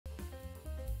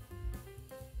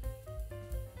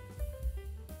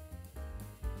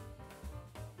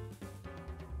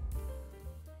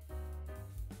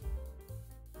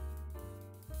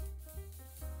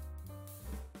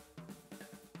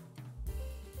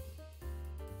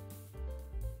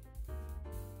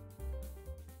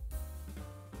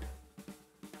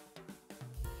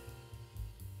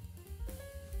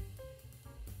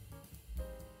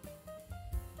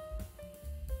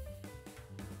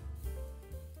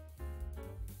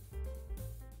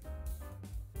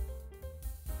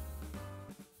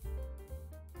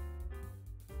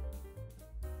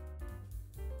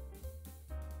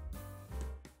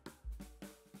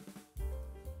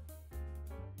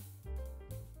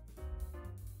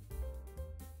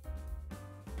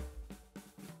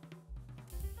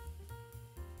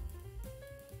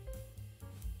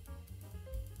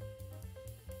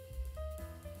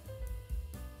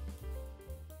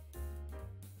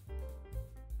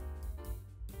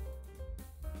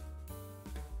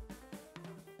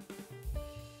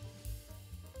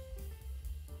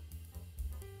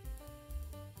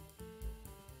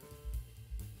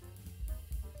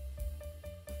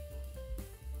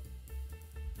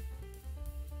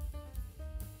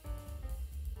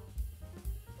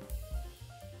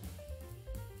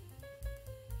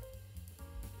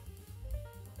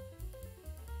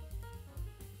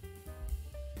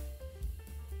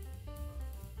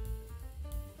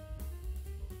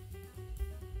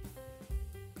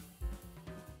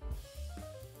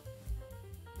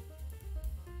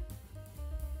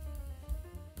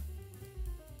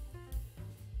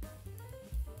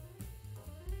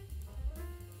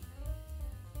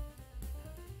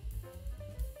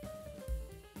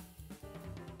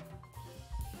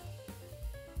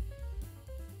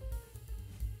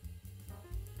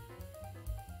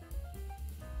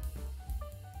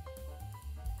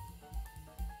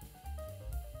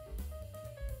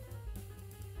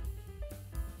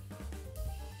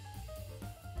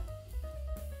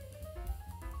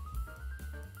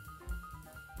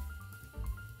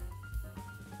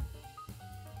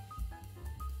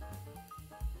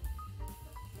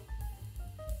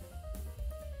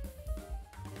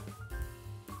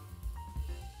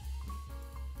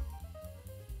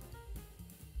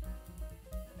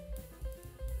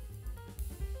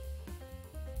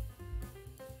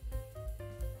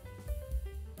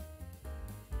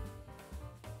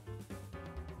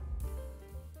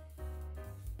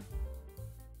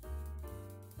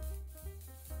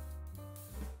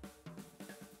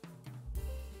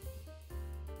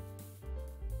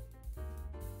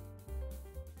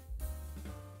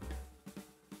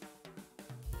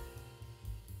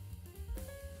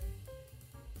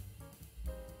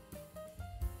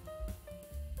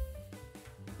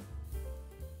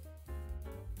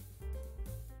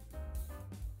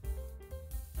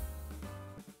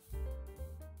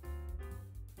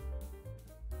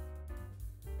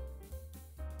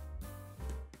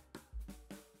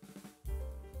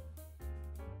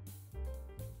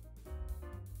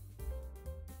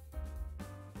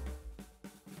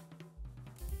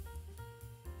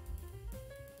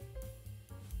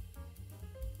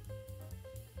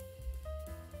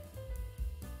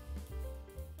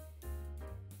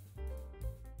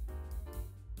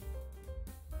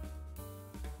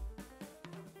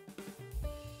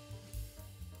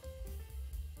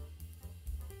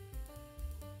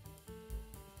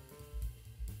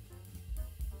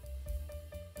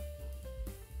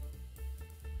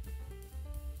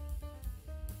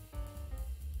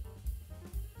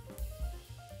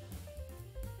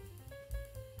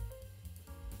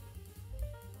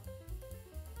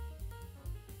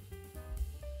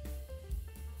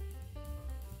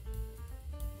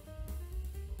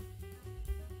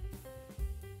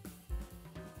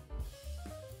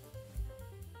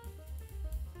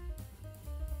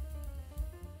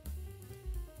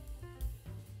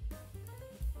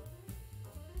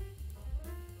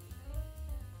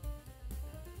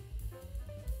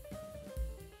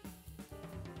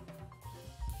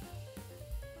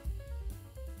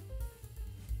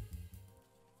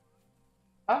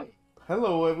Hi,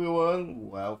 hello everyone,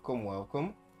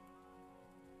 welcome.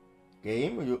 There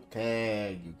you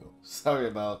go. Sorry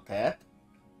about that.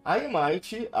 I am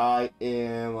Aichi, I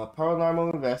am a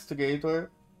paranormal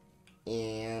investigator,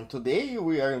 and today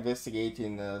we are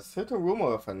investigating a certain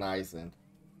rumor of an island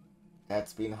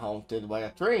that's been haunted by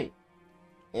a train,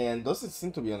 and doesn't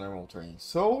seem to be a normal train.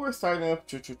 So we're starting up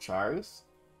Choo-Choo Charles.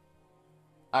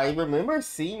 I remember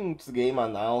seeing this game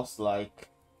announced like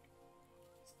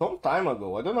some time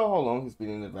ago. I don't know how long it's been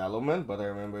in development, but I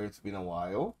remember it's been a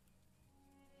while.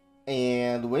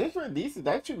 And when it released, it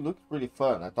actually looked pretty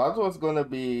fun. I thought it was gonna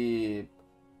be...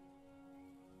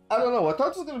 I don't know, I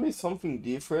thought it was gonna be something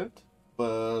different,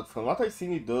 but from what I've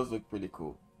seen, it does look pretty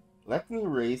cool. Let me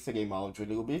raise the game audio a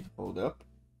little bit, hold up.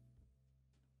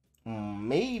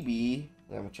 Maybe...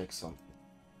 Let me check something.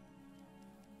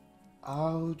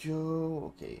 Audio...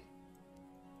 okay.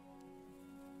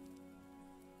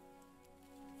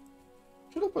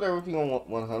 Should I put everything on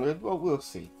 100? Well, we'll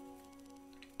see.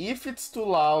 If it's too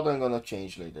loud, I'm gonna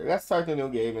change later. Let's start a new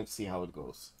game and see how it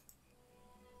goes.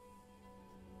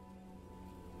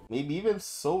 Maybe even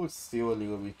so, it's still a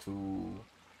little bit too...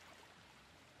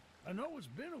 I know it's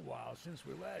been a while since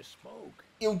we last spoke.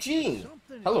 Eugene!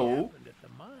 Something Hello! happened at the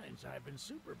mines I've been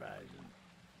supervising.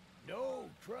 No,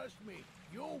 trust me,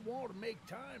 you'll want to make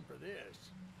time for this.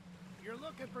 You're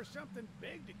looking for something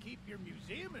big to keep your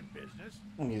museum in business.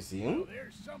 A museum? Well,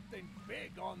 there's something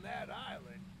big on that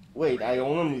island. Wait, I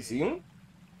own a museum?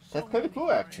 That's kind of cool,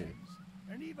 actually.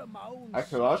 And even my own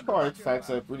Archaeological son is artifacts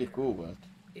still are out pretty there. cool, but...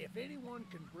 If anyone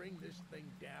can bring this thing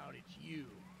down, it's you.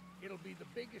 It'll be the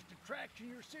biggest attraction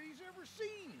your city's ever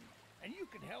seen. And you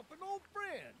can help an old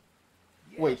friend.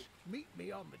 Yes, Wait. meet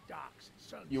me on the docks at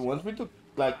sunset. You want me to,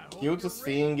 like, I kill hope this you're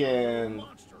ready thing for a little and...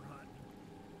 monster hunt.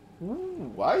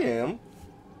 Ooh, I am.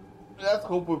 Let's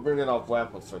hope we bring enough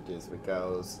weapons for this,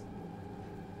 because...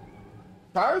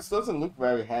 Charles doesn't look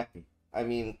very happy. I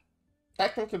mean,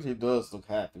 technically he does look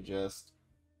happy, just...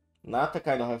 not the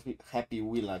kind of happy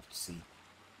we like to see.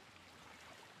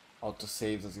 Auto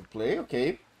saves as you play,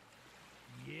 okay.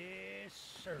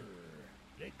 Yes, sir.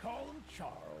 They call him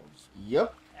Charles.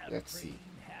 Yep, Half let's see. crane,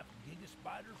 half giga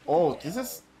spider from Oh, hell. this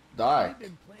is We've dark.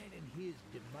 been planning his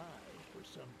demise for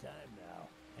some time now,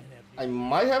 and have I nearly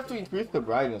might have to everything increase the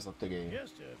brightness of the game.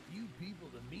 Just a few people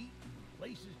to meet and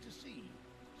places to see.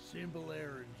 Simple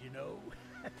errands, you know.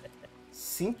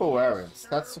 Simple errands.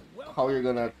 That's how you're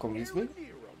gonna convince me?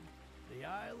 The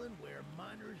island where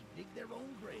miners dig their own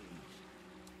graves.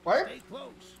 What? Stay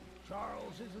close.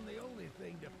 Charles isn't the only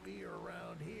thing to fear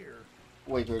around here.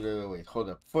 Wait, hold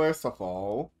up. First of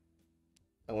all,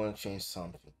 I want to change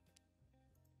something.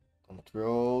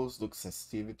 Controls, look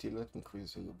sensitivity, let me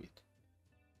increase a little bit.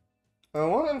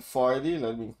 140,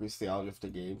 let me increase the audio of the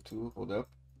game too, hold up.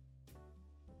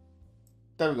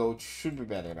 There we go, it should be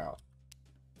better now.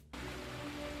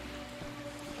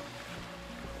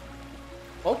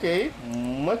 Okay,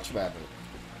 much better.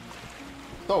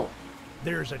 So,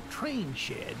 There's a train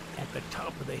shed at the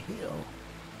top of the hill.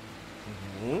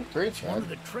 train One chat. of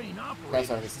the train That's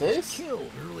how he operators stays? was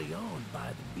killed early on by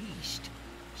the beast.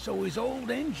 So his old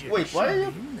engine Wait, why are should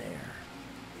you- be in there.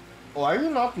 Oh, are you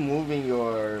not moving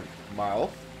your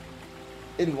mouth?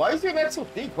 And why is your neck so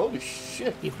big? Holy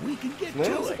shit. If we can get Man,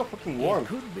 to it's it, like a fucking worm. it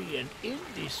could be an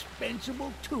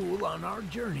indispensable tool on our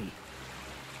journey.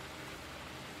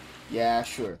 Yeah,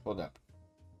 sure, hold up.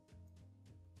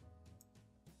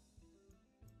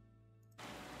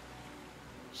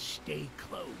 Stay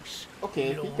close. Okay,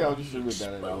 You I don't think the want audio to should be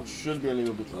better now. expose Should be a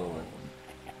little bit too lower. long.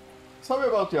 Sorry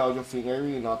about the audio thing, I'm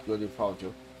really not good with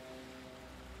audio.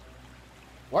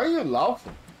 Why are you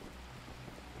laughing?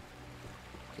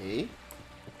 Okay.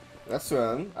 Let's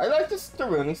run. I like this the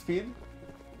running speed.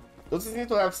 Doesn't need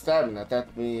to have stamina,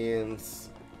 that means...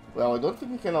 Well, I don't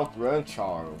think we can outrun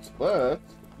Charles, but...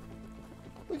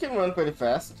 we can run pretty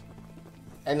fast.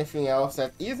 Anything else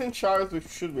that isn't Charles, we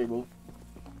should be able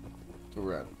to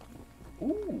run.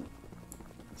 Ooh!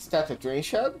 Static train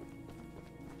shed?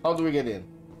 How do we get in?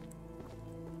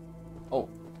 Oh,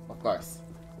 of course.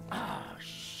 Ah,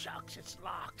 shucks, it's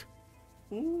locked.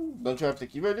 Don't you have the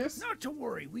key for this? Not to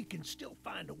worry, we can still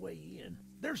find a way in.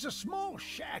 There's a small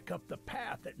shack up the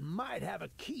path that might have a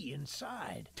key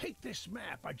inside. Take this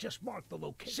map, I just marked the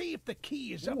location. See if the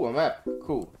key is up. Ooh, a map.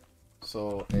 Cool.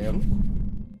 So,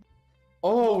 M.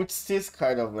 Oh, it's this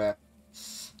kind of map.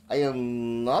 I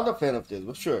am not a fan of this,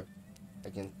 but sure. I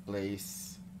can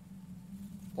place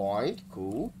point.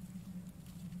 Cool.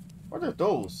 What are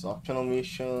those? Optional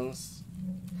missions.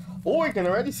 Oh, I can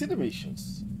already see the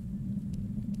missions.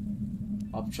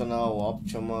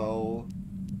 Optional.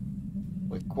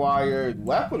 Required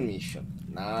weapon mission.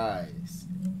 Nice.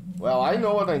 Well, I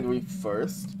know what I'm doing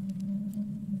first.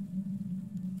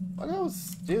 What else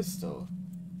is this though?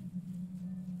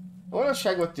 I wanna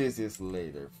check what this is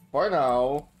later. For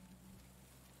now,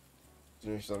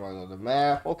 finish on the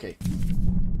map. Okay.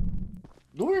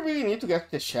 Do we really need to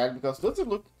get the shed? Because does it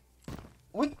look...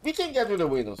 We can get through the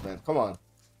windows, man. Come on.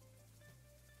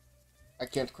 I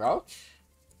can't crouch?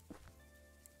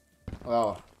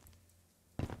 Well...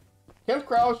 Can't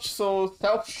crouch, so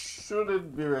stealth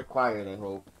shouldn't be required, I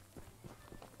hope.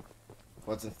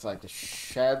 What's inside the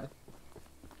shed?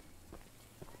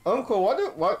 Uncle,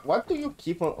 what do you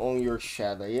keep on your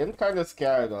shed? I am kinda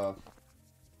scared of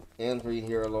entering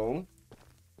here alone.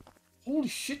 Holy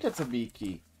shit, that's a big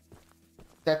key.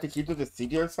 Is that the key to the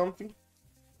city or something?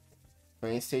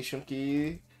 Train station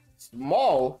key.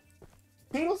 Small?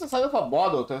 Thing was the size of a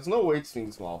bottle, there's no way it's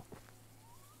thing small.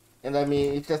 And I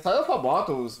mean, if the size of a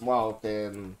bottle is small,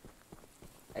 then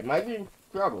I might be in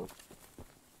trouble.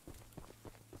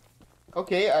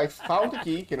 Okay, I found the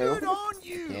key. Can I open it? Good on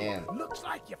you! Can. Looks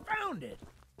like you found it.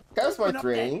 That's my Open up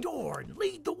train. that door and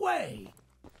lead the way.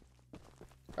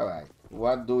 Alright,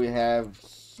 what do we have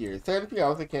here? Is there anything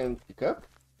else I can pick up?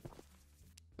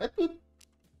 Let me...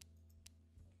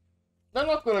 I'm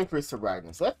not gonna increase the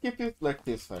brightness. Let's keep it like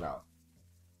this for now.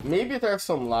 Maybe there's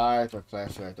some light or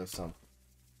flashlight or something.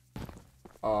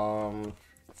 I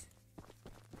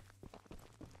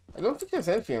don't think there's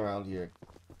anything around here.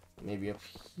 Maybe up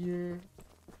here.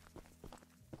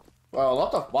 Well, a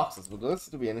lot of boxes, but there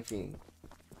doesn't seem to be anything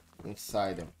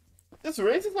inside them. This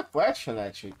raises a question,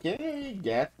 actually. Can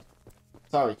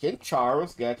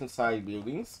Charles get inside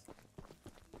buildings?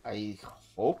 I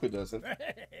hope he doesn't.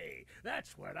 Hey,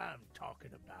 that's what I'm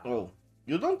talking about. Oh,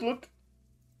 you don't look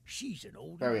She's an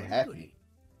old very happy. goodie.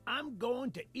 I'm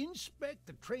going to inspect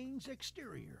the train's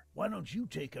exterior. Why don't you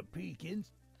take a peek in?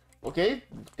 Okay,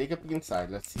 take a peek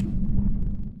inside. Let's see.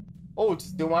 Oh, it's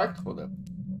still marked. Hold up.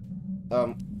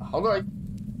 How do I...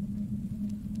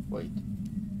 Wait.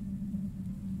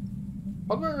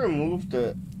 How do I remove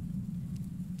the...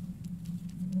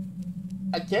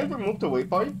 I can't remove the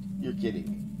waypoint? You're kidding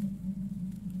me.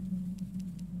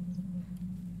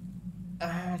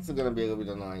 Ah, it's gonna be a little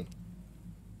bit annoying.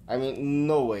 I mean,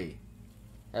 no way.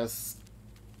 There's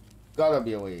gotta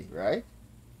be a way, right?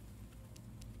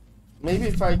 Maybe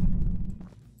if I...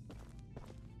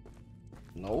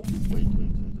 No,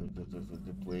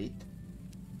 wait.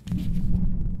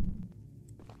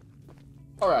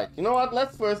 Alright, you know what?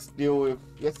 Let's first deal with...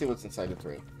 Let's see what's inside the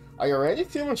train. I already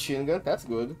see a machine gun, that's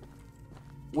good.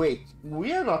 Wait,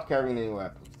 we are not carrying any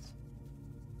weapons.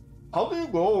 How do you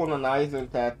go on an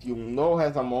island that you know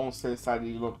has a monster inside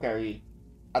and you don't carry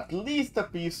at least a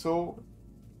pistol,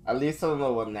 at least, I don't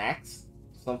know, an axe,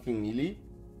 something melee?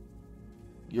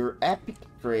 Your epic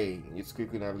train. You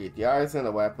quickly navigate the island,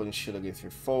 a weapon and shield against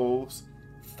your foes.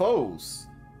 Foes?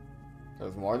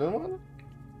 There's more than one?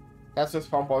 That's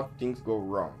just how things go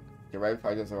wrong. The right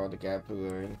fighters around the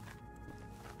capital.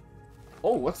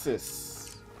 Oh, what's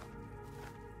this?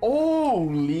 Oh,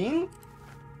 lean?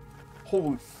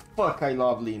 Holy fuck, I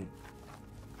love lean.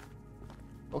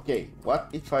 Okay, what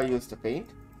if I use the paint?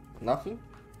 Nothing?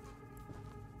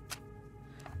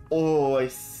 Oh, I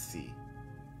see.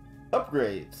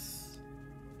 Upgrades.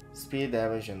 Speed,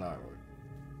 damage, and armor.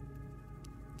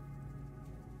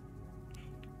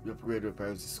 You upgrade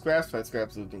repairs scraps, 5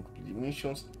 scraps looting complete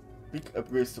missions. Pick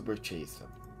upgrades to purchase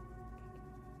them.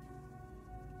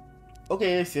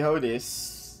 Okay, I see how it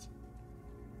is.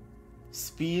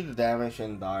 Speed, damage,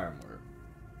 and armor.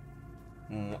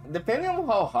 Depending on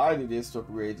how hard it is to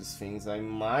upgrade these things, I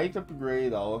might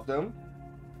upgrade all of them.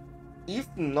 If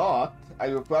not, I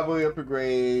will probably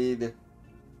upgrade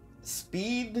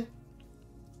speed,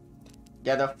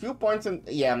 get a few points in,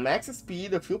 yeah, max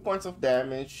speed, a few points of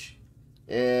damage,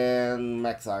 and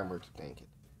max armor to tank it.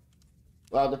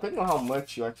 Well, depending on how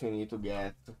much you actually need to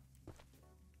get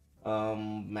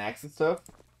max stuff,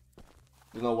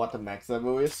 you know what the max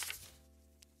level is.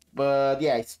 But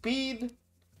yeah, speed,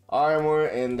 armor,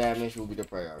 and damage will be the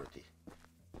priority.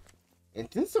 And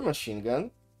since it's a machine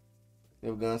gun,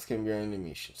 new guns can be earned in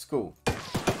missions. Cool.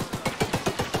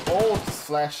 Oh, this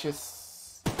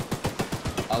flashes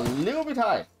a little bit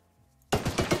high.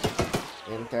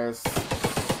 And there's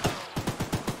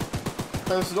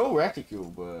no reticule,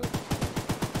 but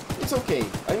it's okay.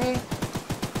 I mean,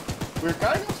 we're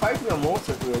kind of fighting a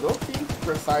monster too. I don't think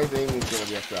precise aiming is gonna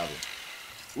be a problem.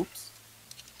 Oops.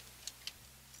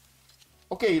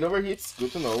 Okay, it overheats,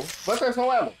 good to know. But there's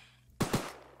no ammo.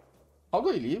 How do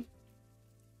I leave?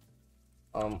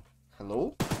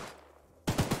 Hello?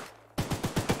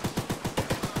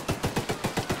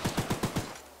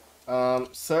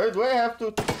 Sir, do I have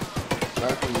to...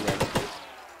 Not gonna do that.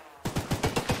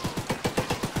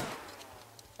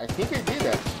 I think I did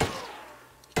that.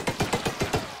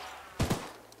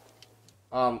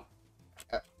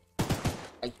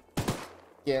 I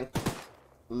can't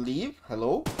leave.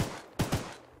 Hello?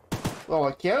 Well,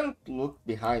 I can't look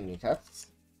behind me. That's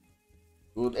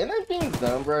good. And I'm being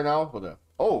dumb right now. Hold up.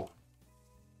 Oh.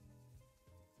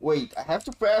 Wait, I have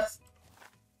to press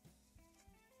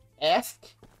ask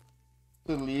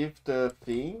to leave the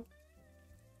thing?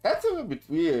 That's a little bit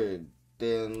weird.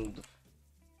 Then,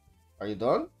 are you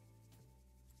done?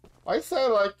 Why is there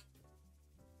like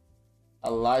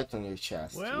a light on your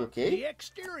chest? Well, you okay? The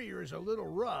exterior is a little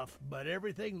rough, but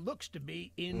everything looks to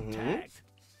be intact.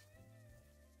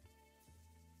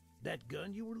 That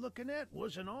gun you were looking at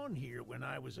wasn't on here when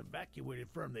I was evacuated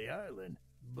from the island,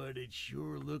 but it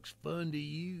sure looks fun to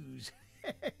use.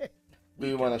 Do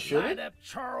you want to shoot light it? up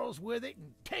Charles with it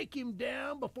and take him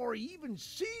down before he even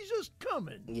sees us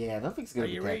coming. Yeah, nothing's gonna Are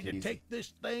be you that ready to easy. take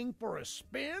this thing for a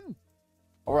spin?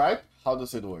 Alright, how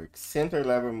does it work? Center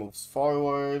lever moves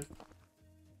forward.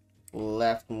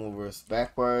 Left movers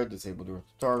backward. Disable the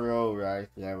tutorial. Right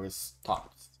lever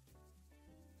stops.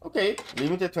 Okay,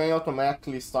 limited train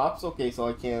automatically stops. Okay, so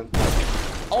I can...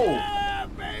 Oh! Yeah,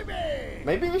 baby!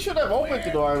 Maybe we should have opened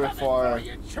the door before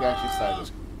we actually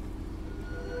started.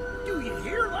 Do you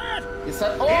hear that? Is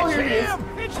that... Oh, It's here he is! him!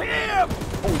 It's him!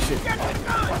 Holy shit. Get the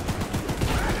gun!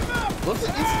 Light him up! Does it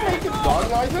make gun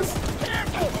noises?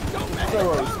 Careful! Don't let No it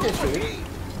worries, go get shooting. overheat.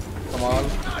 Come on,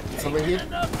 Not it's over taking here.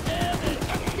 enough damage.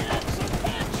 Get some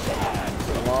headshots.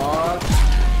 Come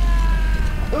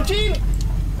on. Eugene!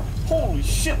 Holy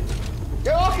shit!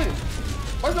 Get off it!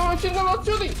 Why is the machine gun not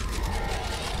shooting?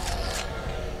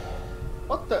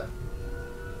 What the?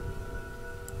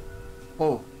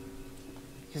 Oh.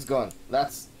 He's gone.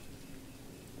 That's...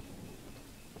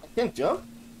 I can't jump?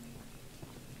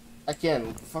 I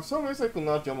can. For some reason I could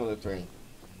not jump on the train.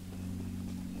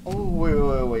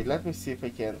 Oh, wait. Let me see if I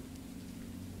can.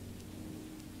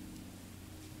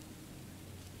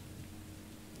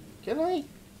 Can I?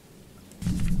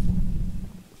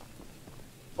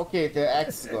 Okay, the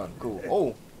axe is gone. Cool.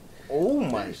 Oh. Oh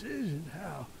my. This isn't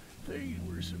how things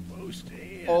were supposed to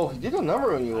end. Oh, he did a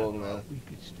number on you, old man. We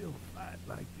could still fight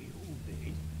like the old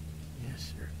days.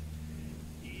 Yes, sir.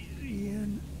 Easy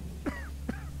in,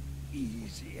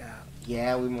 easy out.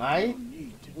 Yeah, we might.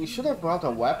 We should have brought a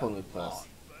weapon with us.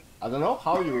 I don't know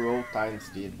how your old times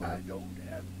did, I but don't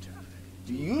have time.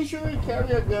 do you usually carry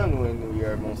a gun when we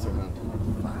are monster hunting?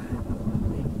 Find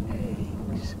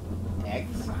eggs.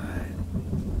 Eggs? Find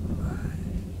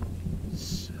my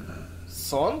son.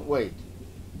 Son? Wait.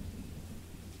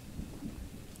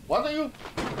 What are you?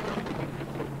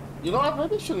 You know what?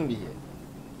 Maybe I shouldn't be here.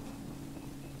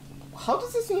 How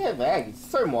does this thing have eggs?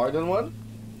 Is there more than one?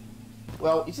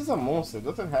 Well, it's just a monster. It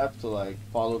doesn't have to like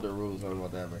follow the rules or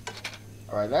whatever.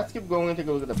 Alright, let's keep going and take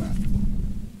a look at the map.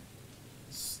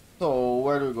 So,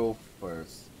 where do we go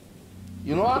first?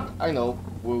 You know what? I know.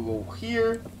 We'll go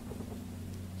here.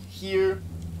 Here.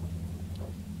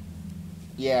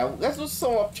 Yeah, let's do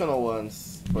some optional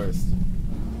ones first.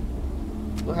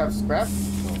 Do I have scrap?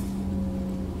 No.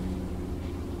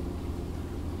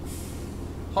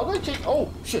 How do I change?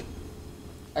 Oh, shit.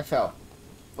 I fell.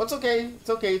 But it's okay. It's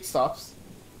okay. It stops.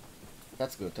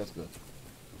 That's good. That's good.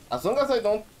 As long as I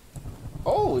don't...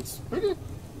 Oh, it's pretty... It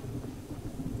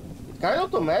kind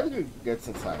of automatically gets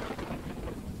inside.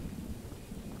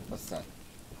 What's that?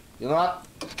 You know what?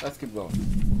 Let's keep going.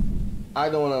 I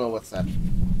don't want to know what's that.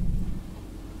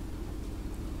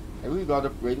 I really got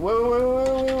upgrade.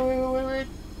 Wait.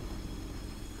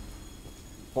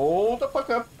 Hold the fuck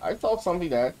up. I saw something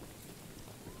there.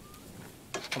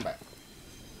 Come back.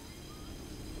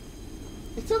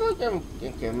 Is that like an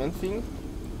encampment thing?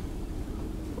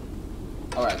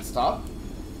 Alright, stop.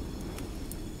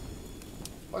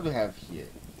 What do we have here?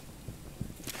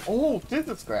 Oh, this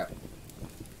is scrap.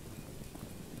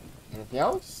 Anything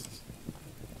else?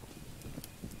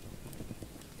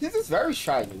 This is very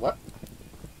shiny. What?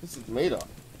 This is made of.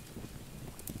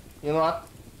 You know what?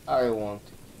 I want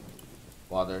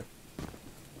water.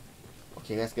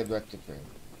 Okay, let's get back to train.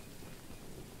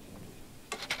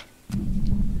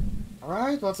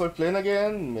 Alright, what's our plan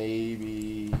again?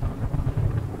 Maybe...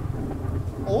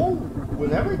 Oh!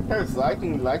 Whenever there's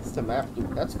lighting, it lights the map too.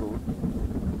 That's cool.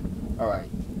 Alright.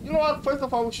 You know what? First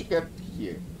of all, we should get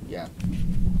here. Yeah.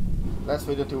 Let's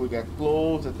wait until we get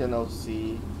close and then I'll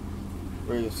see...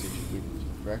 Where you see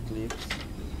correctly.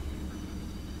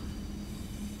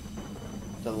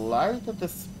 The light at the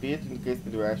speed indicates the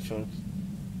direction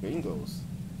the train goes.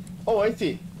 Oh, I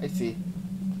see. I see.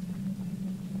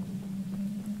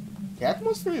 The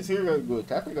atmosphere is here very good.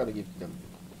 That we gotta give them.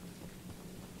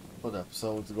 Hold up,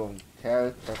 so it's going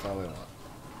carrot, that's all we want.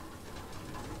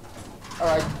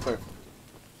 Alright, perfect.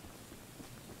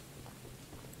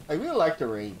 I really like the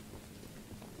rain.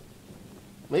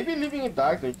 Maybe leaving it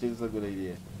dark like this is a good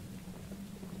idea.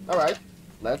 Alright,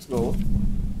 let's go.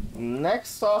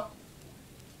 Next stop,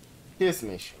 this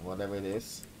mission, whatever it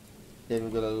is. Then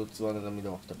we're gonna look to one in the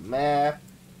middle of the map.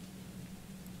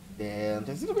 Then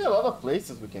there's gonna be a lot of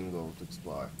places we can go to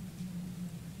explore.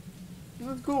 This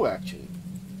is cool actually.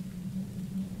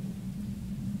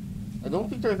 I don't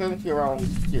think there's anything around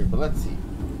here, but let's see.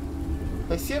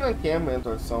 If I see an encampment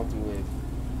or something with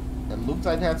that looks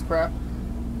like that scrap,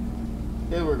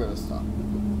 then we're gonna stop.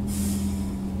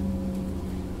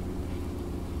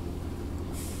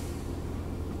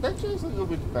 That is a little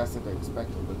bit faster than I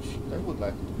expected, but I would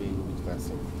like it to be a little bit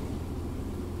faster.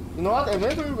 You know what?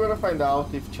 Eventually we're gonna find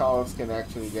out if Charles can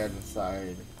actually get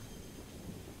inside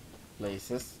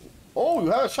places. Oh,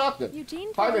 you have a shotgun!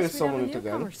 Eugene, finally we'd someone have with a a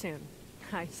gun. newcomer soon.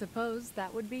 I suppose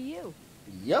that would be you.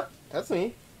 Yep, that's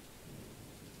me.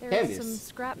 There's Candice. some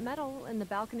scrap metal in the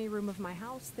balcony room of my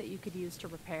house that you could use to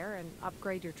repair and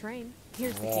upgrade your train.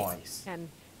 Here's the Nice. key. And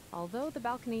although the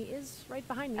balcony is right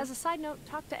behind me, as a side note,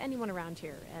 talk to anyone around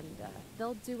here, and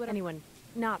they'll do what anyone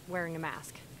not wearing a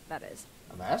mask, that is.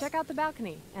 A mask? Check out the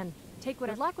balcony and take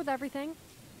whatever. Good luck with everything.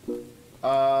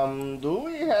 Do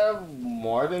we have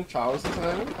more than Charles as an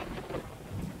enemy?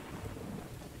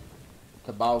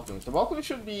 The balcony. The balcony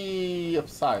should be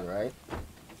upside, right?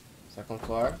 Second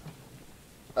floor.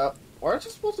 Aren't you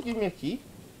supposed to give me a key?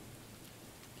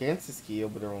 Kansas key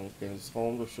over their own Kansas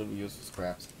home, or should we use for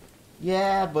scraps?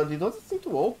 Yeah, but it doesn't seem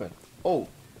to open. Oh.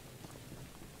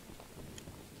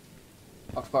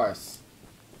 Of course.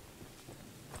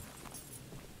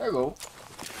 There you go.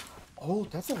 Oh,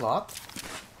 that's a lot.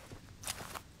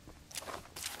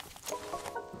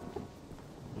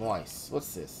 Nice.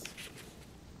 What's this?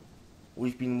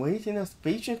 We've been waiting as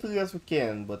patiently as we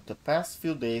can, but the past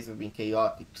few days have been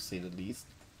chaotic, to say the least.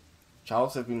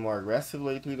 Charles has been more aggressive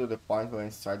lately, to the point where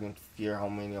I'm starting to fear how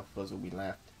many of us will be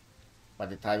left by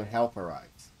the time help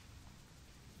arrives.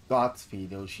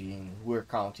 Godspeed, Eugene. We're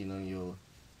counting on you.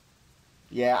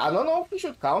 Yeah, I don't know if we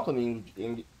should count on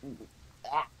Eugene,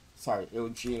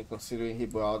 considering he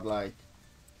brought, like,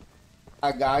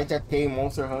 a guy that came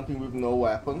monster hunting with no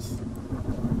weapons.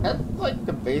 That's, like,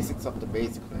 the basics of the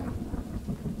basic, man.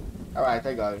 Alright,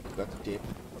 I got it. Got the tip.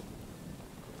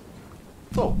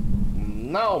 So,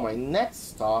 now my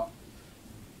next stop.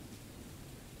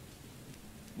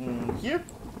 Here?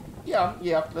 Yeah,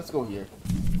 let's go here.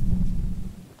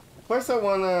 First I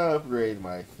wanna upgrade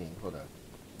my thing. Hold on.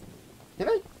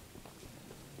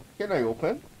 Can I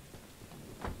open?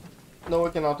 No, I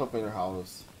cannot open your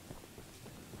house.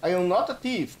 I am not a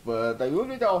thief, but I will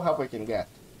need all help I can get.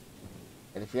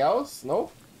 Anything else? No?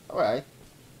 Alright.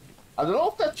 I don't know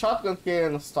if that shotgun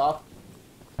can stop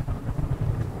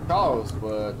Charles,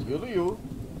 but you do you.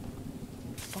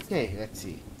 Okay, let's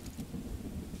see.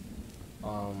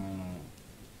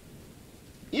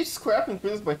 Each scrap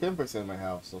increases by 10% in my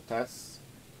health, so that's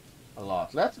a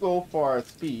lot. Let's go for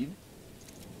speed.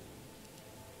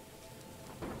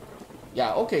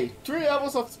 Yeah, okay, 3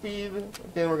 levels of speed,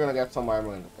 then we're gonna get some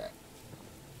armor and attack.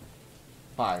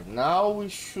 Fine, now we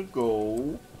should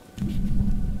go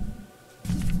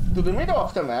to the middle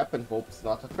of the map and hope it's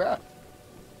not a trap.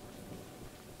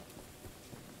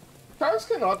 Charles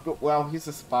cannot go, well, he's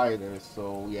a spider,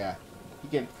 so yeah, he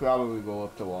can probably go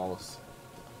up the walls.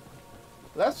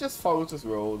 Let's just follow this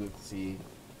road and see.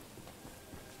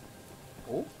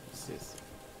 Oh, what's this?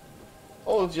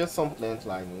 Oh, it's just some plant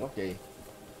lining, okay.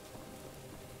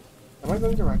 Am I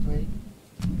going the right way?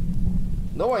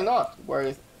 No, I'm not. Where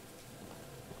is...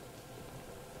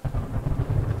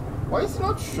 Why is it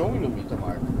not showing me the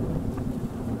mark?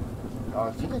 Oh,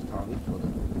 I think I found it. Hold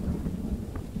on.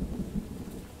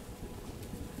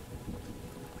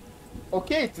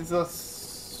 Okay, it is a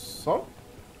song?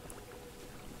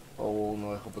 Oh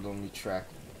no, I hope I don't meet track.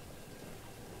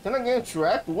 Then again,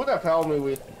 track would have helped me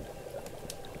with...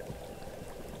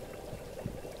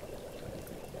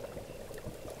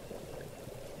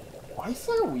 Why is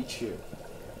there a witch here?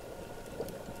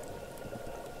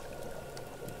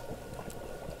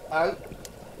 Are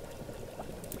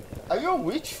you a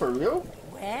witch for real?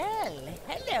 Well,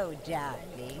 hello,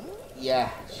 darling.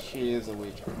 Yeah, she is a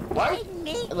witch. Why? I'm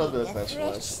making love a those fresh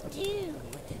specialists. stew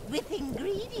with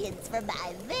ingredients from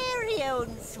my very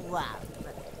own swamp.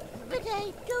 But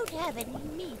I don't have any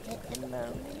meat at the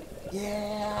moment.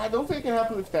 Yeah, I don't think I can help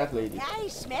you with that, lady. I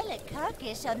smell a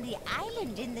carcass on the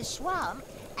island in the swamp,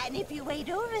 and if you wait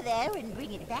over there and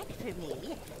bring it back for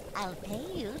me, I'll pay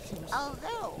you some.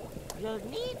 Although, you'll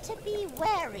need to be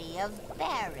wary of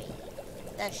Barry,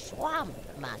 the swamp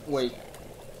monster. Wait,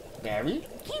 Barry?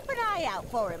 Keep an eye out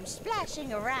for him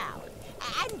splashing around,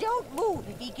 and don't move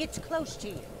if he gets close to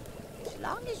you, as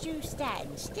long as you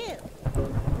stand still.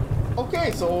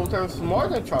 Okay, so there's more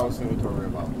than Charles we need to worry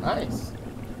about. Nice.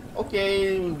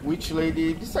 Okay, witch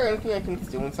lady, is there anything I can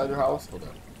steal inside your house? Hold on.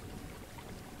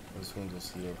 There's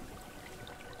windows here.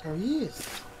 There he is.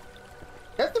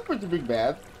 That's a pretty big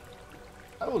bed.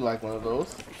 I would like one of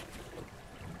those.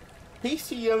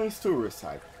 Tasty yummy stew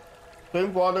recipe.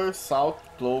 Plain water, salt,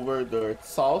 clover, dirt,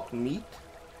 salt, meat,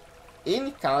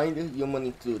 any kind, human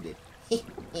included.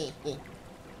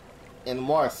 And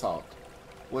more salt.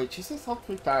 Wait, she said salt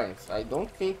 3 times. I don't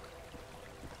think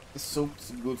this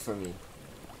soup's good for me.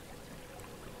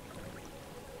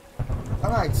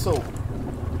 Alright, so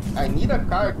I need a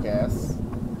carcass.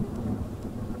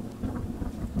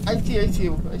 I see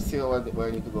where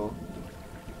I need to go.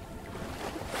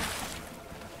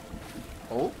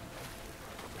 Oh?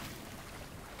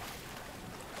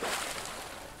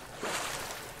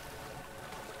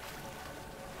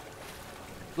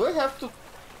 Do I have to,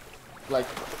 like...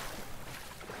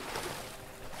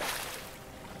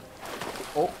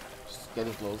 Oh, just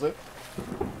getting closer.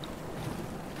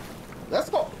 Let's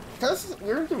go. Cause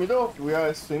we're in the middle of, we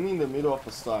are swimming in the middle of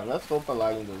a storm. Let's hope a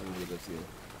lion doesn't lead us here.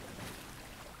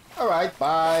 Alright,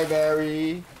 bye,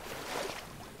 Barry.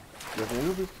 Get a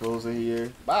little bit closer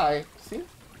here. Bye. See?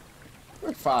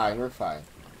 We're fine, we're fine.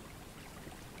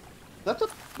 That's a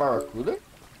barracuda?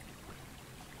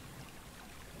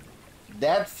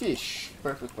 Dead fish.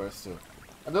 Perfect person.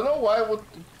 I don't know why would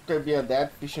there be a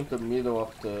dead fish in the middle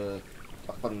of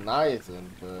an island,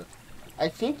 but I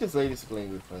think this lady's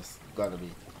playing with us. Gotta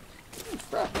be.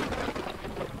 Crap.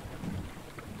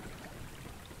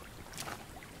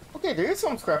 Okay, there is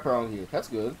some scrap around here. That's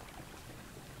good.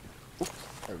 Oops,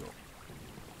 there we go.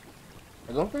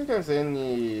 I don't think there's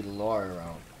any lore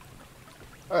around.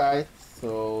 Alright,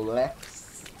 so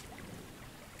let's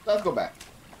go back.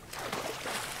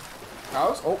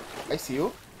 Charles? Oh, I see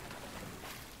you.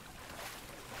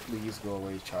 Please go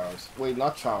away, Charles. Wait,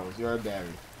 not Charles. You're a Barry.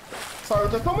 Sorry,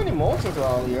 there's so many monsters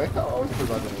around here. I always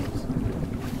forgot the names.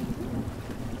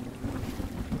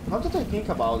 Now that I think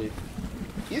about it,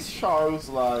 is Charles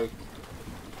like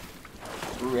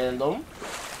random?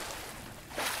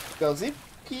 Because if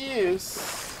he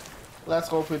is, let's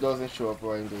hope he doesn't show up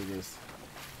while I do this.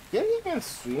 Can he even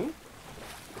swim?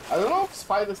 I don't know if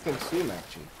spiders can swim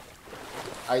actually.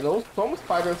 I know some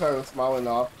spiders are small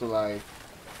enough to like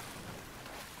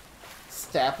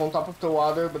step on top of the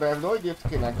water, but I have no idea if they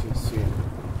can actually swim.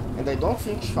 And I don't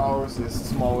think Charles is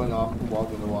small enough to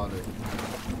walk in the water.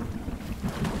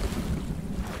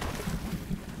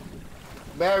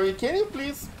 Barry, can you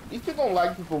please, if you don't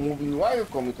like people moving, why are you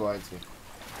coming towards me?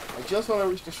 I just want to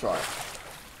reach the shore.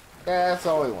 That's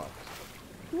all I want.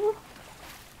 Whew.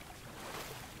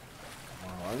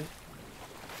 Come on.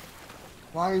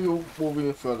 Why are you moving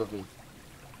in front of me?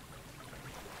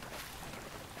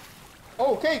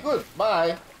 Okay, good.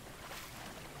 Bye.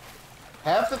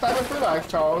 Have the time of your life,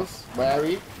 Charles.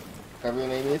 Barry. Whatever your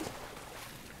name is.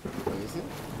 Where is it?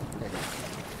 Okay.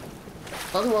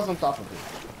 Thought he was on top of it.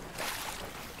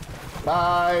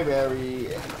 Bye, Barry.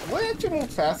 Won't you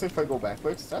move faster if I go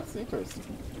backwards? That's interesting.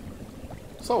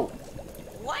 So.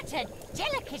 What a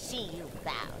delicacy you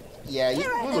found. Yeah, you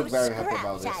look very happy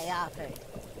about this. I offered.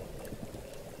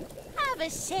 Have a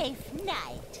safe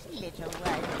night, little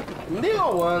one.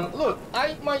 Little one? Look,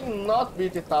 I might not be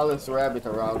the tallest rabbit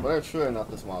around, but I'm sure I'm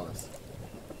not the smallest.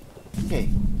 Okay.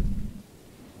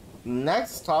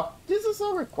 Next stop. This is a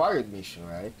required mission,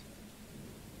 right?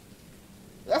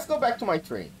 Let's go back to my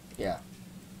train. Yeah.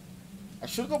 I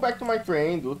should go back to my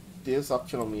train, do this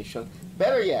optional mission.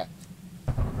 Better yet.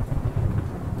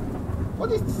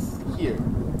 What is here?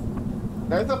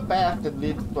 There's a path that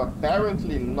leads to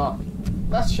apparently nothing.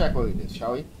 Let's check what it is,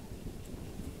 shall we?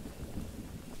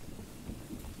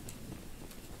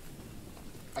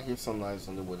 I hear some noise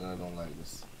on the wood and I don't like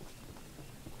this.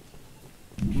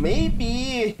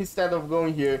 Maybe instead of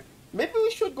going here, maybe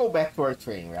we should go back to our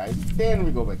train, right? Then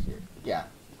we go back here. Yeah.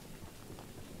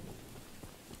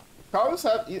 Carlos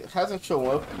hasn't shown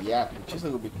up yet, which is a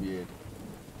little bit weird.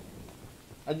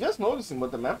 I just noticed him,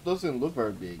 but the map doesn't look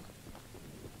very big.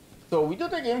 So we do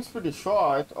the game's pretty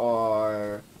short,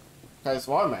 or has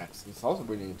more maps. It's also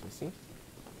pretty interesting.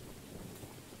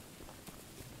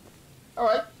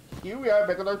 Alright, here we are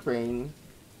back on our train.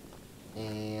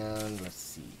 And let's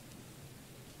see.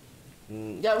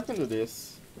 Yeah, we can do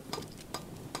this.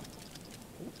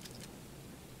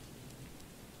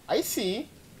 I see.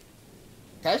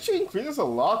 It actually increases a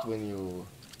lot when you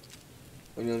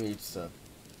when you need stuff.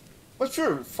 But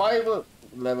sure, 5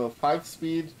 level 5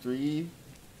 speed, 3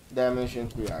 damage,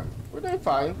 and 3 armor. We're doing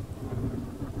fine.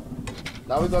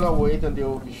 Now we gotta wait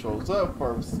until he shows up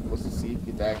for us to see if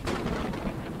it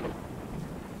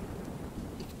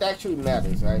actually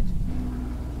matters, right?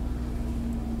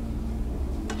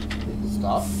 Did he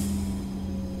stop?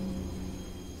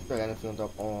 Is there anything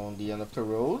up on the end of the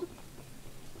road?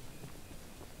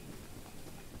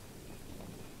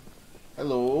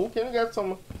 Hello, can we get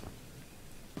some...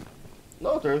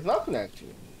 No, there's nothing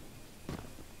actually.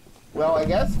 Well, I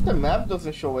guess if the map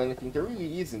doesn't show anything, there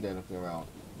really isn't anything around.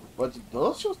 But it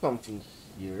does show something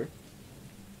here.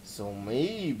 So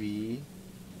maybe...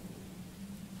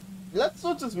 Let's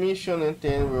do this mission and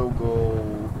then we'll go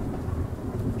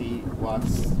see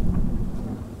what's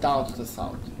down to the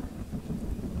south.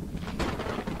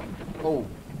 Oh,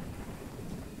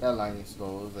 that line is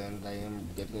closed and I am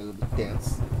getting a little bit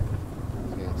tense.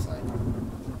 Get inside.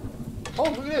 Oh,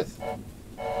 look at this!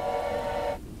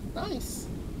 Nice!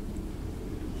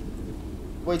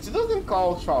 Wait, it doesn't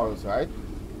call Charles, right?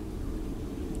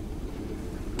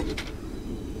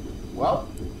 Well,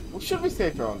 we should be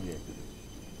safe around here.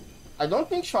 I don't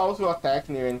think Charles will attack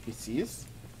near NPCs.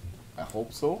 I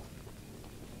hope so.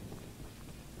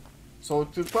 So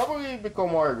to probably become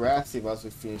more aggressive as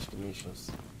we finish the missions.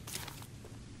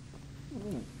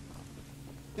 Ooh.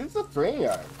 This is a train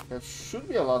yard. There should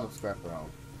be a lot of scrap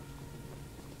around.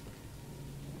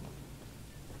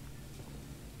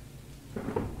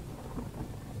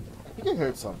 I think I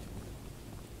heard something.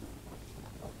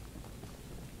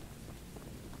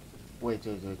 Wait.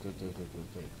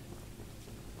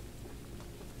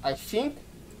 I think...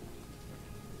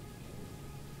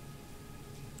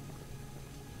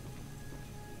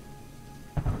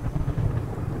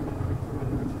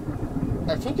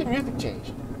 the music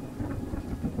changed.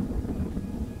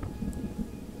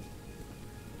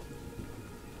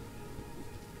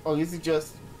 Or is it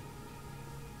just...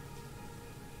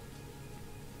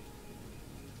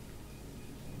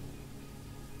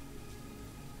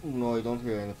 No, I don't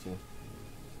hear anything.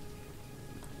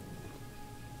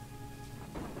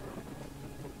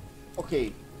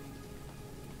 Okay.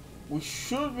 We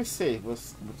should be safe,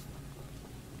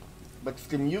 but if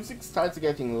the music starts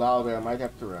getting louder, I might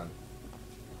have to run.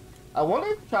 I wonder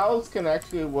if Charles can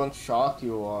actually one-shot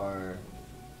you, or...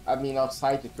 I mean,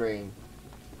 outside the train.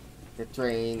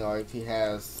 Or if he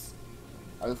has...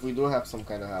 Or if we do have some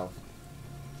kind of health.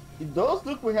 It does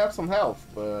look we have some health,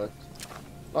 but...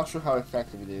 Not sure how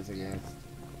effective it is against...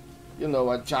 You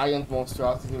know, a giant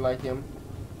monstrosity like him.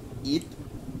 It,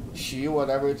 she,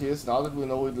 whatever it is, now that we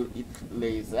know it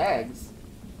lays eggs...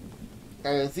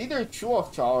 There's either 2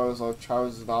 of Charles, or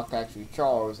Charles is not actually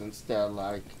Charles, instead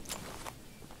like...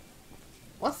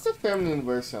 What's the feminine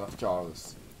version of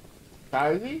Charles?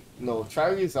 Charlie? No,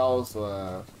 Charlie is also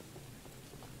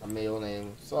a male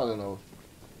name, so I don't know.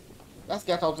 Let's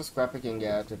get all the scrap we can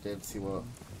get and then see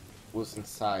what's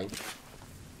inside.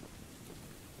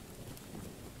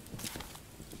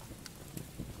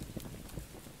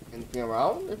 Anything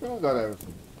around? I think we got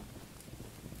everything.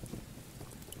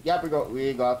 Yeah,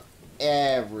 we got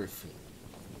everything.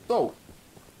 So,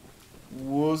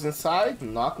 who's inside?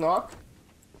 Knock knock.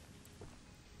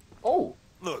 Oh!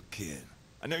 Look, kid.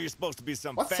 I know you're supposed to be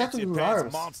some What's fancy that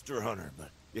pants monster hunter, but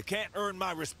you can't earn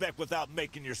my respect without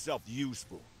making yourself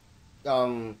useful. That's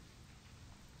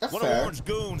One fair. of Warren's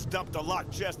goons dumped a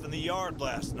locked chest in the yard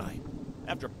last night.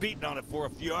 After beating on it for a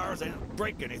few hours, I didn't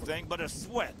break anything but a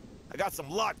sweat. I got some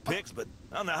lock picks, but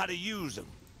I don't know how to use them.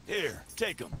 Here,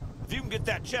 take them. If you can get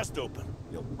that chest open,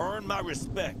 you'll earn my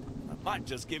respect. I might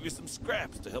just give you some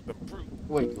scraps to help improve.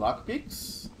 Wait,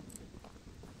 lockpicks?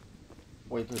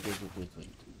 Wait.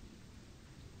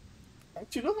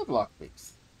 Actually, don't have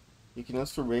lockpicks. You can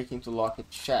use for breaking to lock a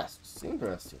chest.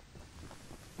 Interesting.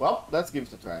 Well, let's give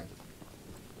it a try.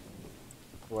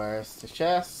 Where's the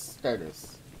chest? There it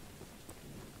is.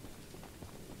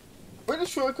 Pretty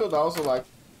sure I could also like...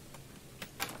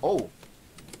 Oh.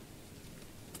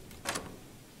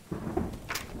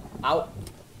 Ow.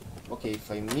 Okay,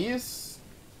 if I miss,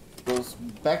 it goes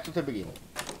back to the beginning.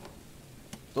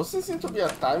 Doesn't seem to be a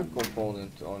time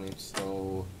component on it,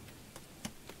 so...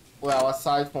 Well,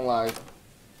 aside from like,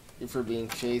 if you're being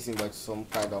chased by some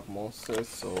kind of monster,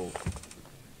 so...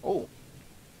 Oh.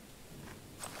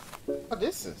 What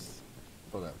this is?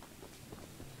 Hold on.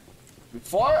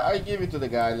 Before I give it to the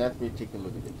guy, let me take a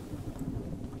look at it.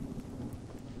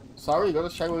 Sorry, you gotta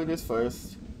check what it is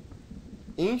first.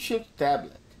 Ancient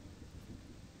tablet.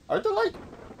 Are there like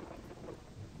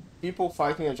people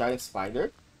fighting a giant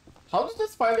spider? How does the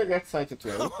spider get inside the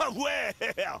train?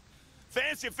 Well,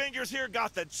 Fancy Fingers here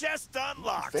got the chest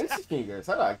unlocked. Fancy fingers,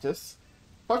 I like this.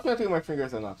 Fortunately, my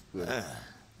fingers are not good.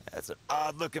 That's an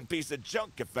odd-looking piece of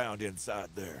junk you found inside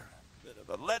there. Bit of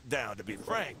a letdown, to be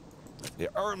frank. You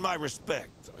earned my respect,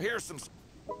 so here's some...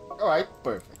 Alright,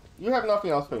 perfect. You have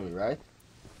nothing else for me, right?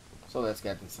 So let's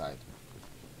get inside.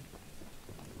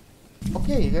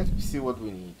 Okay, let's see what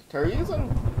we need. There is a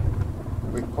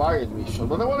required mission,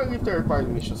 but I want to leave the required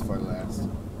missions for last.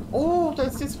 Oh,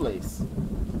 that's this place.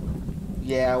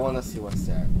 Yeah, I want to see what's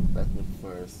there. Let me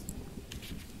first.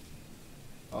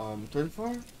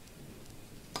 24?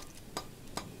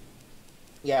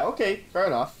 Yeah, okay, fair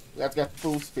enough. Let's get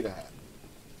full speed ahead.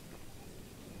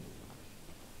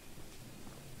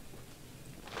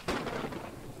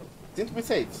 Seems to be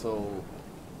safe, so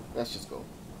let's just go.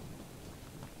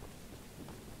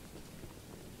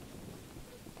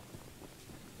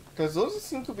 Because those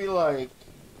seem to be like...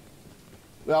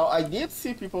 Well, I did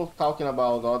see people talking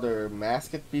about other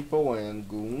masked people and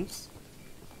goons.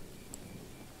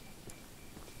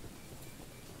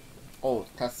 Oh,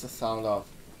 that's the sound of...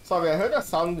 Sorry, I heard a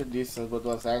sound in the distance, but it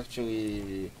was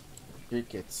actually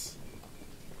crickets.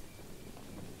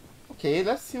 Okay,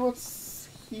 let's see what's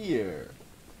here.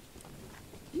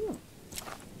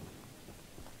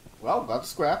 Well, got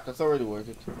scrap, that's already worth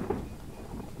it.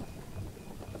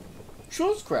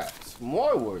 Shoe scraps,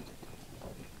 more worth it.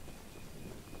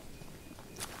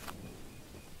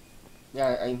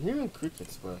 Yeah, I'm hearing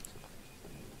crickets, but...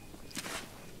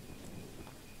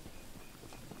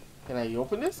 Can I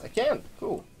open this? I can,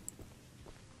 cool.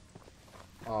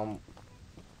 Oh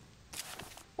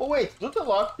wait, do the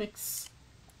lockpicks...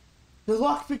 The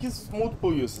lockpick is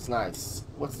multiple uses, nice.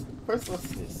 What's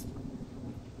this?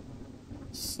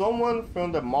 Someone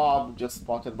from the mob just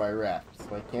spotted by rafts,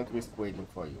 so I can't risk waiting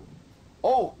for you.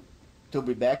 Oh! To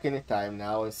be back anytime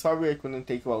now. I'm sorry I couldn't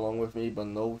take you along with me, but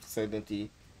no certainty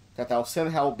that I'll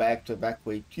send Hal back to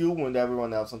evacuate you and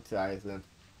everyone else on the island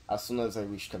as soon as I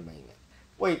reach the mainland.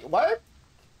 Wait, why?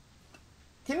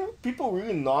 Can people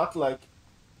really not, like,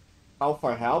 call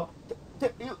for help?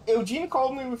 Eugene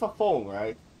called me with a phone,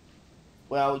 right?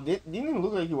 Well, it didn't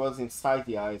look like he was inside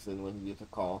the island when he did the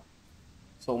call.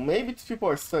 So maybe these people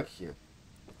are stuck here.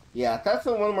 Yeah, that's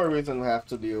one more reason we have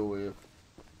to deal with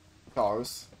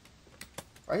cars.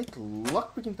 Right,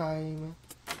 lockpicking time.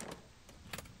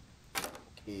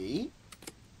 Okay.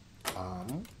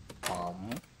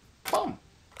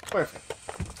 Perfect.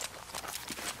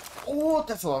 Oh,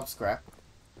 that's a lot of scrap.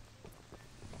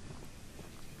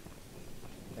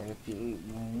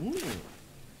 Anything?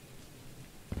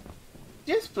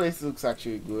 This place looks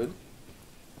actually good.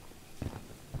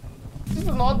 This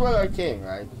is not where I came,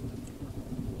 right?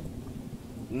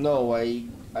 No, I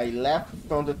left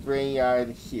from the train yard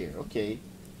here. Okay.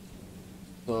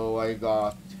 So I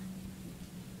got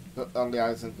on the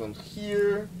island from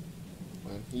here,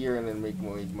 and here, and then make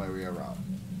my way around.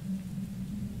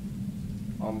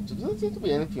 There doesn't seem to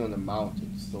be anything on the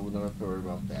mountains, so we don't have to worry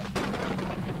about that.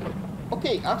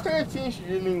 Okay, after I finish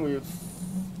dealing with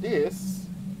this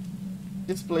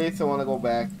place, I want to go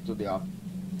back to the office.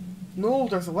 No,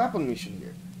 there's a weapon mission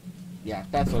here. Yeah,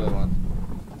 that's what I want.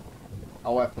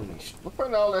 A weapon mission. But for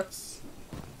now, let's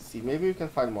see. Maybe we can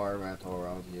find more metal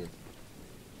around here.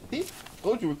 See?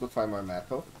 Told you we could find more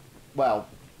metal. Well,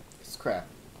 scrap.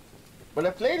 But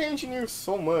I played engineer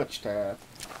so much that...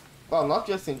 Well, not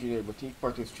just engineer, but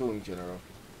Important Choo in general.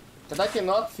 That I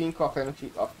cannot think of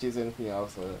anything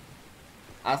else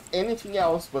as anything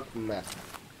else but metal.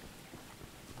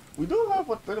 We do have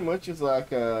what pretty much is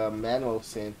like a manual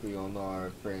sentry on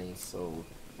our train, so...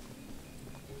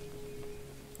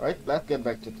 Alright, let's get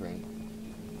back to train.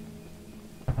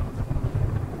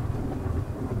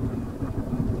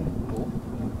 Cool.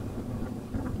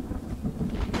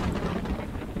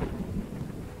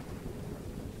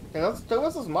 There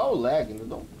was a small lag and I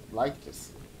don't like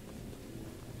this.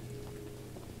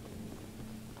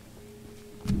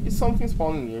 Is something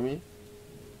spawning near me?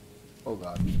 Oh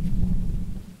god.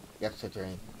 Get to the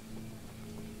train.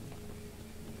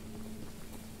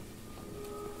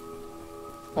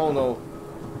 Oh no.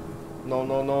 No,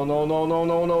 no, no, no, no, no,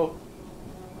 no, no.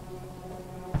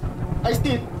 I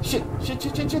see it. Shit. I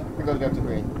gotta get to the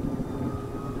train.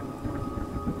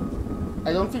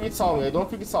 I don't think it saw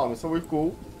me. So we're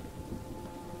cool.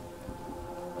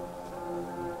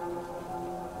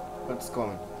 But it's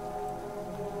coming.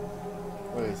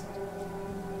 Where is it?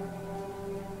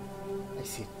 I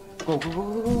see it. Go.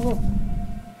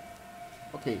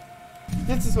 Okay.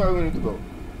 This is where we need to go.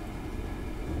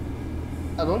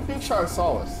 I don't think Char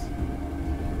saw us.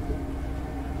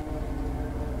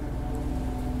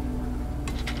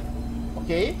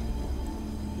 Okay.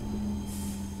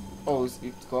 Oh, it's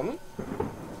coming?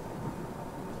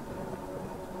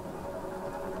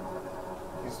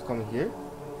 Is it coming here?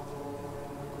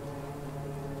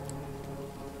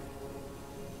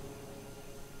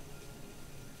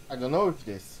 I don't know if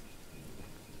this.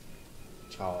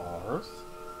 Charles?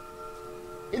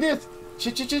 It is!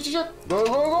 Shit, shit, shit, shit, shit! Go,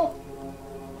 go, go!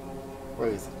 Where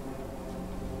is it?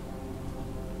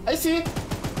 I see it!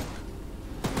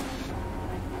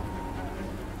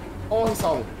 Oh, he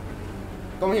saw me.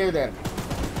 Come here then.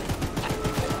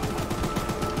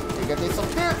 You get this up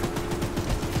there.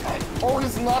 Oh,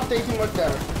 he's not taking much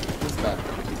damage. This is bad.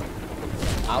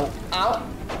 Ow, ow.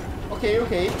 Okay,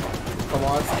 okay. Come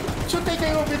on. Should take a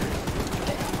little bit.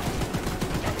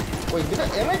 Wait,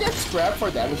 am I get scrapped for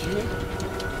damaging him?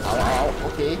 Ow, ow.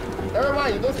 Okay. Never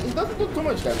mind. He doesn't do too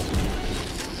much damage.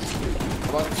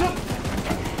 Come on, shoot.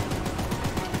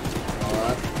 Come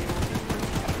on.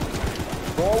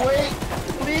 Go away,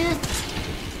 please.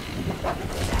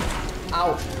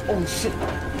 Ow. Oh shit.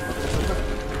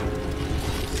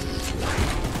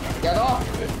 Get off.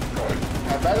 I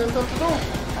have better stuff to do.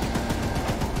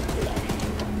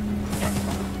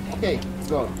 Okay, let's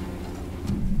go.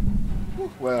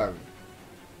 Where are we?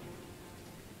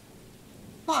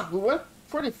 Fuck, we went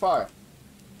pretty far.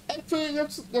 Actually,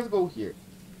 let's go here.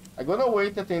 I'm gonna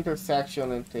wait at the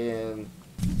intersection and then...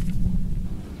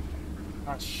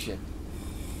 Ah, shit.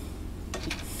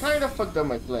 It kinda fucked up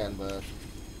my plan, but...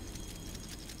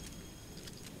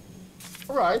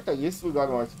 Alright, at least we got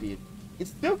more speed.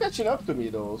 It's still catching up to me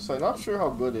though, so I'm not sure how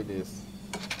good it is.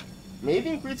 Maybe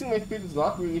increasing my speed is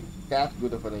not really that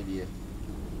good of an idea.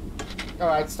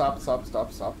 Alright, stop.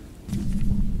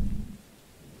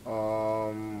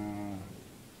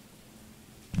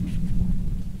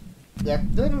 Yeah,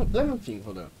 let me think,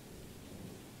 hold on.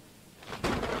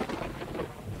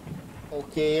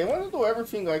 Okay, I want to do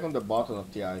everything like on the bottom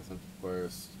of the island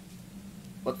first.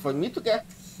 But for me to get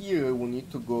here, we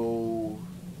need to go...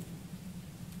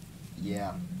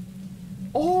 Yeah.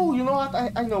 Oh, you know what?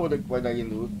 I know what I can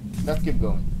do. Let's keep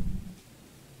going.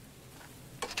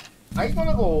 I'm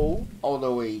gonna go all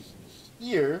the way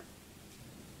here.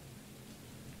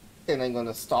 Then I'm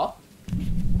gonna stop.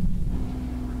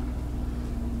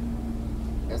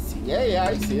 Let's see. Yeah,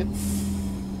 I see it.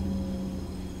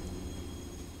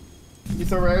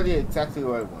 It's already exactly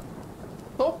what I want.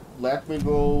 So, let me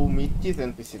go meet this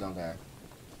NPC down there.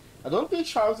 I don't think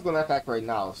Charles is gonna attack right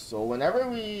now, so whenever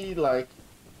we, like,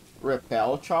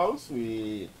 repel Charles,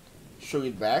 we shoot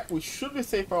it back, we should be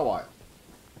safe for a while.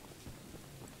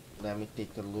 Let me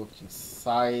take a look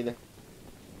inside.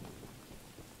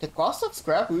 The cost of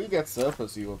scrap really gets up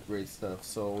as you upgrade stuff,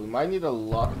 so we might need a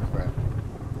lot of scrap.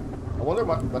 I wonder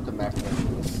what the map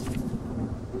is.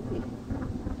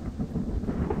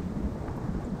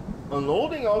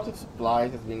 Unloading all the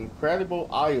supplies has been an incredible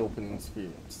eye-opening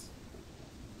experience.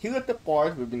 Here at the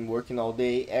port, we've been working all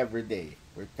day, every day.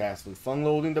 We're tasked with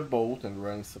unloading the boat and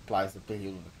running supplies up the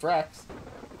hill to the tracks,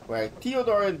 where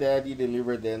Theodore and Daddy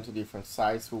deliver them to different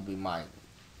sites will be mined.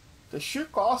 The sheer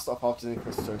cost of all this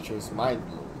infrastructure is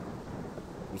mind-blowing.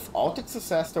 With Altic's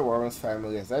successor, Warren's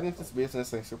family has added this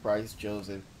business enterprise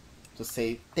chosen to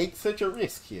take such a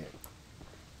risk here.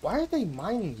 Why are they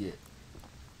mining here?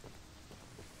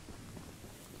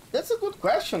 That's a good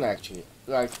question, actually.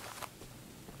 Like,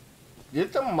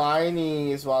 did the mining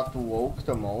is what woke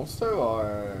the monster,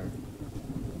 or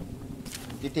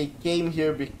did they came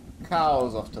here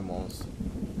because of the monster?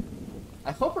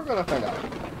 I hope we're gonna find out.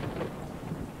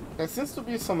 There seems to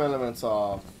be some elements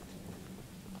of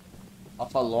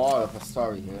a lore of a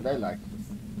story here, and I like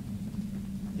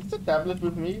this. Is the tablet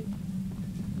with me?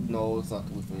 No, it's not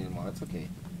with me anymore. It's okay.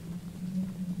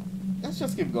 Let's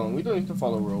just keep going. We don't need to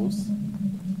follow rules.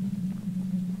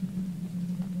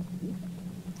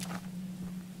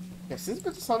 There seems to be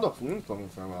the sound of wind coming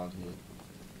from around here.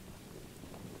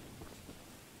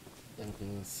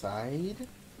 Anything inside?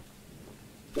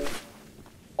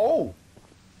 Oh!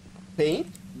 Paint?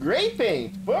 Gray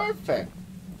paint! Perfect!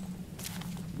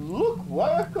 Look,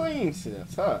 what a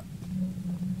coincidence, huh?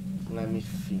 Let me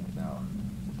think now.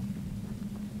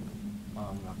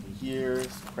 Nothing here.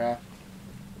 Scrap.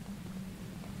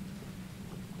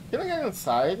 Can I get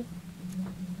inside?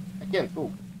 I can't.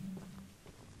 Oh.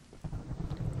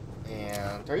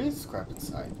 And there is scrap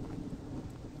inside.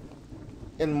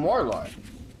 And more lore.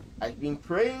 I've been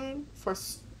praying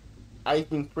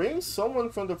someone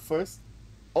from the first...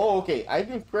 Oh, okay. I've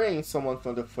been praying someone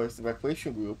from the first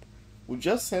evacuation group would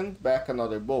just send back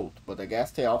another boat, but I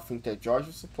guess they all think that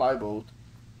Georgia's supply boat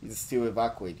is still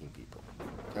evacuating people.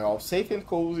 They're all safe and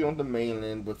cozy on the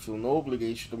mainland, but feel no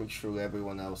obligation to make sure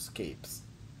everyone else escapes.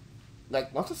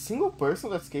 Like, not a single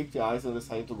person escaped the ice and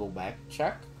decided to go back.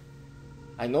 Check.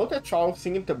 I know that Charles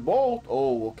sinking the boat.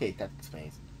 Oh, okay, that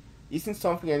explains. Isn't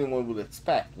something anyone would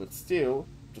expect, but still,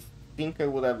 to think I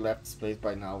would have left this place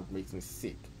by now makes me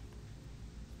sick.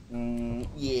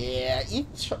 Yeah,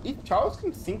 if Charles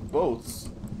can sink boats,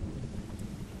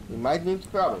 we might be into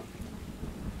trouble.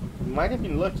 We might have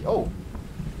been lucky. Oh,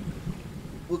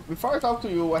 look, before I talk to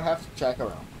you, I have to check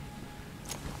around.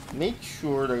 Make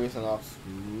sure there is enough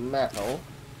metal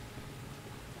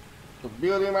to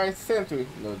build in my sentry.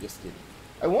 No, just kidding.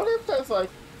 I wonder if there's like,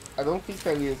 I don't think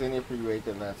there is any upgrade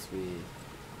unless we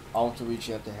want to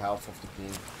regenerate the health of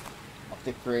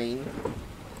the crane.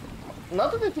 Now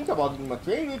that I think about it, my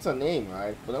crane needs a name,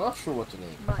 right? But I'm not sure what to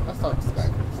name. Let's talk to this guy.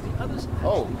 The others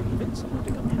Oh, convince someone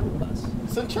to come help us.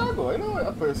 Santiago, I know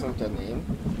a person with that name.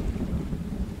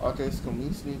 Arthur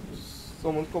convinced me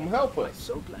someone to come help I'm us.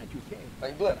 so glad you came.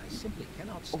 I'm glad. I simply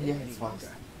cannot stay yeah, any it's longer.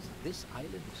 fast. This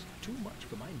island is too much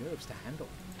for my nerves to handle.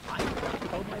 I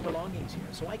packed all my belongings here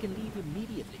so I can leave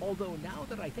immediately. Although now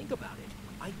that I think about it,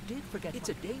 I did forget it's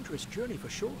a dangerous journey for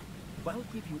sure. But I'll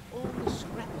give you all the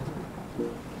scrap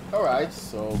metal. Alright,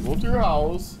 so go to your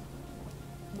house.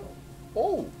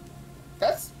 Oh,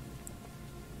 that's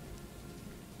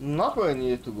not where I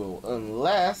needed to go,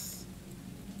 unless...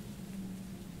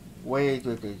 Wait.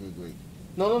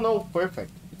 No,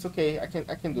 perfect. It's okay, I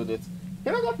can do this.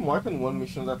 Can I get more than one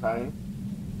mission at a time?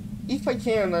 If I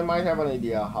can, I might have an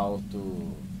idea how to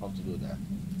do that.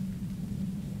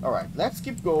 Alright, let's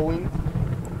keep going.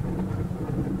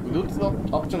 We do the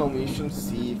optional mission,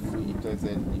 see if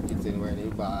it's anywhere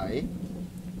nearby.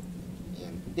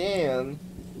 And then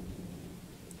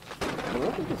I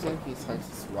don't think there's anything besides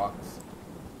these rocks.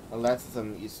 Unless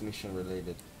it's mission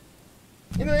related.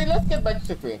 Anyway, let's get back to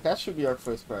the train. That should be our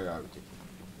first priority.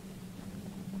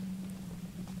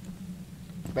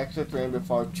 Back to the train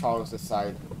before Charles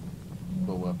decides to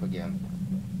go up again.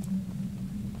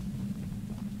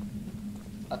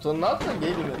 After not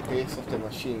forgetting the pace of the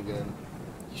machine gun,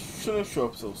 he shouldn't show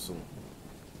up so soon.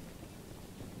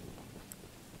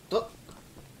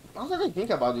 Now that I think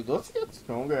about it, does he get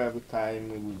stronger every time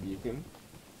we beat him?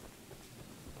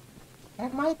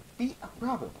 That might be a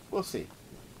problem. We'll see.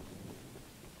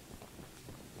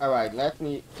 Alright,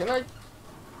 can I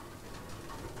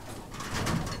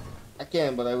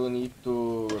can, but I will need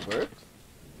to revert.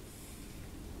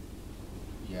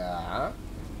 Yeah.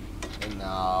 And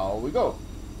now we go.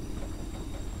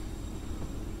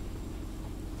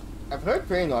 I've heard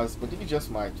train noise, but it's just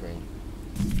my train.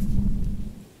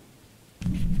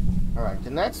 Alright,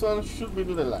 the next one should be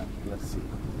to the left. Let's see.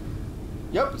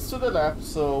 Yep, it's to the left,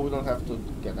 so we don't have to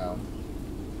get down.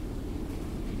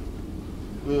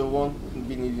 We won't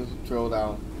be needing to throw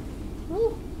down.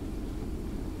 Woo.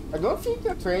 I don't think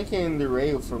the train can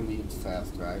derail from being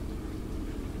fast, right?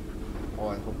 Oh,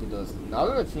 I hope it doesn't. Now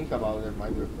that I think about it, it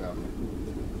might be a problem.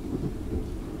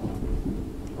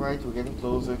 Right, we're getting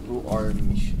closer to our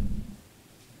mission.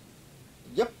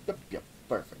 Yep.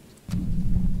 Perfect.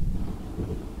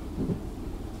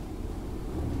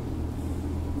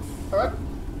 Alright,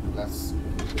 let's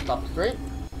stop the train.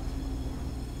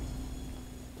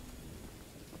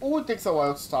 Oh, it takes a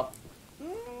while to stop.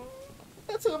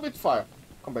 That's a little bit far.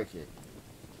 Come back here.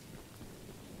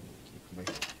 Come back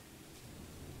here.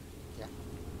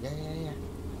 Yeah.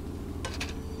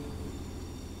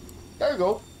 There you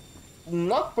go.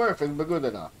 Not perfect, but good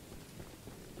enough.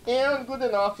 And good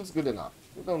enough is good enough.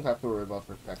 You don't have to worry about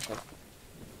perfection.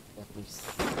 At least.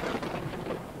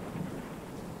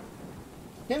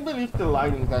 Can't believe the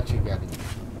lighting is actually getting me.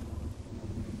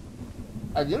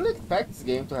 I didn't expect this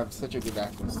game to have such a good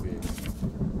atmosphere.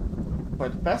 For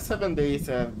the past 7 days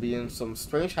there have been some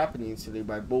strange happenings today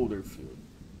by Boulder Field.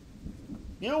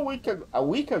 A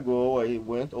week ago I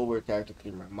went over there to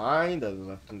clear my mind, as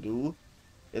I often do.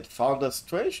 It found a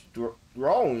strange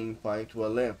drawing tied to a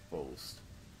lamppost.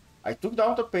 I took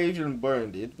down the page and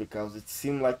burned it because it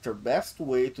seemed like the best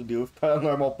way to deal with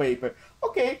paranormal paper.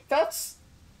 Okay, that's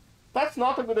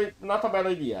not a bad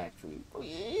idea actually.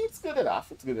 It's good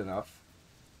enough.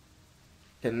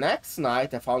 The next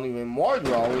night I found even more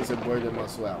drawings and burned them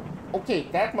as well. Okay,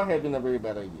 that might have been a very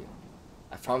bad idea.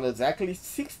 I found exactly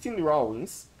 16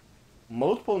 drawings,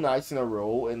 multiple nights in a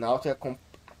row, and now they're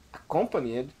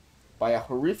accompanied by a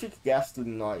horrific ghastly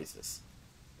noises.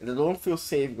 And I don't feel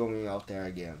safe going out there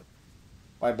again.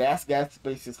 My best guess the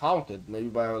place is haunted, maybe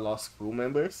by our lost crew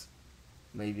members,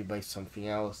 maybe by something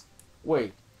else.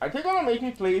 Wait, are they gonna make me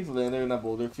play Slender in a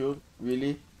boulder field?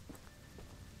 Really?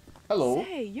 Hello?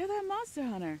 Say, you're that monster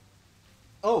hunter.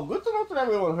 Oh, good to know that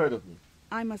everyone heard of me.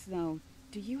 I must know,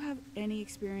 do you have any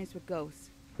experience with ghosts?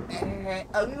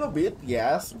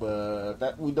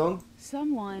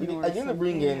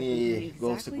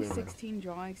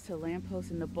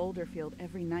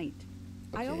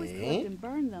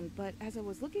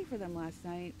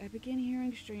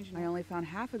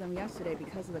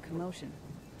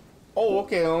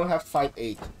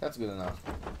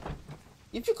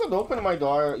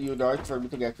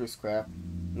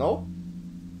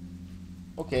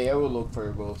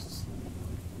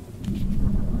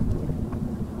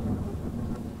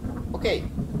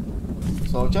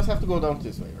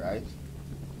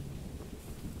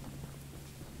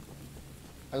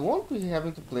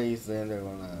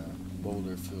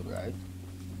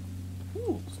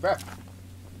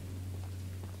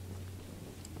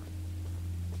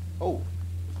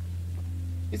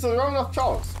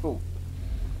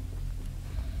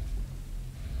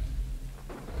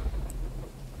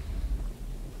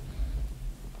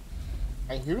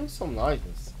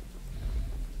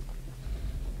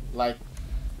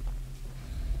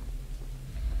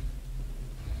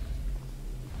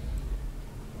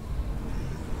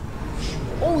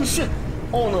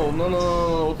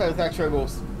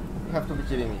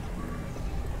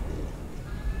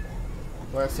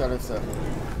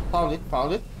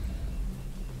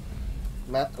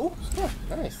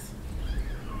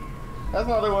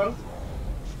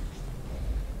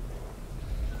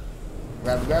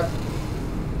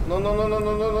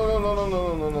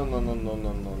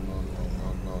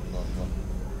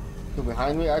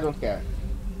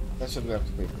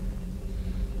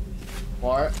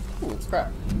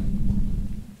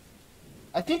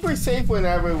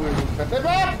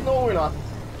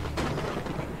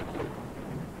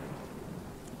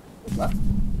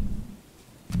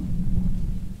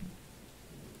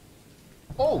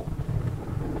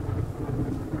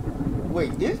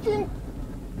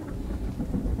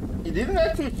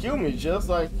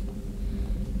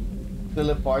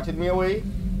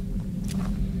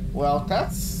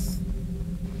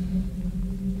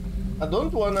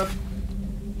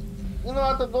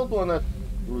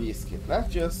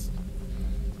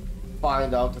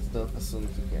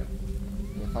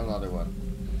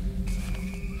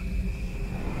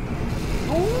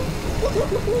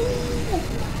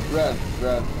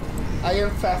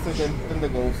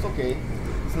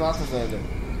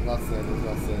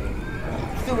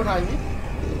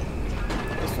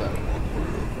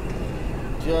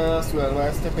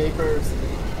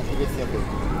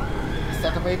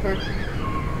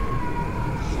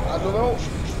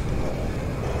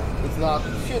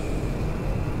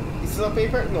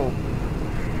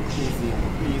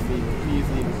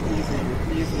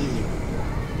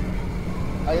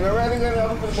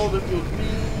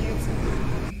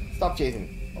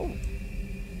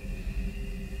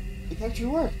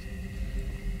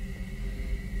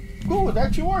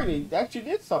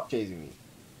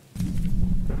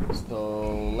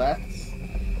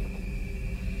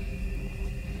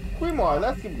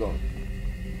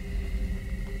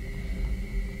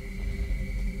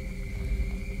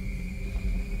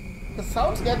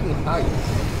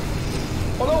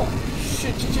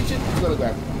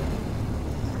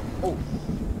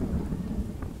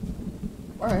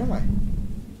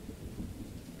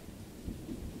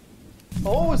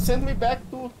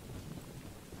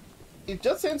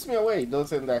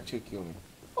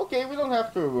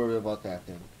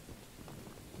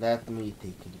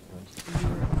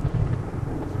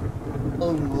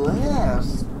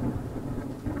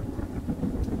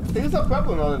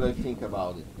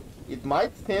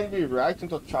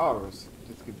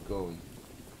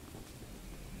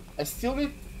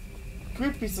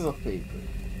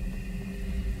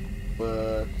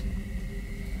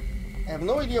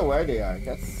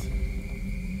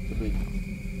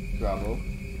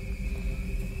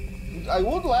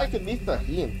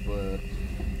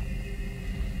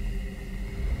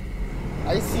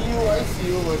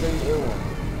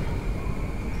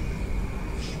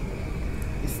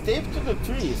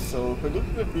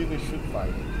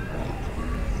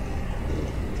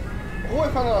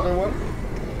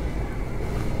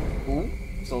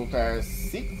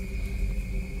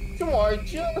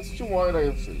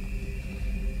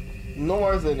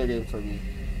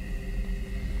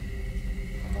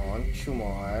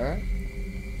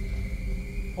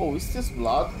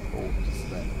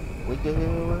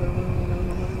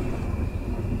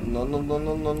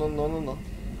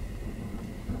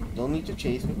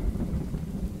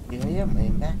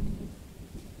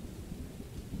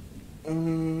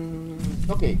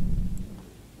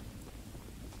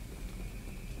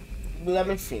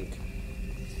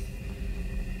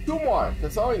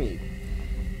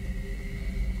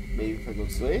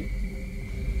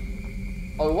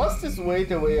 Or was this way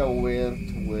the way I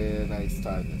went when I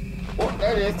started? Oh,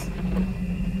 there it is.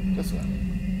 Just run.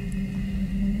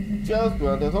 Just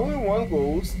run. There's only one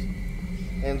ghost,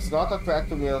 and it's not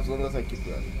attracting me as long as I keep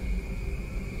running.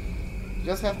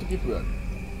 Just have to keep running.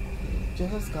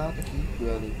 Just gotta keep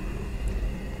running.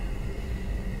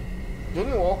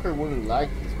 Johnny Walker wouldn't like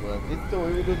this, but it's the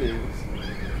way we do things.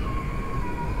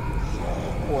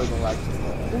 Oh, I don't like this.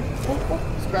 Oh,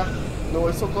 scrap. No,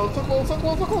 it's so close, so close, so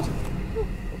close, so close.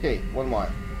 Okay, one more.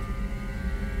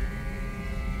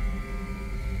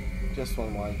 Just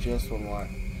one more, just one more.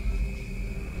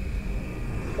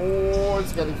 Oh,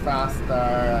 it's getting faster.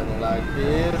 I don't like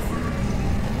this.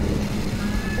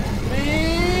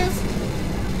 Please!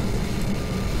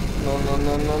 No, no,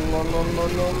 no, no, no, no, no,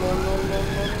 no, no, no,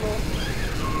 no, no.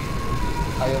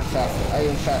 I am faster, I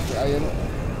am faster, I am...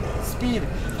 Speed!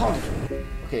 Pound!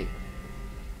 Okay.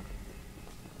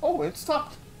 Oh, it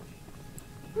stopped.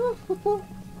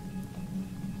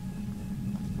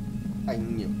 I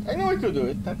knew I could do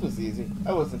it. That was easy.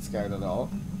 I wasn't scared at all.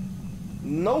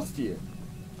 No fear.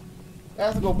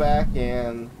 Let's go back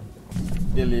and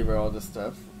deliver all the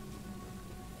stuff.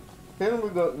 Then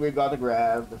we gotta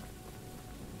grab.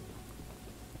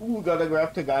 Ooh, we gotta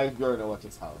grab the guy's journal at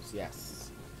his house.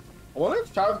 Yes. I wonder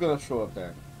if Charles gonna show up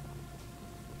there.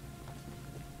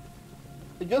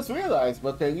 I just realized,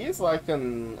 but there is like a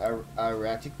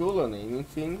reticle, an aiming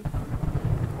thing.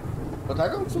 But I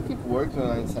don't think it works when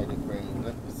I'm inside the train.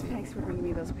 Let me see. Thanks for bringing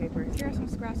me those papers. Here are some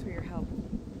scraps for your help.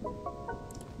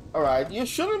 Alright, you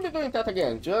shouldn't be doing that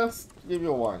again. Just give you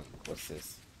a warning. What's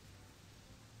this?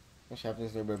 Which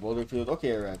happens nearby Boulder Field.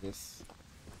 Okay, I read this.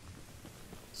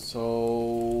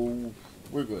 So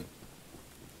we're good.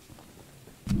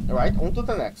 Alright, on to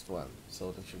the next one.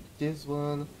 So that should be this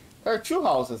one. There are two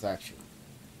houses actually.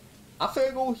 After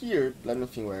I go here, let me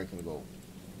think where I can go.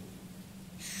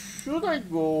 Should I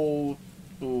go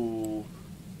to...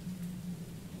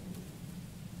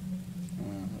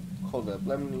 hold up,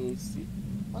 let me see.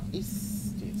 What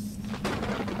is this?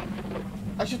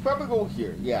 I should probably go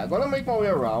here. Yeah, I'm gonna make my way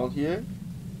around here.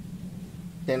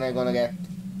 Then I'm gonna get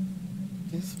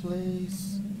this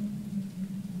place.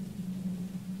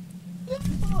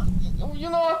 You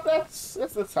know what? Let's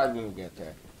decide when we get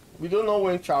there. We don't know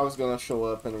when Charles is gonna show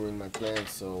up and ruin my plans,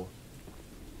 so...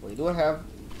 Wait, do I have...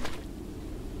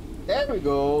 There we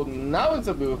go. Now it's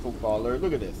a beautiful color.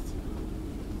 Look at this.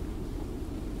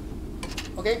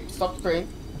 Okay, stop the train.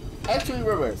 Actually,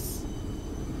 reverse.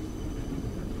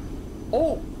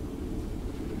 Oh!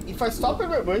 If I stop in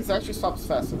reverse, it actually stops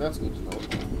faster. That's good to know.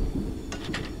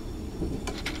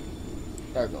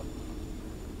 There we go.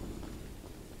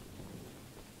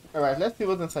 Alright, let's see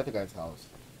what's inside the guy's house.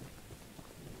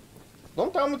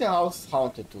 Don't tell me the house is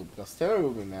haunted too, because Taylor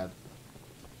will be mad.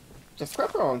 Just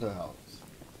scrap around the house.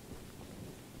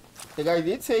 The guy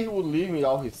did say he would leave me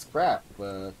all his scrap,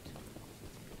 but...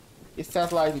 Is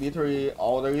that like literally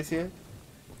all there is here?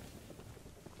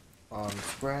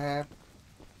 Scrap.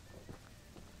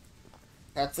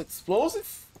 That's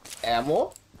explosive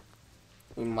ammo.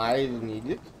 We might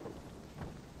need it.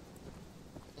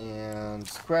 And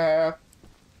scrap.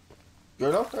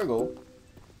 Journal, there we go.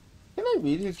 Can I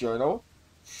read his journal?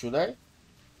 Should I?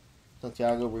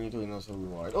 Santiago bring to innocent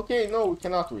reward. Okay, no, we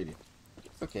cannot read it.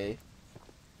 It's okay.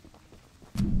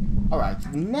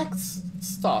 Alright, next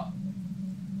stop.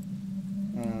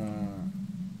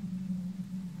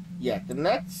 Yeah, the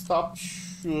next stop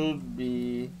should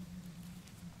be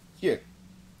here.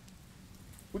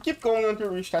 We keep going until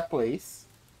we reach that place.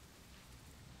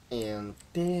 And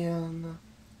then...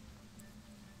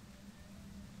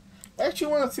 I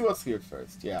actually want to see what's here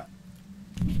first, yeah.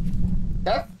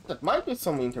 That might be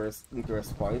some interest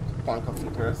point of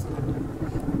interest.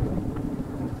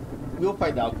 We'll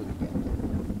find out when we get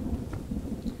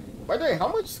there. By the way, how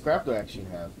much scrap do I actually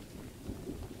have?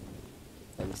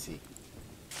 Let me see.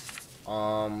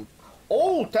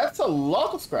 Oh, that's a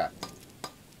lot of scrap.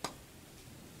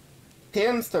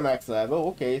 10's the max level.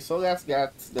 Okay, so let's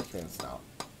get the fence now.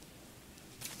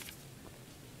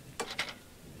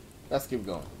 Let's keep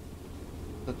going.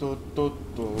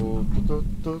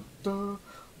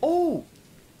 Oh!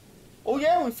 Oh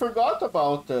yeah, we forgot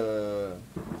about the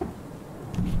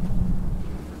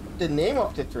name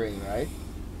of the train, right?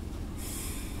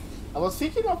 I was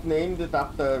thinking of naming it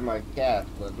after my cat,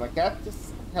 but my cat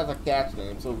just has a cat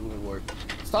name, so it wouldn't work.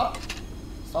 Stop!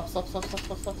 Stop, stop, stop, stop,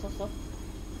 stop, stop, stop, stop.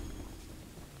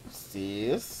 What's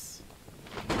this?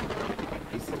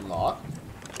 Is it locked?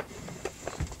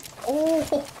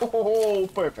 Oh,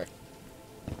 perfect.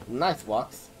 Nice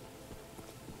box.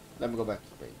 Let me go back to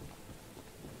the train.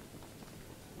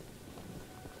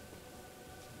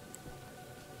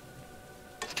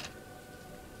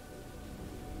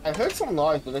 I heard some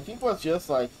noise, but I think it was just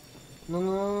like, no,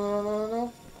 no, no, no, no,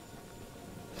 no.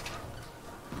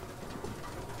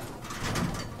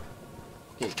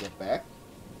 Okay, get back.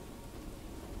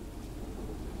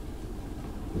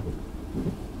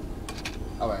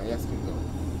 Alright, let's keep going.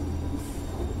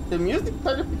 The music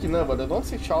started picking up, but I don't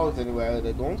see Charles anywhere.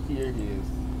 I don't hear his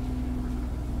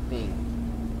thing.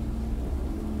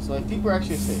 So I think we're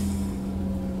actually safe.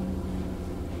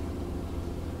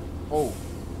 Oh.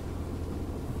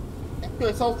 Actually,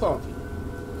 I saw something.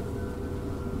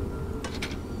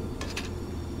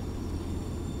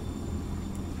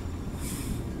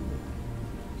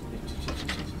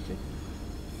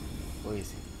 Where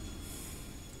is he?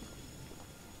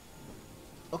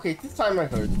 Okay, this time I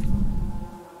heard.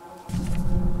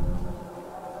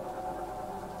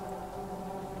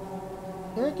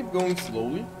 Can I keep going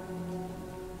slowly?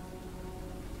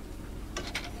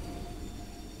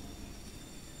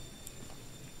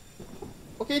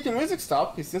 Okay, the music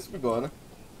stopped. He seems to be gone.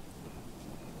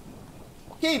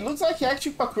 Okay, it looks like he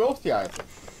actually patrols the item.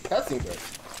 That's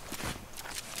interesting.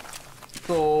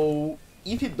 So,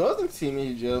 if he doesn't see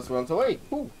me, he just runs away.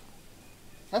 Cool.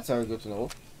 That's very good to know.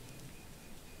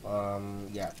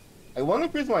 Yeah. I want to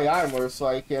increase my armor so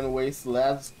I can waste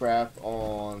less scrap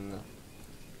on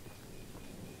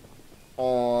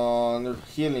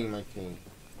healing my thing.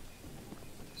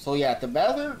 So yeah, the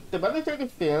better your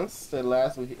defense, the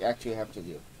less we actually have to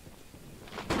deal.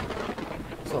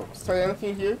 So, is there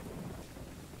anything here?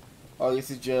 Or is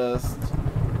it just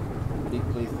a big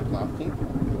place for nothing?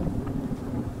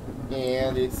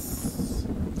 And it's...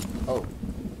 oh.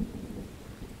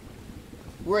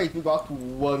 Great, we got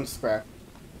one scrap.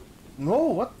 No,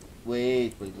 what?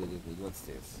 Wait, what's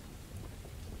this?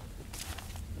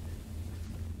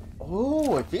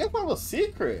 Oh, I think I found a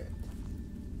secret.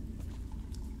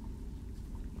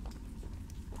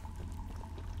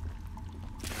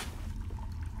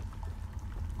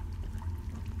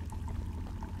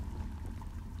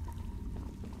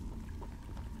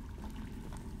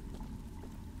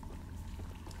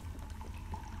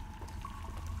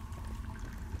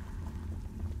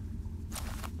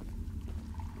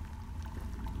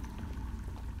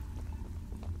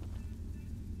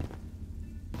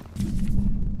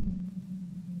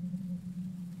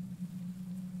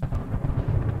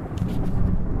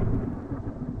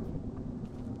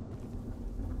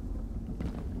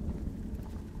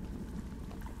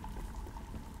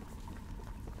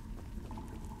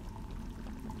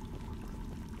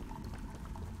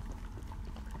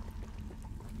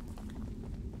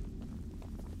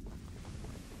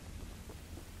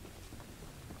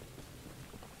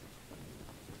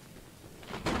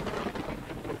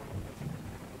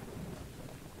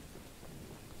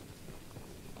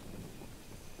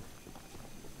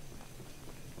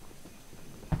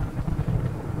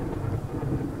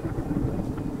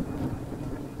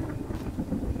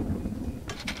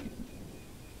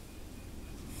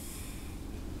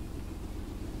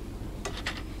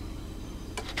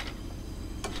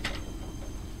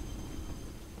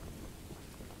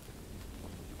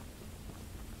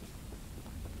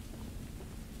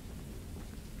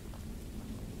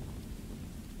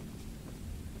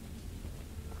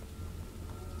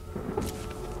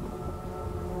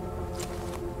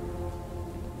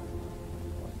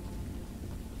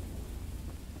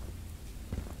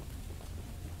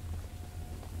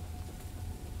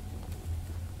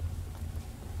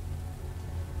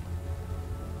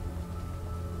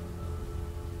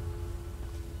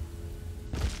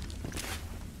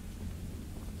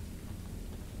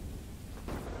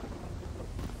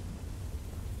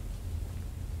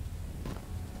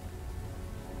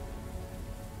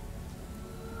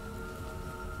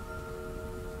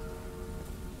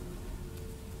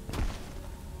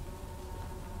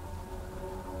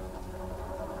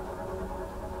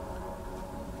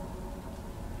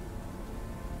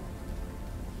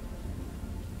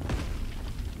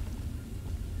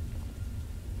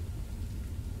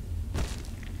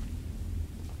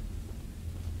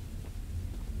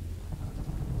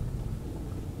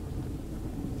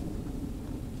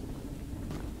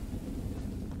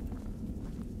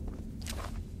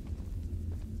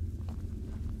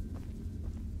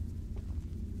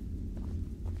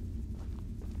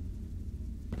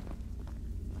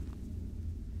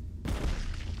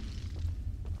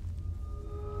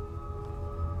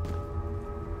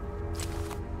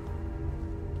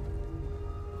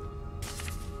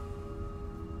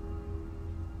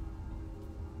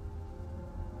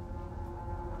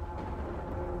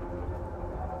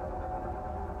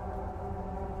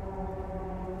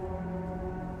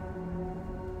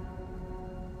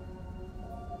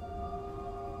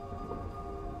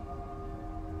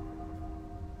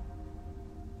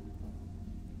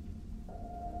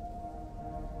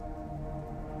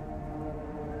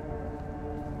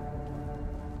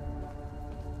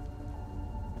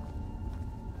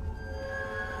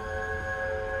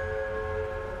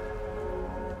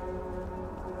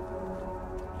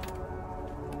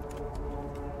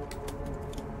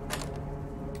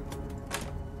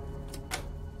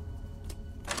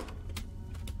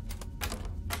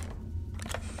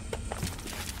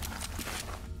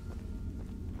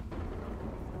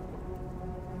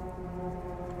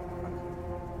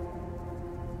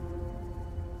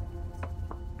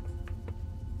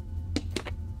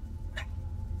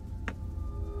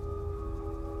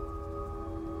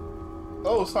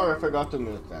 Oh, sorry, I forgot to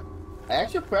mute that. I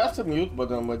actually pressed the mute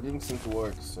button, but it didn't seem to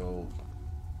work, so...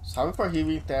 Sorry for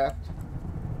hearing that.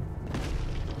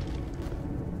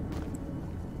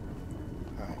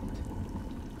 Alright.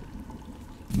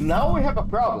 Now we have a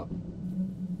problem.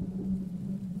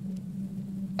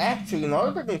 Actually, now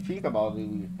that I think about it,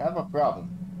 we have a problem.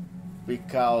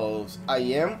 Because I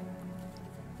am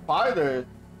farther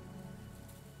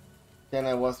than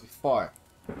I was before.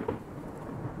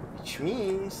 Which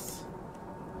means...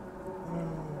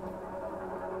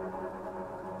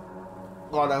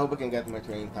 God, I hope I can get my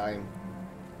train in time.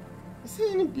 Is there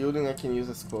any building I can use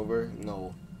as cover?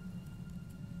 No.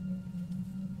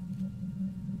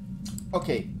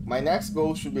 Okay, my next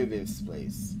goal should be this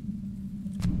place.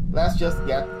 Let's just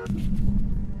get...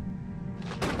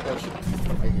 Oh shit,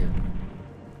 right here.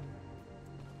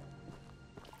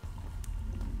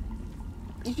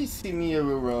 If you see me, I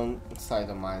will run inside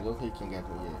the mine. I don't think he can get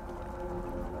me here.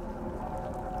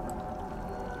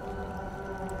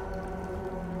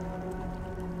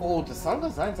 Oh, the sound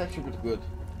design is actually pretty good.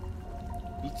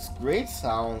 It's great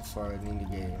sound for an indie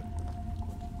game.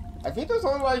 I think there's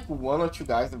only like 1 or 2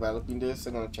 guys developing this.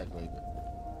 I'm gonna check later.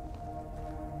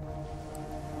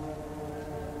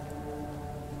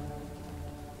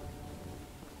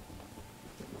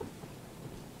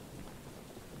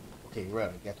 Okay,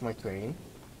 run. Get to my train.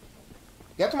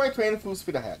 Get to my train full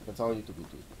speed ahead. That's all you need to do.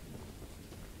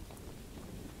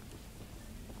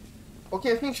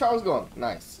 Okay, I think Charles gone.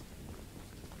 Nice.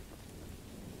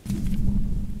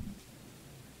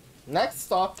 Next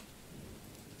stop,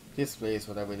 this place,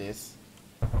 whatever it is,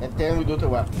 and then we do the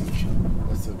weapon mission.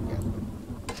 Let's see what we get.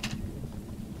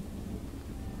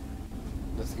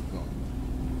 Let's keep going.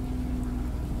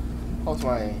 How's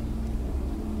my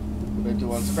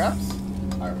 21 scraps?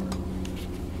 Armor.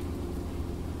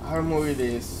 Armor it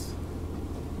is.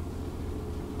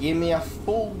 Give me a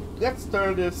full. Let's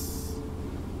turn this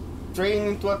train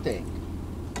into a tank.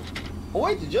 Oh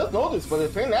wait, you just noticed, but the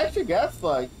train actually gets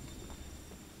like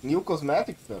new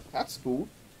cosmetic stuff. That's cool.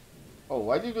 Oh,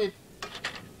 why did we...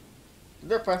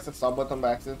 Did I press the stop button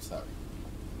by accident? Sorry.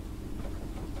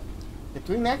 The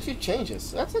train actually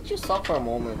changes. Let's actually stop for a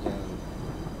moment and...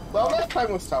 Well, next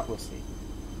time we stop, we'll see.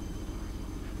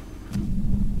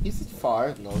 Is it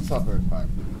far? No, it's not very far.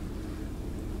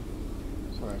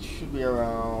 So it should be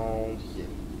around here.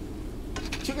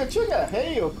 Chuga Chuga!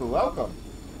 Hey Yoku, welcome!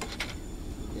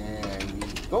 And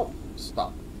we go.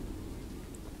 Stop.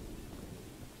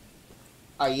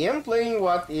 I am playing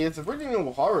what is a pretty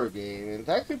new horror game, and it's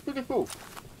actually pretty cool.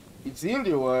 It's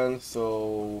indie one,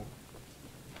 so...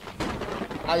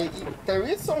 There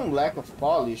is some lack of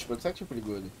polish, but it's actually pretty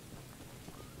good.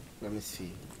 Let me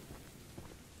see.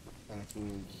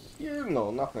 Anything here?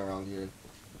 No, nothing around here.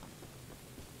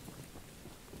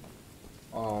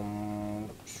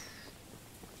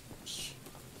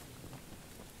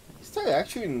 Is there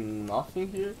actually nothing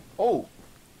here? Oh!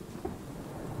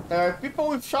 There are people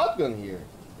with shotgun here.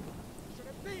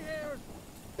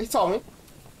 He saw me.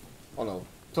 Oh no.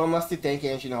 Thomas the Tank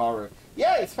Engine Horror.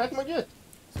 Yeah, it's Fat Magid.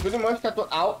 It's pretty much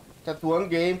that one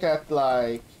game that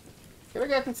like... Can I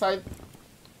get inside?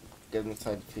 Get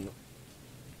inside the field.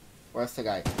 Where's the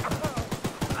guy?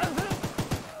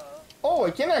 Oh,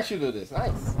 I can actually do this.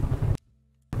 Nice.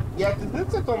 Yeah, this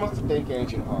is a Thomas the Tank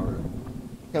Engine Horror.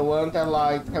 The one that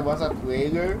like, there was a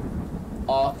trailer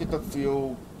of it a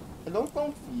few... I don't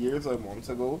know, years or months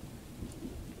ago.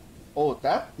 Oh,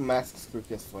 that mask is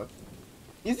creepy as fuck.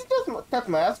 Is it that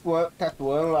mask that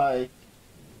one like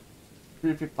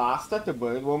creepypasta, the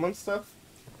bird woman stuff?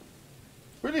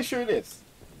 Pretty sure it is.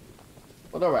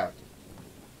 But alright.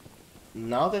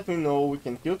 Now that we know we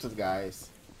can kill these guys,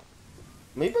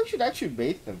 maybe I should actually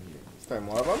bait them here. Is there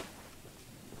more of them?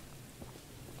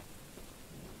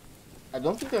 I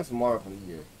don't think there's more of them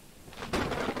here.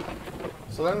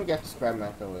 So let me get to scrap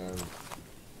metal and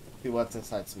see what's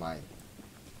inside mine.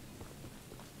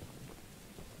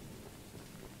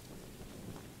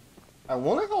 I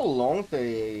wonder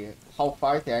how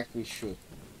far they actually shoot.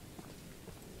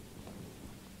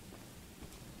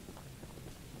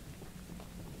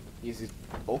 Is it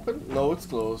open? No, it's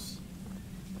closed.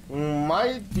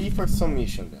 Might be for some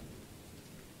mission then.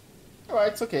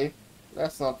 Alright, it's okay.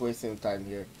 Let's not waste any time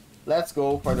here. Let's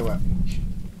go for the weapon mission.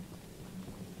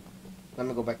 Let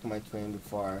me go back to my train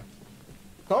before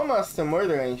Thomas, the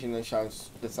murder engine, decides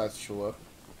to show up.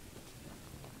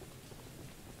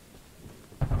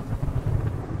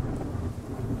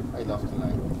 I love the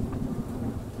light.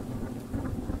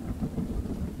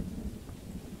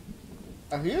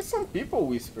 I hear some people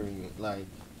whispering, like...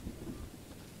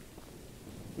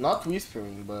 Not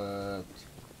whispering, but...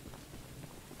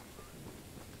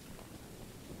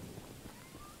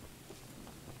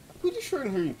 Pretty sure I'm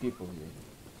hearing people here.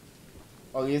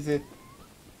 Or is it?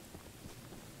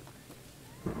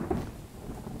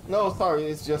 No, sorry,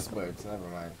 it's just birds. Never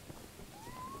mind.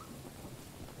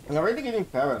 I'm already getting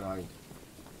paranoid.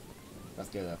 Let's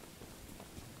get up.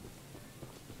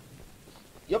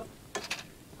 Yep.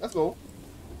 Let's go.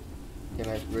 Can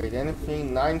I upgrade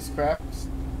anything? 9 scraps.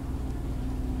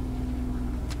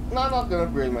 No, I'm not gonna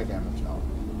upgrade my damage now.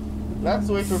 Let's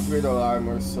wait to upgrade our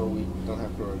armor so we don't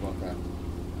have to worry about that.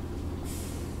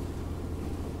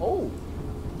 Oh!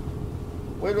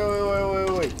 Wait.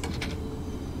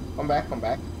 Come back.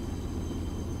 I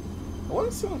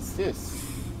wanna see what's this.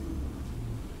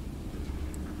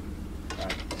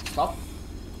 Alright, stop.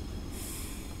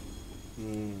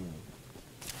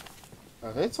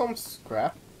 Are there some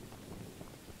scrap?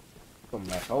 Some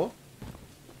metal?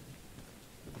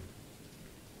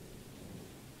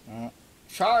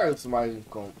 Charles Mining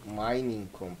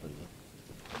Company.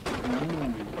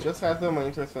 Just had them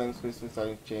interest in Christmas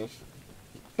starting to change.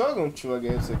 Choo-Choo, I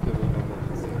guess I could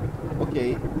remember this.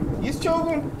 Okay, is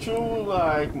Choo-Choo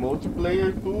like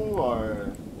multiplayer too,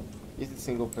 or is it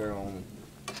single player only?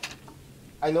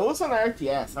 I know it's an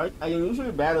RTS. I am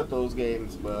usually bad at those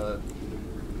games, but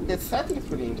the setting is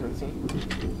pretty interesting.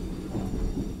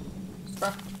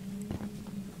 Scrap.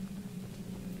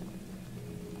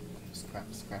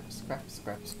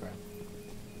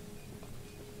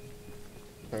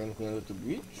 Anything under the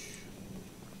bridge?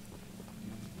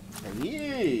 There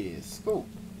is. Cool.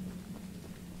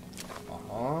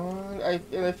 I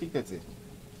think that's it.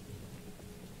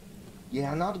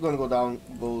 Yeah, I'm not gonna go down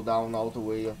all the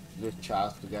way of the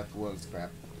chest to get 1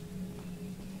 scrap.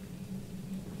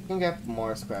 I can get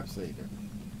more scraps later.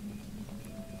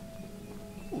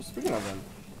 Ooh, speaking of them.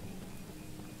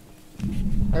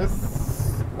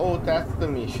 Oh, that's the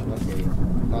mission. Okay,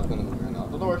 not gonna go there now.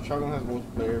 The door shotgun has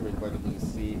multiplayer, made by the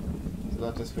BBC. So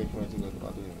not just fake to go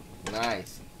about doing it.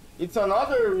 Nice. It's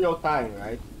another real time,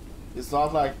 right? It's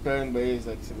not like turn-based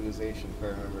like Civilization, if I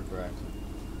remember correctly.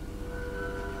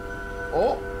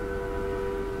 Oh!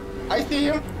 I see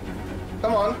him!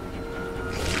 Come on!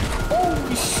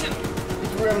 Holy shit!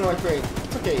 It's ramming my train.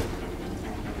 It's okay.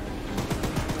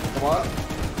 Come on.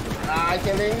 I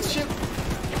can't aim this shit.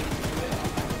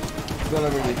 Gonna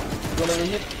read it.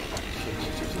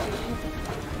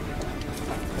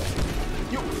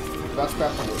 You! Got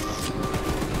scrap from you.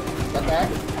 Get back.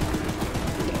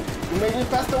 You made me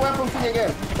pass the weapon thing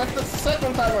again. That's the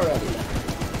 2nd time already.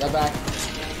 Get back.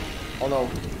 Oh no.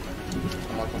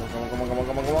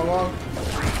 Come on.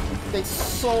 It takes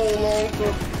so long to...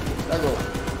 Let go.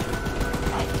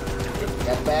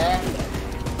 Get back.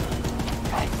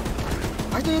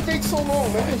 Why do it take so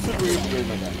long? Maybe I should re-upgrade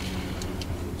my damage.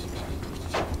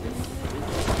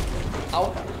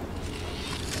 Ow.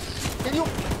 Can you...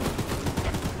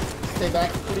 Stay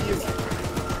back, please.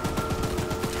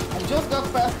 I just got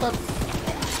past that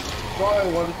door I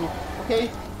wanted to... Okay.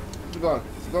 It's gone.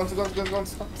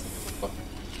 Stop.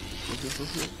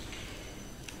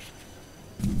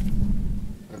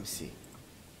 Let me see.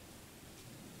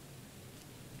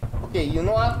 Okay, you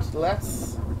know what?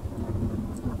 Let's...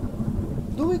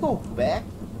 Do we go back?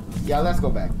 Yeah, let's go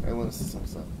back. I want to see some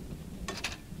stuff.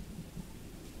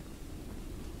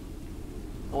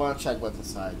 I want to check what's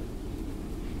inside.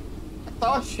 I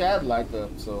saw a shed light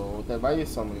up, so there might be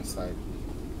someone inside.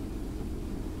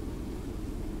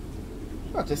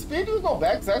 But the speed we go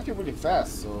back is actually really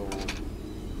fast, so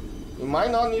we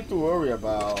might not need to worry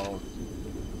about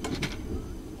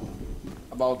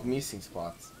missing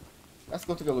spots. Let's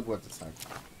go take a look what's inside.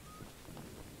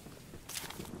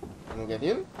 Can we get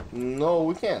in? No,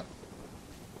 we can't.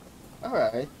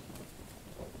 Alright.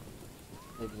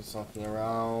 Maybe there's something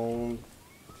around.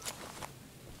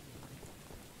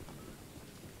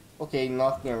 Okay,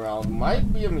 nothing around.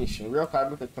 Might be a mission. Real time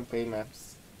with the campaign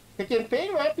maps. The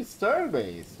campaign map is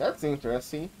turn-based. That's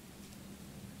interesting.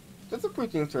 That's a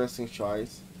pretty interesting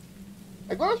choice.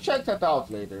 I'm gonna check that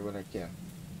out later when I can.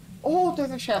 Oh,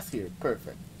 there's a chest here.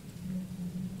 Perfect.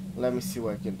 Let me see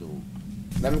what I can do.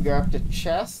 Let me grab the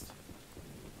chest.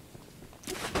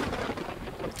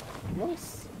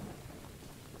 Nice.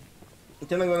 And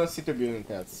then I'm gonna see the building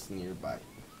that's nearby.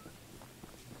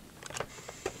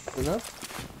 Enough?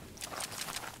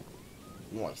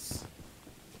 Nice.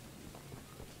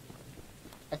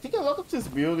 I think a lot of these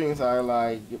buildings are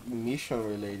like mission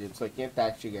related, so I can't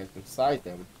actually get inside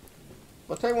them.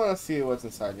 But I wanna see what's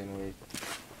inside anyway.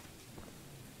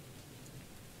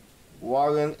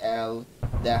 Warren L.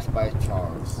 Death by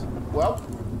Charles. Well,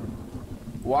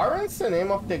 Warren's the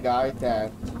name of the guy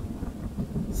that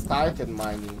started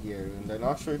mining here, and I'm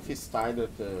not sure if he started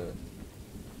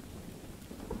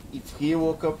if he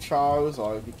woke up Charles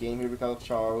or if he came here because of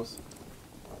Charles.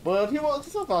 But he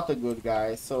was not a good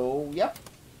guy, so yep,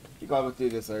 he got what he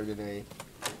deserved today.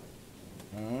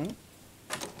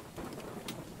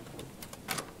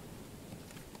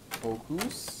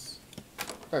 Focus.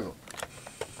 There we go.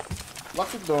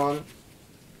 Lock it down.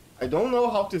 I don't know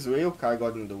how this rail car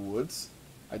got in the woods.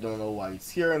 I don't know why it's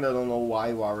here, and I don't know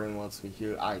why Warren wants me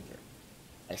here either.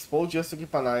 I suppose just to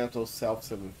keep an eye on those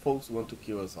self-serving folks who want to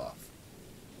kill us off.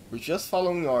 We're just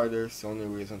following orders. The only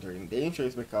reason they're in danger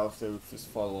is because they refuse to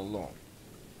follow along.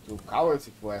 Two cowards,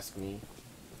 if you ask me.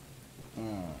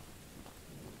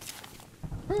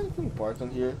 Anything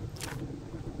important here?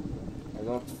 I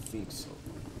don't think so.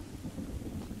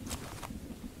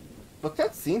 But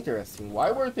that's interesting.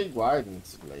 Why were they guarding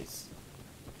this place?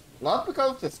 Not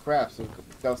because of the scraps,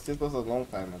 because this was a long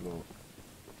time ago.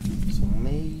 So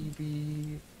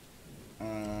maybe...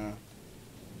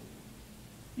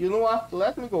 you know what?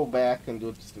 Let me go back and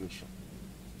do this mission.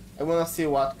 I wanna see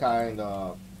what kind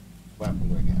of weapon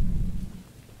do I get.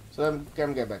 So let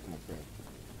me get back to my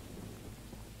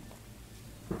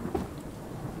friend.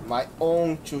 My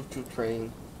own Choo-Choo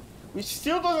train. Which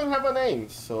still doesn't have a name,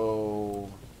 so...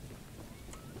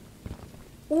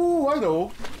 Ooh, I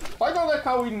know. Why don't I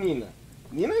call it Nina?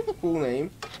 Nina is a cool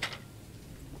name.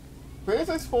 Trains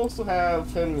are supposed to have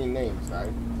feminine names,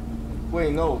 right?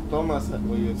 Wait, no. Thomas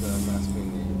will use a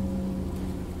masculine name.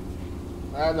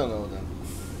 I don't know then.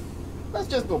 Let's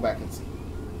just go back and see.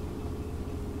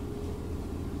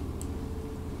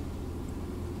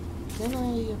 Can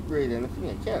I upgrade anything?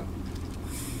 I can.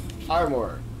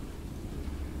 Armor.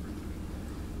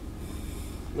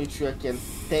 Make sure I can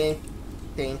tank.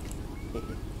 Tank.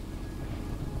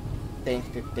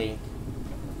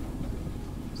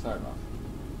 Sorry about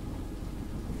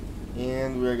that.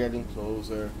 And we're getting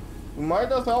closer. We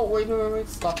might as well wait.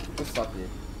 Stop here.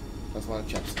 Just want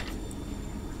to check something.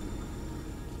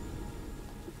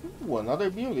 Ooh, another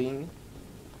building.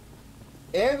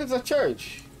 And it's a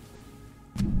church.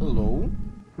 Hello.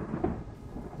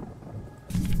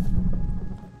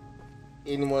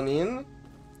 Anyone in?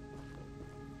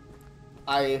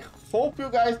 I hope you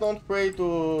guys don't pray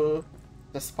to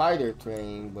the spider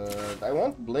train, but I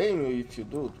won't blame you if you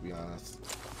do, to be honest.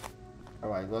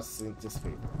 Alright, what's in this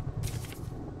paper?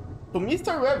 To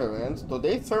Mr. Reverend,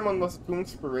 today's sermon was true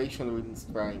inspiration during these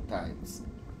trying times.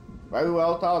 Very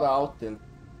well thought out and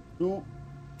true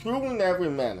in every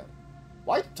manner.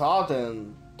 Why thought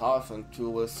and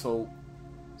true was so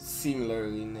similar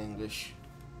in English?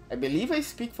 I believe I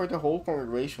speak for the whole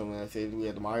congregation when I say we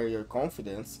admire your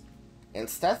confidence and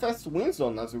steadfast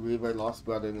wisdom as we grieve our lost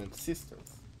brothers and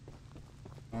sisters.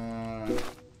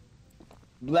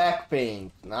 Black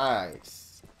paint,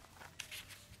 nice.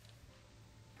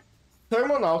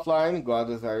 Sermon outline, God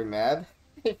is very mad.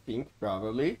 I think,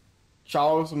 probably.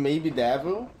 Charles, maybe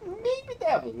devil.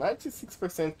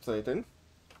 96% certain.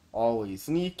 Always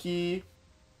sneaky.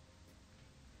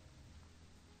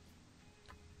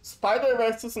 Spider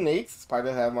versus snakes.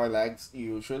 Spiders have more legs,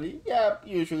 usually. Yeah,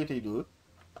 usually they do.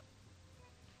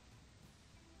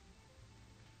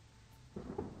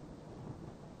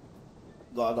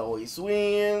 God always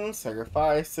wins.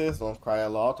 Sacrifices. Don't cry a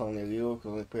lot. Only little.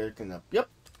 Only prayer can up. Yep.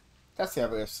 That's the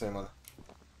average sermon.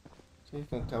 So you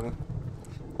can tell me.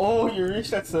 Oh, you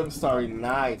reached that sub-story.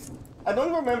 Nice. I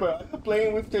don't remember. Are you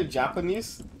playing with the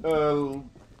Japanese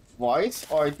voice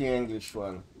or the English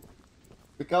one?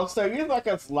 Because there is like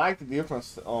a slight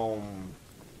difference on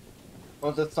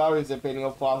the stories depending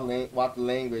on what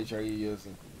language are you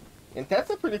using. And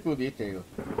that's a pretty cool detail.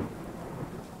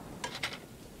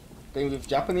 Playing with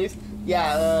Japanese?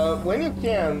 Yeah, when you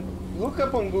can, look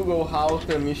up on Google how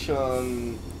the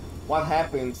mission, what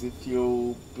happens if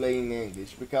you play in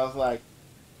English. Because like,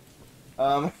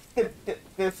 the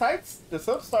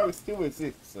sub-story still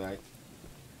exists, right?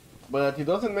 But it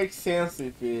doesn't make sense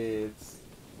if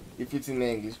it's in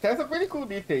English. That's a pretty cool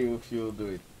detail if you do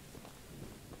it.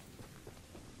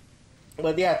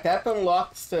 But yeah, that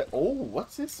unlocks the... Oh,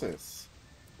 what's this? Is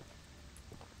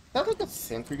that like a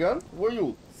sentry gun? Who are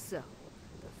you? So,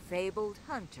 the fabled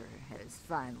hunter has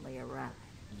finally arrived.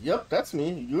 Yep, that's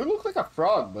me. You look like a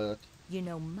frog, but... You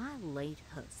know, my late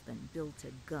husband built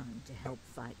a gun to help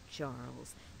fight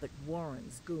Charles, but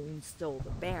Warren's goons stole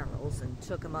the barrels and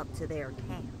took them up to their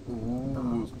camp.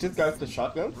 Ooh, this guy's the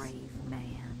shotguns? Brave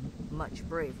man. Much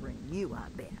braver than you, I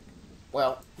bet.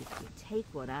 Well... If you take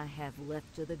what I have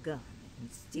left of the gun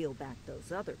and steal back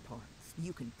those other parts,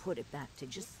 you can put it back to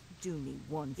just do me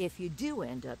one. If you do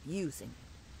end up using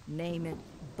it, name it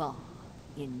Bob,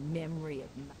 in memory of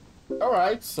my...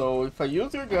 Alright, so if I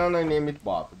use your gun, I name it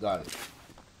Bob. Got it.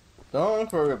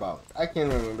 Don't worry about it. I can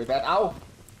remember that. Ow!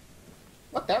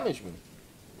 What damaged me?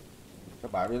 The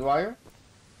barbed wire?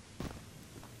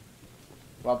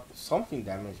 Well, something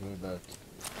damaged me, but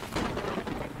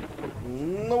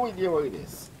no idea what it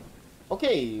is.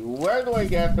 Okay, where do I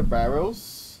get the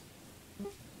barrels?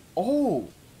 Oh,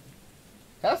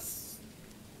 that's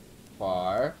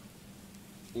far.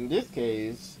 In this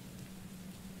case,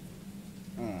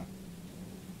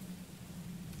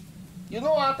 you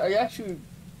know what? I actually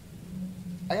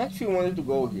wanted to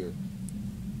go here.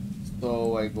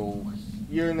 So I go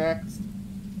here next.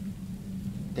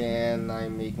 Then I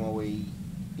make my way.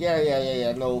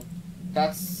 Yeah. No,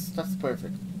 that's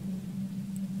perfect.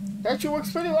 That actually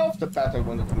works pretty well with the path I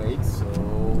wanted to make. So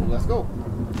let's go.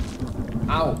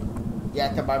 Ow!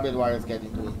 Yeah, the barbed wire is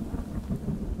getting to me.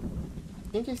 I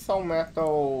think I saw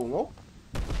metal. Nope.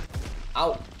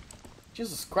 Ow!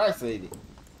 Jesus Christ, lady!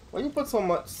 Why you put so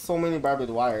many barbed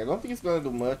wire? I don't think it's gonna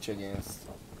do much against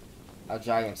a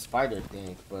giant spider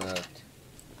thing, but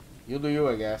you do you,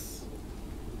 I guess.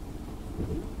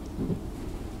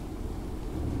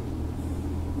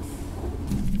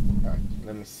 Alright,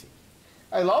 let me see.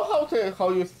 I love how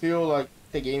you feel like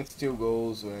the game still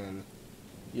goes when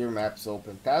your map's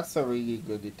open. That's a really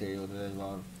good detail that I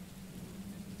love.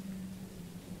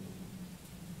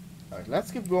 Alright,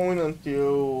 let's keep going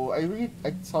until I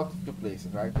saw two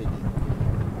places, right? I did.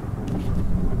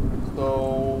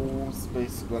 So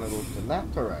space is gonna go to the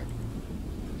left or right?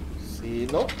 See,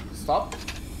 nope, stop.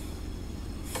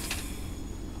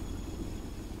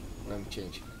 Let me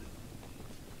change it.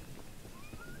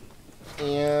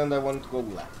 And I want to go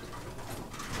left.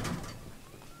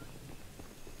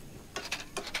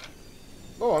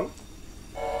 Go on.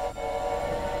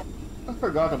 I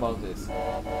forgot about this.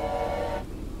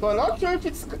 So I'm not sure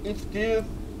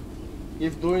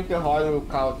if doing the horn will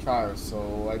count charge,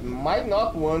 so I might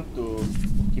not want to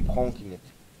keep honking it.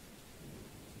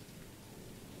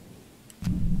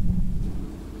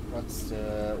 What's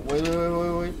the...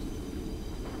 Wait.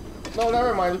 No,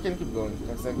 never mind, we can keep going.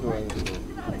 That's exactly where I need to go.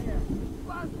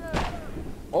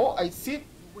 Oh, I see.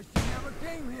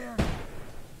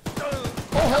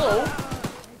 Oh, hello.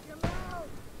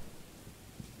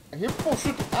 I hear people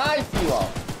shooting. I see you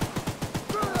all.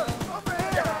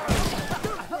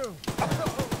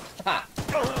 Ha.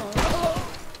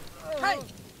 Hey!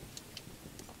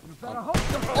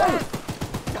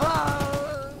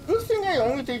 Good thing I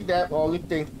only take that, only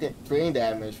take train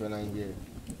damage when I'm here.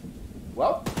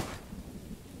 Well,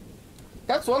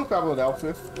 that's one problem to help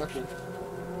with. Okay.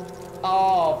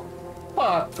 Oh,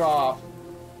 fuck off!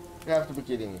 You have to be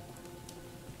kidding me.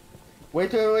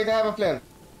 Wait, I have a plan.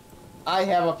 I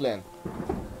have a plan.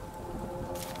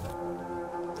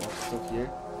 Still here?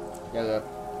 Yeah, look.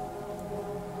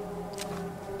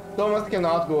 Thomas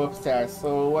cannot go upstairs,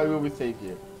 so I will be safe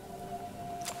here.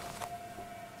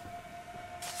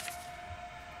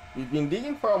 We've been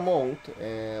digging for a month,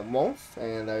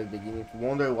 and I'm beginning to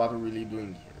wonder what we're really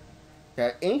doing here. There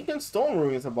are ancient stone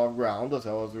ruins above ground, as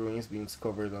well as ruins being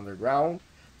discovered underground.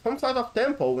 Some sort of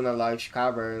temple in a large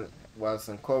cavern was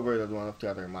uncovered at one of the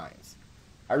other mines.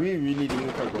 Are we really digging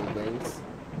for gold veins?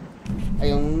 I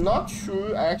am not sure,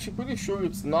 I'm actually pretty sure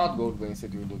it's not gold veins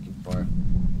that we're looking for.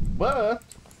 But,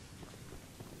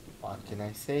 what can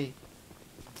I say?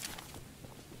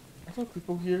 Are there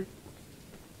people here?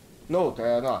 No, they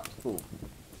are not. Cool.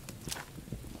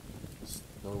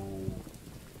 So,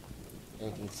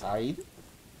 anything inside?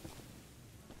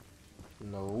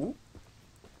 No.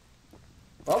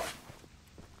 Oh.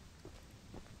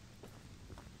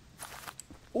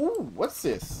 Ooh, what's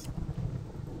this?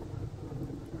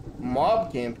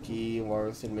 Mob camp key,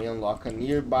 Warrenson may unlock a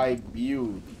nearby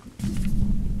build.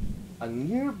 A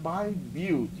nearby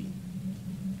beauty.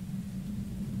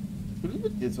 Could it be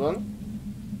this one?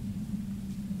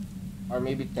 Or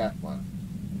maybe that one.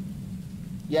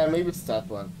 Yeah, maybe it's that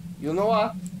one. You know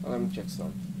what? Let me check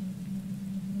some.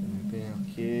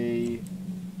 Okay.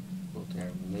 Go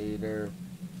there later.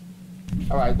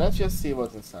 Alright, let's just see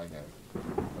what's inside there.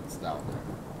 What's down there.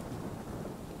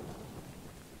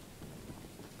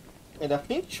 And I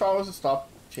think Charles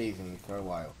stopped chasing me for a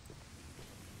while.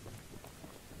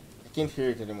 I can't hear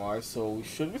it anymore, so we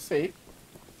should be safe.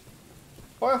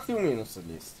 For a few minutes at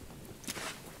least.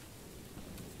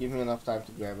 Give me enough time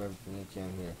to grab everything I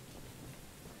can here.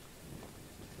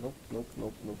 Nope.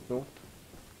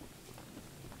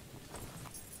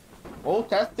 Oh,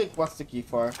 Cathartic, what's the key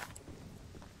for?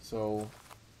 So...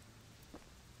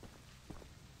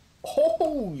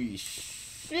 Holy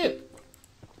shit!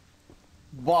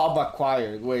 Bob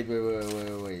acquired. Wait.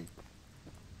 Can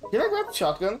I grab the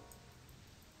shotgun?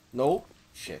 Nope.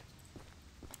 Shit.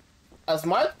 A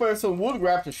smart person would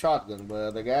grab the shotgun,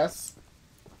 but I guess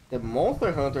The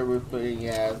monster hunter we're playing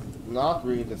as not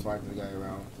really the smartest guy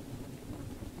around.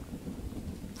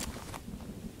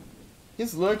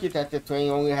 He's lucky that the train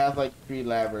only has like 3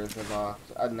 levers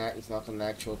and it's not an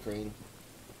actual train.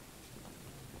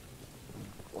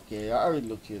 Okay, I already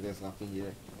looked here, there's nothing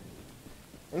here.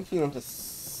 Anything on the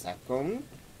second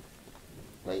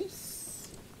place?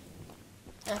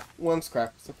 Eh, 1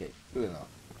 scrap, it's okay, good enough.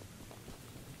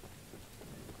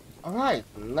 Alright,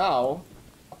 now...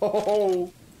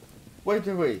 Oh! Wait.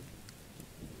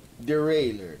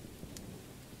 Derailleur.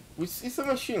 It's a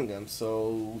machine gun,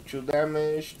 so 2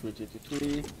 damage,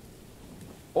 333.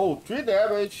 Oh, 3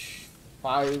 damage,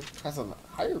 5 has a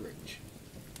higher range.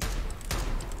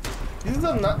 This is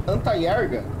an anti-air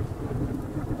gun.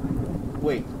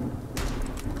 Wait.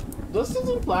 Does this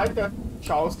imply that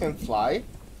Charles can fly?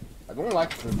 I don't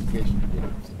like the notification.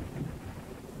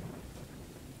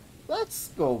 Let's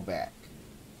go back.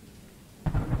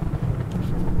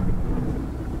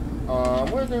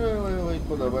 Wait,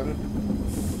 hold on.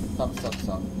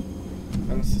 Stop.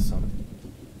 Let me see something.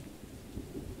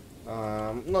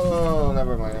 No,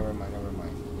 never mind.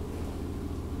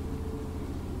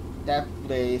 That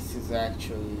place is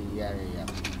actually, yeah.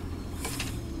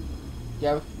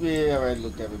 Yeah, we already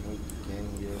looked at everything we can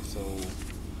here, so...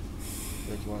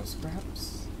 There's 1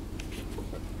 scraps.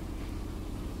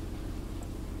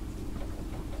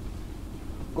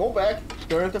 Go back,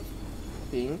 turn the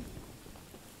thing.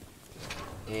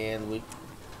 And we...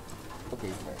 Okay,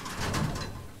 fine.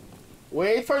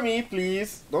 Wait for me,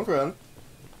 please. Don't run.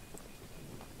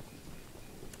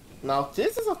 Now,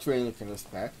 this is a train you can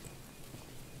respect.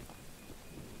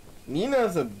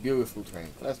 Nina's a beautiful train.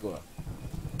 Let's go up.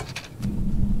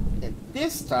 And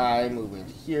this time we went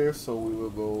here, so we will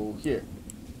go here.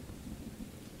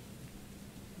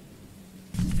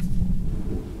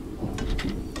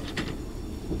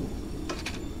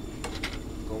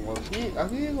 Go a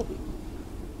little bit.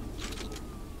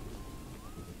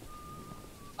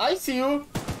 I see you.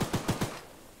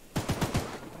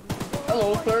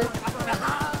 Hello, sir.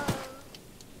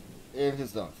 And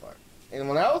he's done for.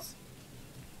 Anyone else?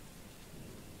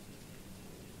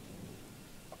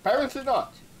 Apparently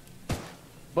not.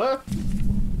 But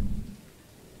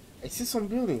I see some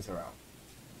buildings around.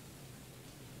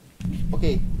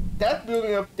 Okay, that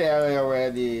building up there I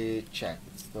already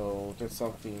checked, so there's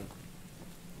something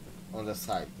on the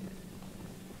side here.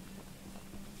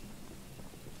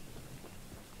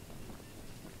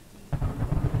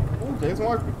 Oh, there's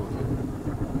more people here.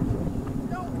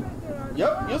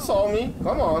 Yep, you saw me.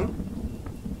 Come on.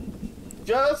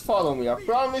 Just follow me. I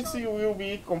promise you will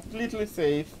be completely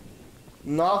safe.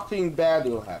 Nothing bad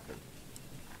will happen.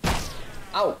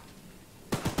 Ow!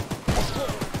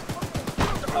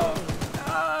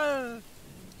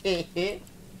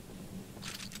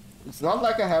 It's not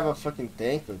like I have a fucking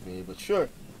tank with me, but sure.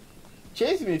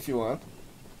 Chase me if you want.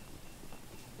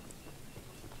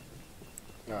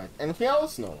 Alright, anything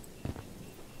else? No.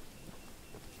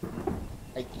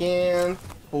 I can't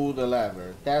pull the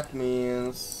lever. That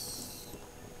means...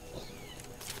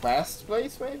 fast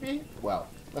place, maybe? Well,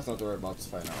 let's not worry about this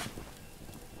for now.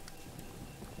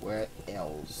 Where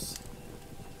else?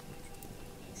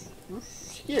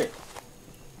 Here.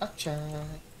 Acha.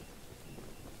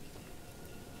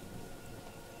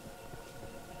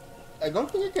 I don't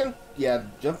think I can... Yeah,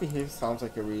 jumping here sounds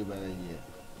like a really bad idea.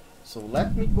 So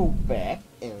let me go back,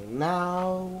 and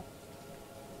now...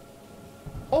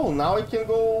 Oh, now I can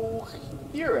go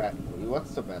here actually.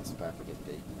 What's the best path I can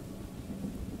take?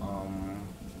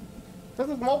 There's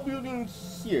a small building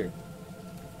here.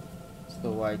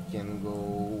 So I can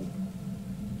go...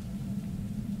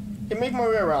 Can make my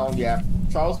way around, yeah.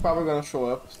 Charles probably gonna show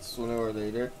up sooner or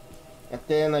later. And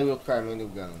then I will try my new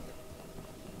gun.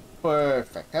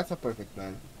 Perfect, that's a perfect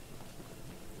plan.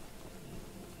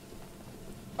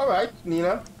 Alright,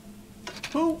 Nina.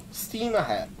 Full steam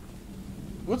ahead.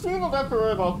 Good thing we don't have to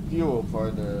worry about fuel for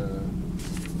the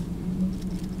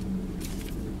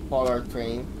polar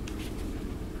train.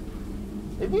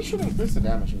 Maybe we should increase the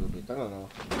damage a little bit, I don't know.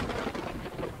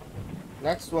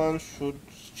 Next one should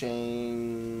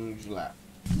change left.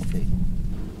 Okay.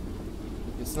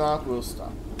 If it's not, we'll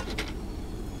stop.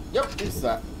 Yep, it's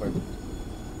left. Perfect.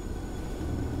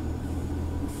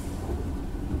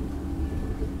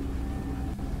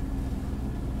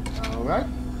 Alright,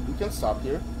 we can stop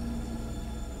here.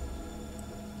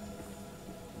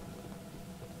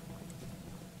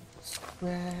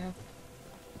 Scrap.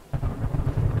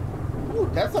 Ooh,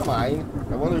 that's a mine.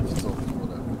 I wonder if it's open.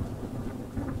 Hold on.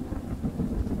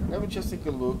 Let me just take a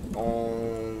look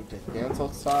on the fence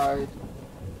outside.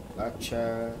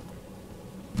 Gotcha.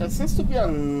 There seems to be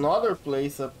another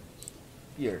place up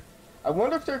here. I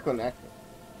wonder if they're connected.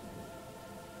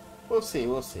 We'll see,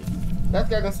 we'll see. Let's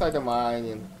get inside the mine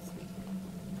and see.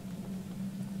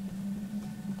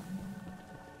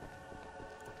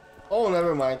 Oh,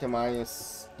 never mind, the mine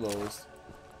is closed.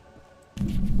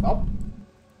 Oh.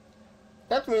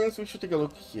 That means we should take a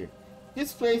look here.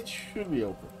 This place should be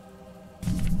open.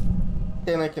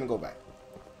 Then I can go back.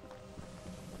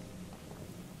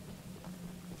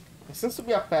 There seems to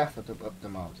be a path up the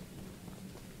mountain.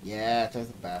 Yeah, there's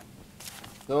a path.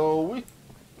 So we...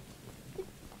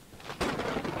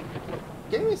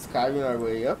 Can we skywing our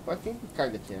way up? I think we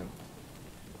kinda can.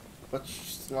 But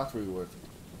it's not really worth it.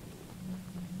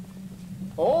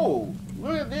 Oh!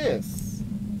 Look at this!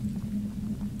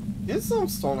 This is some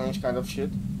Stonehenge kind of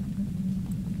shit.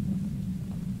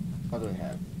 What do we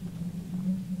have?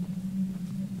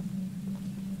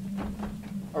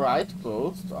 Alright,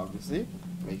 closed, obviously.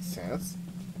 Makes sense.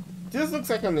 This looks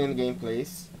like an in-game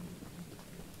place.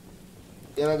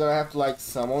 Then I'm gonna have to like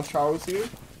summon showers here.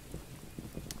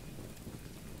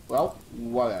 Well,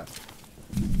 whatever.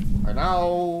 Right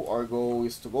now, our goal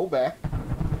is to go back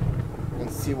and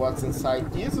see what's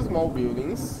inside these small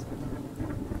buildings.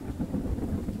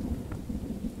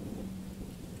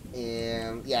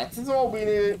 And yeah, it's a small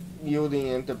building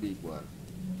and the big one.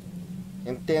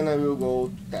 And then I will go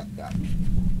to that guy.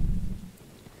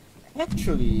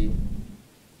 Actually,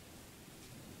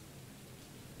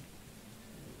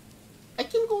 I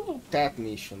can go to that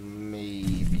mission,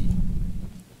 maybe.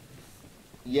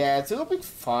 Yeah, it's a little bit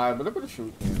far, but I'm pretty sure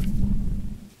we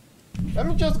can. Let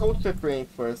me just go to the train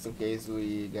first in case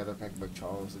we get attacked by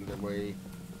Charles in the way.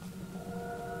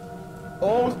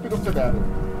 Oh, speak of the devil.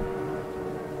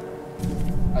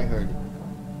 I heard it.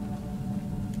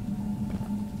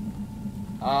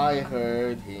 I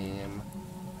heard him.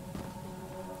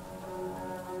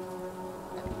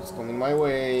 He's coming my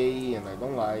way, and I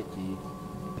don't like it.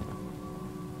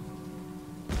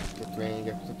 Get the train,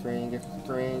 get to the train, get to the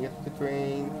train, get to the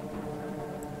train.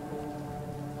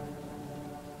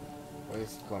 Where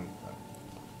is it coming from?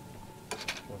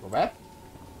 Wanna go back?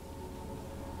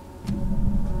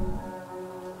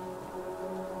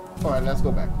 Alright, let's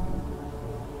go back.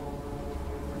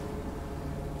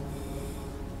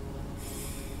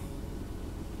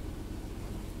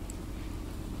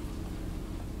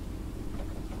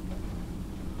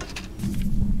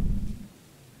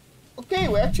 Okay,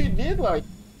 we actually did like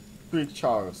Greek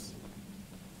Charles.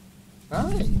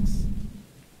 Nice.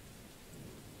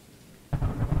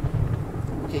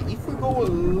 Okay, if we go a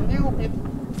little bit...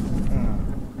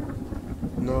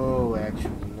 No,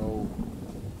 actually, no.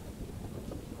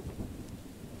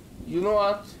 You know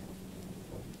what?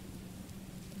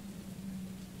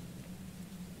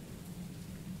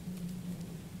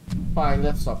 Fine,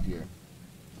 let's stop here.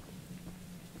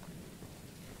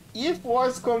 If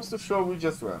worse comes to shove, we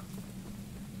just run.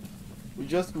 We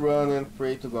just run and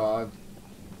pray to God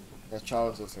that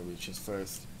Charles also reaches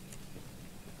first.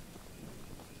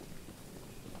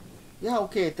 Yeah,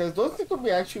 okay, there doesn't seem to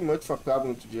be actually much of a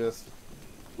problem to just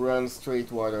run straight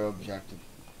toward our objective.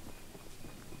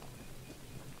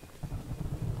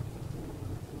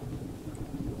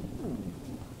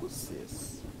 What's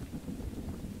this?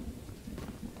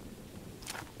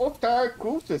 Oh, if there are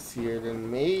cultists here,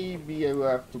 then maybe I will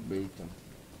have to bait them.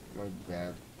 My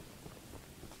bad.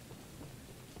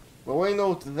 But wait,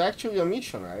 no, it's actually a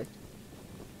mission, right?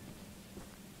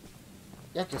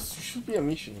 Yeah, there should be a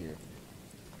mission here.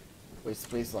 Wait, is the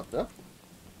place locked up?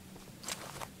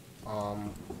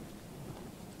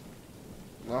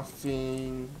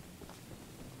 Nothing.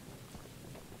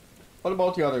 What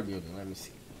about the other building? Let me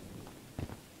see.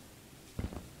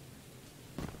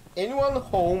 Anyone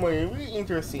home? I'm really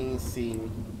interested in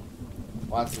seeing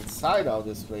what's inside all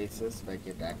these places if I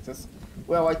get access.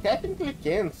 Well, I technically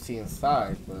can see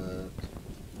inside, but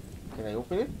can I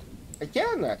open it? I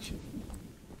can actually.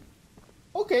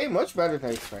 Okay, much better than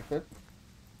I expected.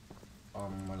 I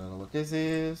don't know what this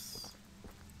is,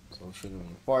 so it shouldn't be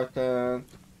important.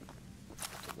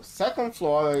 So the second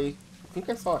floor, I think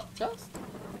I saw a chest.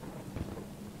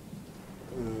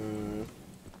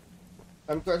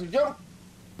 I'm trying to jump.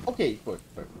 Okay, good.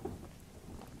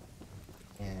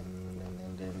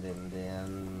 And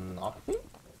then nothing.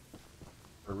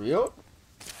 For real?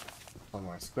 One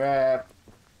more scrap.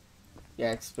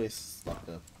 Yeah, this place is locked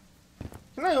up.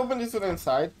 Can I open this one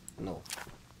inside? No.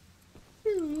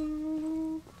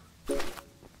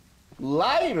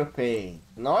 Lime paint.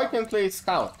 Now I can play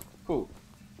scout. Cool.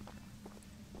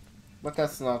 But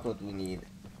that's not what we need.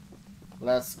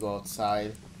 Let's go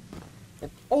outside.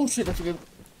 Oh shit, I forgot.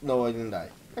 No, I didn't die.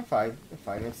 I'm fine,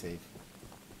 I'm safe.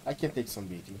 I can take some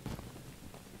beating.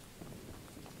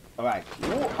 Alright,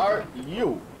 who are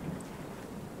you?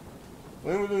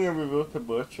 When we're doing a review of the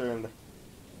Butcher and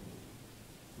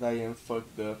Diane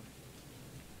fucked up.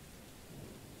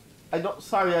 I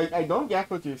don't get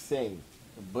what you're saying.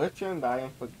 The Butcher and Diane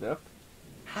fucked up?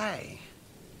 Hey,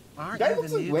 aren't That you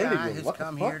looks the like new Wendigo. guy who's What the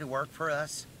come fuck? here to work for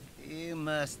us? You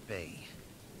must be.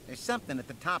 There's something at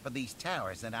the top of these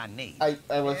towers that I need.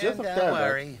 I was just And upset don't about it.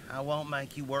 worry, I won't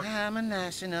make you work. I'm a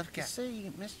nice enough guy. See,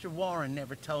 Mr. Warren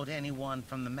never told anyone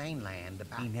from the mainland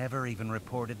about. He never even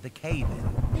reported the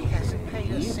cave-in. He hasn't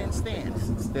paid us since then.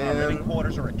 Our living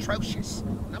quarters are atrocious.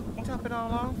 To top it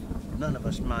all off, none of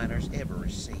us miners ever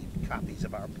received copies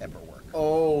of our paperwork.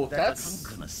 Oh, I'm that's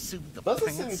gonna sue the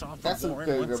doesn't pants seem- off that's of a Warren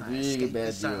good- once a I really escape bad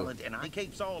the deal. silent, and I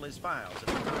keeps all his files.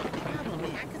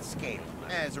 Probably I could scale him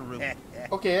as a rule.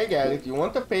 okay. I get it. You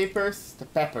want the papers, the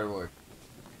paperwork.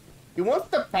 He wants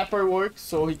the paperwork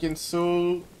so he can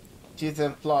sue his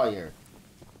employer.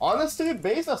 Honestly,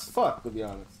 base as fuck, to be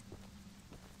honest.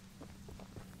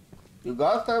 You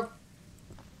gotta.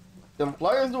 The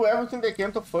employers do everything they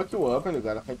can to fuck you up, and you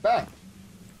gotta fight back.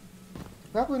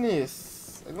 Problem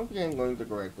is, I don't think I'm going the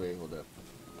correct way. Hold up.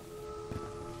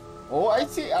 Oh, I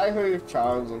see. I heard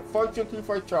Charles. Unfortunately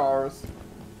for Charles,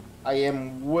 I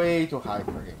am way too high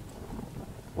for him.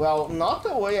 Well, not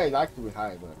the way I like to be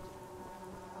high, but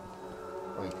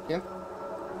wait, can't.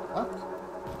 What?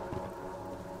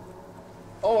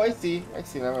 Oh, I see.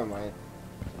 Never mind.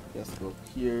 Let's go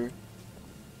here.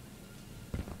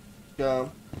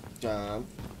 Jump, jump,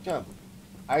 jump.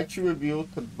 Archie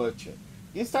revealed the Butcher.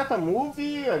 Is that a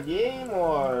movie, a game,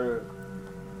 or?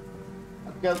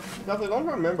 Because I don't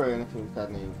remember anything with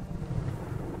that name.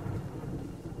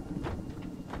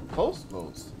 Close.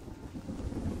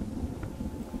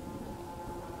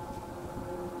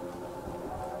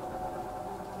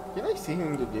 Can I see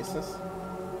him in the distance?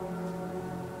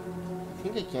 I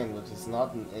think I can, but it's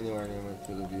not anywhere near my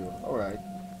field of view. Alright.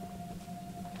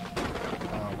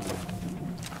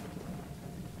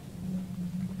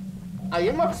 I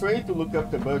am afraid to look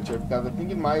up the Butcher because I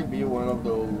think it might be one of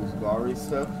those gory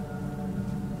stuff.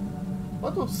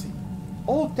 But we'll see.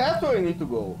 Oh, that's where I need to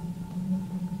go.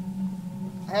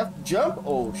 I have to jump?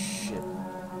 Oh shit.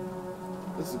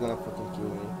 This is gonna fucking kill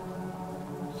me.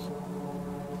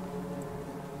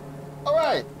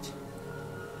 Alright.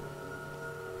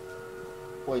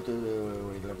 Wait,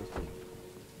 let me see.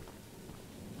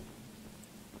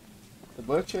 The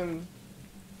Butcher.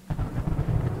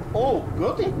 Oh,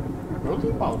 protein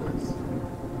powders.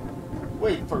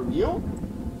 Wait, for real?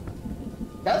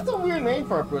 That's a weird name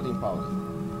for a protein powder.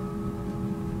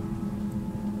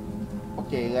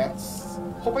 Okay, let's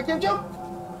hope I can jump.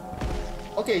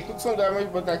 Okay, it took some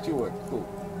damage, but actually worked. Cool.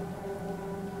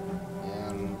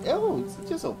 And oh, it's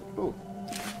just open. Cool.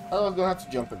 I was gonna have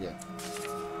to jump again.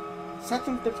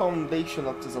 Setting the foundation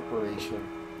of this operation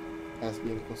has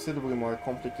been considerably more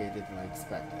complicated than I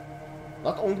expected.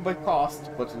 Not only by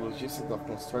cost, but the logistics of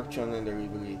construction and the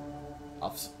delivery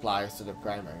of supplies to the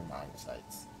primary mine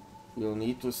sites. We'll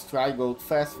need to strike gold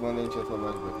fast when they just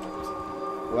avoid times.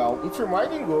 Well, if you're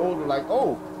mining gold, like,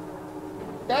 oh,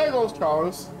 there goes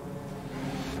Charles.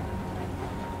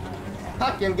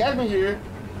 Ha, can get me here,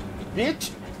 bitch.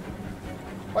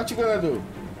 What you gonna do?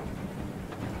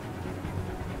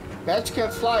 Bet you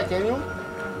can't fly, can you?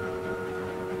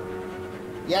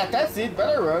 Yeah, that's it.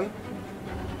 Better run.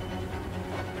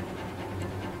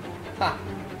 Ha!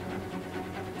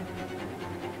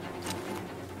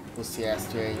 Pussy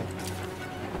ass train.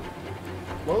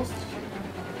 Closed?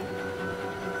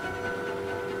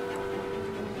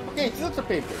 Okay, these are the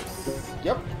papers.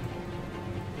 Yep.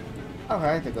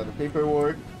 Alright, I got the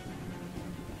paperwork.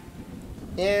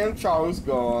 And Charles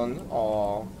gone.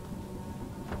 Aw.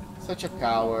 Such a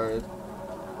coward.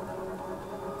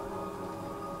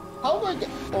 How do I get...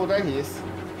 Oh, there he is.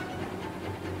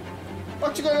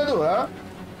 What you gonna do, huh?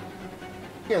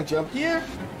 Can't jump here.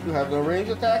 You have no range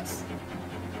attacks.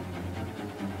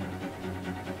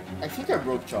 I think I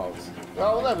broke Charles.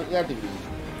 Well, let it be.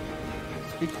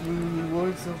 Speaking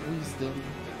words of wisdom,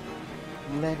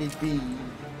 let it be.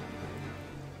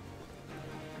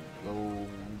 Go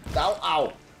down.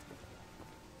 Ow!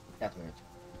 That hurt.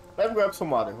 Let me grab some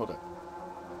water. Hold on.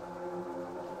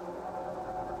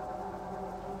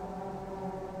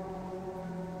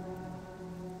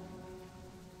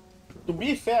 To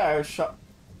be fair,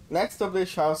 next update,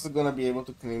 Charles is gonna be able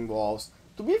to climb walls.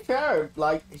 To be fair,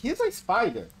 like, he's a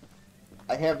spider.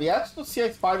 I have yet to see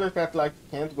a spider that, like,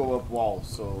 can't go up walls,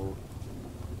 so...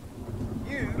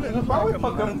 You probably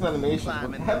fuck up his animation,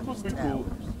 but that would be cool.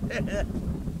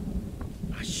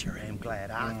 I sure am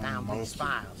glad I found these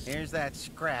files. Here's that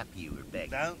scrap you were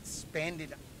begging. Don't spend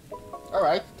it.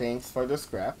 Alright, thanks for the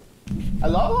scrap. I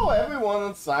love how everyone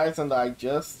on sides and I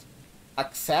just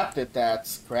accepted that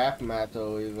scrap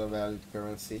metal is a valid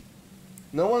currency.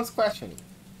 No one's questioning.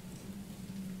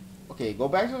 Okay, go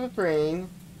back to the train,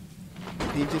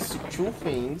 did these 2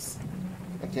 things,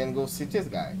 and then go see this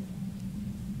guy.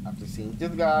 After seeing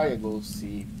this guy, I go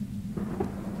see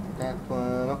that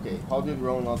one. Okay, how did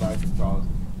Ron not die to Charles?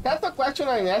 That's a question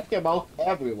I ask about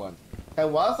everyone. There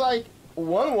was like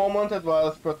one woman that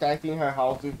was protecting her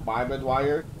house with barbed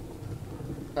wire.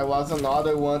 There was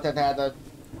another one that had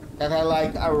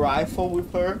like a rifle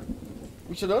with her,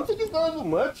 which I don't think is gonna do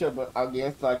much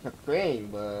against like a crane,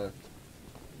 but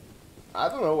I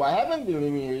don't know. I haven't been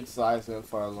living here this island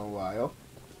for a long while.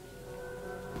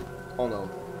 Oh no.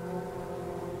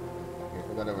 Okay,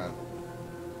 we gotta run.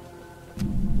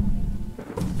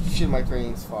 Shit, my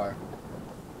train's far.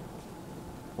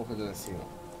 Hope it doesn't see me.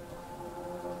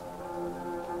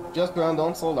 Just run,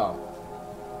 don't slow down.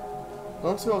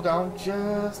 Don't slow down,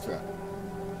 just run.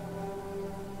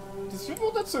 These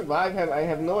people that survive, I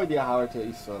have no idea how it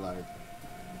is to alive.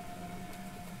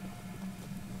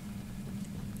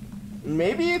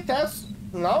 Maybe that's,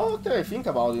 now that I think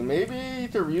about it, maybe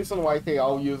the reason why they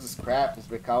all use scrap is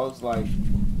because, like,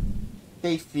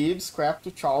 they feed scrap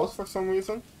to Charles for some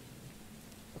reason.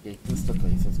 Okay, this is the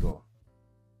place, let's go.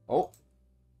 Oh.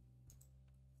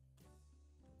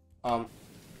 Oh,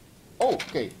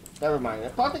 okay, never mind. I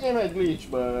thought the game had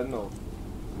glitch, but no.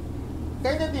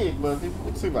 Kinda did, but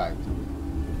it survived.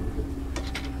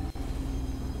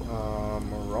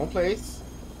 Wrong place.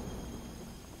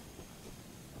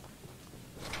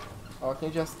 Oh, I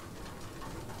can just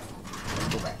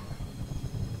go back.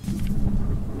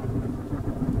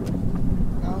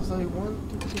 As I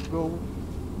wanted to go,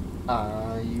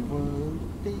 I want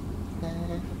it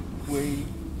that way.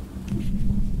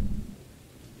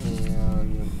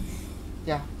 And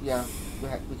yeah,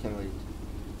 we can wait.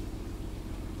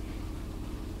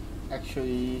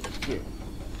 Actually, here.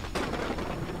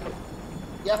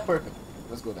 Yeah, perfect.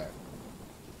 Let's go there.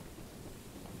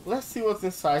 Let's see what's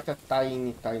inside a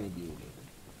tiny building.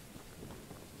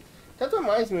 That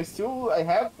reminds me, I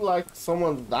have like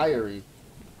someone's diary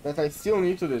that I still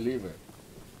need to deliver.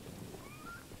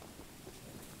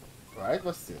 Right,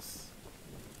 what's this?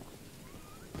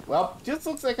 Well, this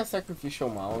looks like a sacrificial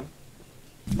mound.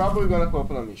 Probably gonna come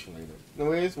up on a mission later.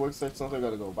 Anyways, work site sounds like I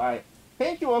gotta go. Bye.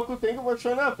 Thank you, Uncle. Thank you for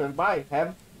showing up, and bye.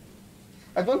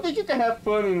 I don't think you can have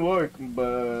fun in work,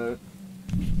 but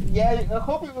yeah, I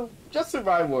hope you just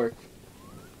survive work.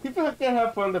 If you can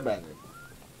have fun, the better.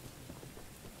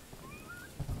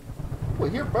 Oh, I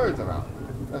hear birds around.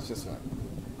 That's just fine.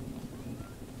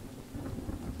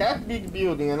 That big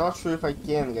building, I'm not sure if I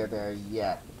can get there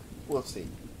yet. We'll see.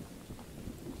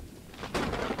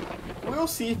 We'll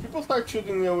see. If people start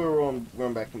shooting me, I will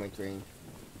run back to my train.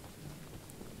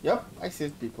 Yep, I see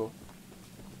people.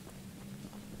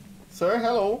 Sir,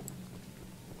 hello.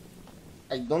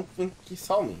 I don't think he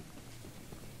saw me.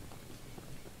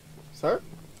 Sir?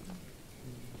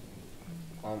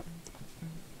 Can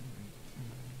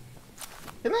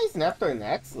I snap their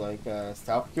necks like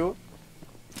stealth kill?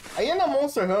 I am a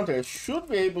monster hunter. I should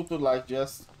be able to like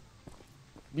just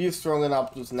be strong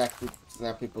enough to snap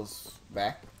people's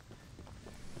back.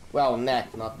 Well,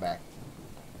 neck, not back.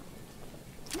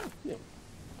 Yeah.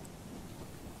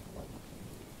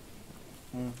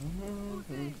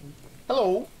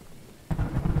 Hello.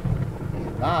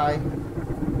 Bye.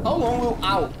 How long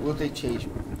will they chase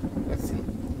me? Let's see.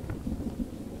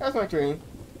 That's my train.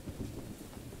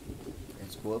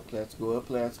 Let's go up, let's go up,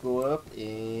 let's go up,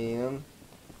 and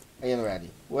I am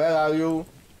ready. Where are you,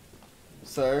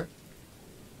 sir?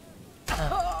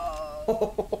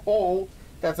 Oh,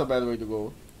 that's a bad way to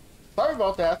go. Sorry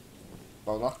about that.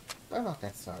 Well, I'm not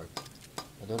that sorry.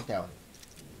 I don't tell him.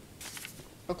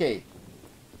 Okay.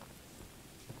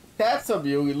 That's a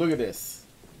beauty. Look at this.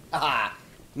 Ah,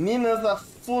 Nina's a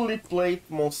fully played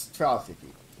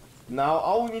monstrosity. Now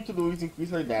all we need to do is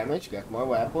increase our damage, get more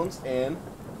weapons, and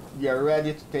we are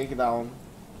ready to take down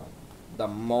the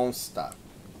monster.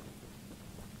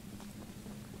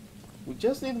 We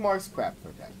just need more scrap for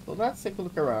that. So let's take a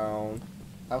look around.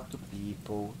 Talk to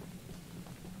people.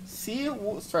 See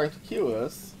who's trying to kill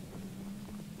us.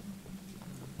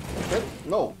 Okay.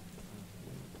 No.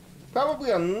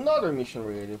 Probably another mission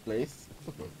related place.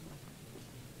 Okay.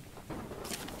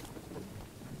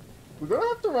 We're gonna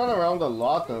have to run around a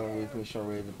lot with mission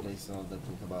related places now that I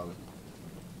think about it.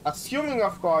 Assuming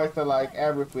of course that like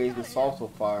every place we saw so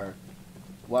far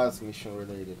was mission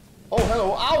related. Oh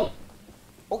hello! Ow!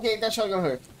 Okay, that shotgun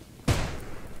hurt.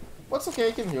 What's okay,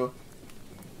 I can heal.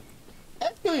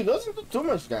 Actually, it doesn't do too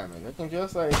much damage. I can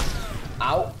just like...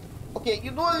 Ow! Okay,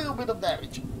 you do a little bit of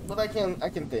damage, but I can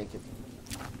take it.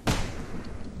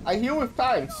 I heal with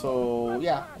time, so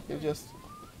yeah, I can just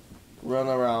run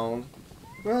around.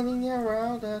 Running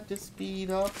around at the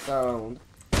speed of sound.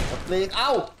 A place,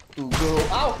 ow! To go,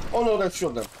 ow! Oh no, that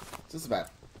shoot them. This is bad.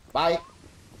 Bye.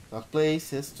 Got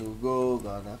places to go,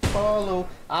 gonna follow.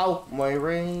 Ow, my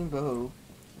rainbow.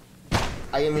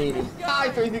 I am hitting. Hi,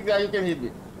 360 guy, you can hit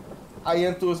me. I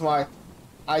am too smart.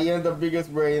 I am the biggest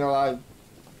brain alive.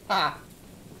 Ha!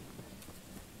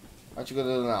 What you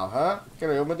gonna do now, huh? Can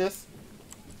I open this?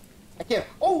 I can't.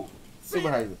 Oh! Still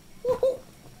behind me. Woohoo!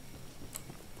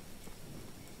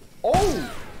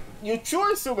 Oh! You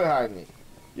sure still behind me.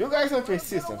 You guys are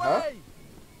persistent, huh?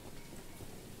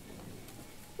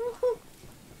 Woohoo!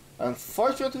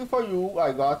 Unfortunately for you,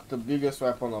 I got the biggest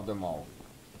weapon of them all.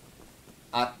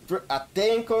 A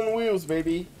tank on wheels,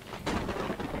 baby.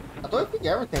 I don't think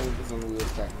everything is on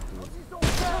wheels, technically.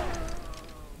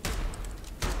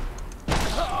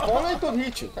 Only to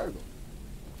hit you. There we go.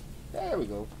 There we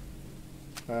go.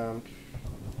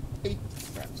 8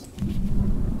 scraps.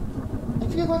 I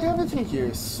think I got everything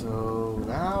here, so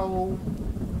now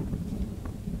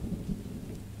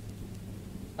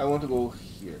I want to go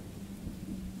here.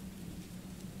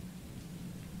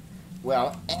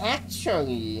 Well,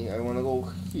 actually, I want to go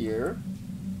here.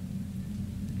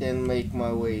 Then make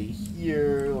my way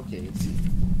here. Okay, let's see.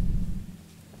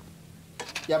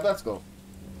 Yeah, let's go.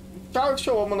 Charles,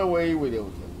 show him on the way with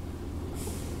you.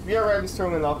 We are already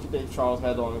strong enough to take Charles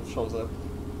head on if he shows up.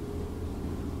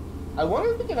 I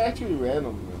wonder if we can actually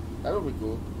random him. That would be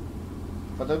cool.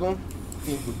 But I don't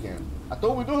think we can. I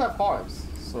thought we do have farms,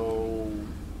 so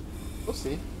we'll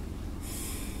see.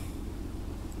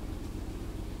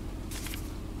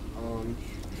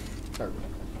 There we go.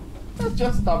 Let's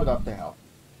just top it up to hell.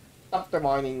 After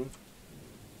mining.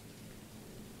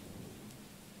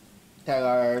 There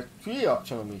are 3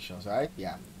 optional missions, right?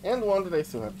 Yeah. And 1 that I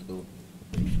still have to do.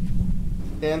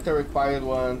 Then the required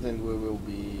ones, and we will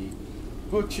be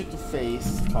Gucci to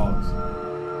face Charles.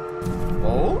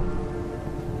 Oh?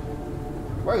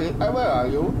 Where are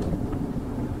you?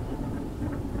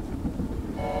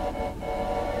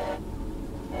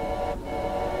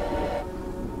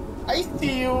 I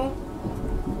see you!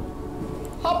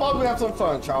 How about we have some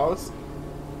fun, Charles?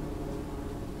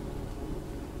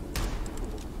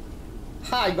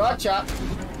 Hi, gotcha!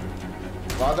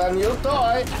 Got a new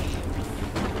toy!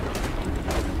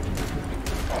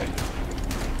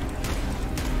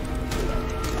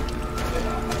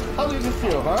 How does it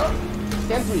feel, huh?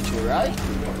 Can't reach me, right?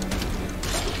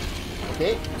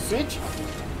 Okay, switch.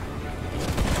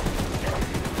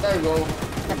 There you go.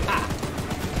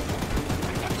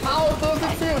 How does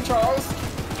it feel, Charles?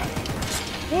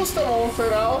 Boost the monster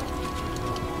now.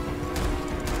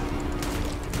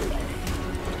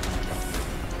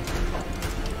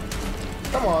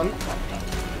 Come on.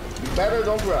 You better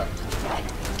don't run.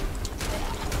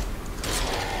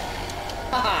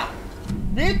 Haha!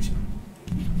 Bitch!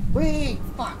 Wait!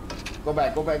 Fuck! Go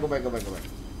back. 7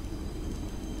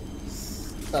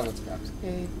 scraps.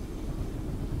 Okay.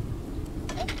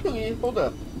 Actually, hold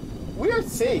up. We are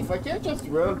safe. I can't just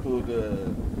run to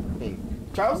the thing.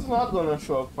 Charles is not gonna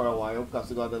show up for a while because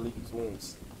he got the liquid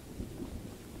wounds.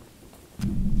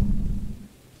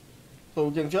 So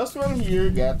we can just run here,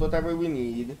 get whatever we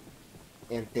need,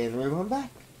 and then we run back.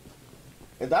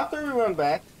 And after we run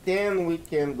back, then we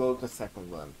can go to the second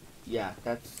one. Yeah,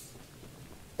 that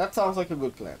sounds like a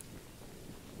good plan.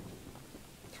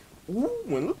 Ooh,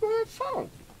 and look what I found.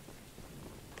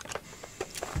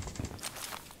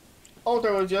 Oh,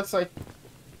 there was just like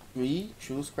 3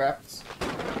 Choo scraps.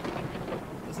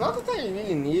 It's not that I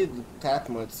really need that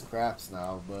much scraps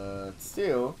now, but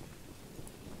still.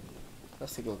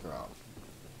 Let's take a look around.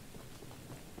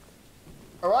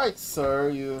 Alright, sir,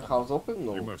 your house open?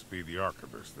 No. You must be the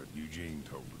archivist that Eugene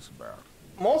told us about.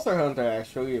 Monster Hunter,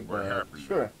 actually, We're but happy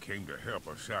sure. you came to help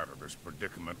us out of this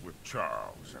predicament with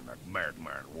Charles and that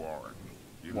madman Warren.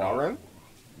 You Warren?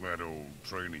 know, that old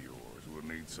train of yours will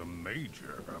need some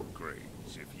major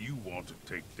upgrades if you want to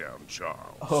take down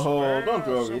Charles. Oh, don't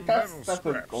worry. Some That's metal the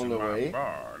scraps only in my way.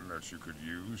 barn that you could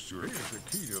use to... Here's the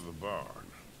key to the barn.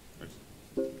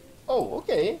 Oh,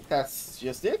 okay. That's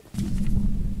just it.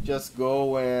 Just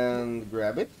go and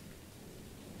grab it.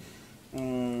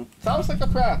 Sounds like a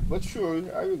trap, but sure,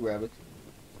 I will grab it.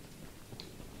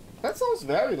 That sounds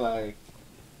very like...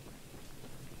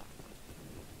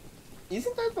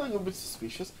 Isn't that a little bit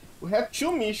suspicious? We had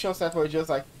 2 missions that were just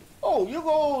like, oh, you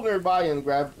go nearby and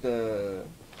grab the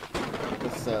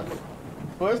stuff.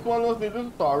 First one was the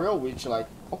tutorial, which like,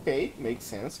 okay, makes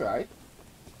sense, right?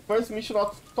 First mission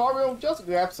of tutorial, just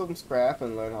grab some scrap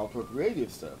and learn how to upgrade your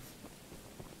stuff.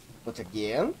 But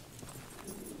again,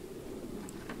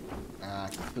 Nah,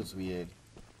 it feels weird.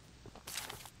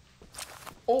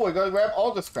 Oh, I gotta grab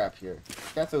all the scrap here.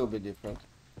 That's a little bit different.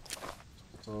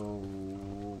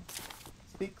 So...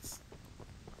 6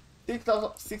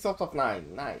 out of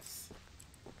 9. Nice.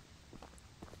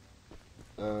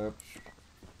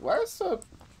 Where's the...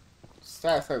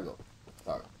 Circle?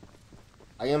 Sorry.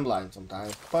 I am blind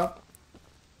sometimes.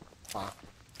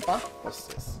 What's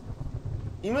this?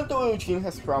 Even though Eugene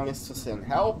has promised to send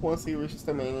help once he reaches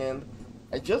the mainland,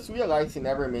 I just realized he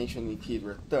never mentioned if he'd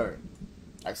return.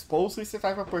 I suppose he's the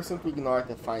type of person to ignore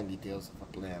the fine details of a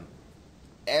plan.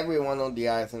 Everyone on the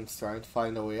island is trying to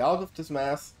find a way out of this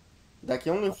mess, and I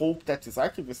can only hope that this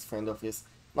archivist friend of his,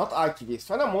 not archivist,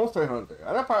 I'm a monster hunter,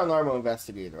 I'm a paranormal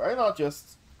investigator, I'm not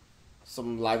just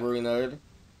some library nerd,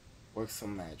 works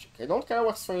some magic. I don't care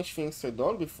what strange things they've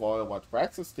done before, what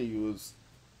practices they use.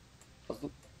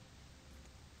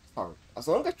 As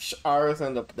long as ours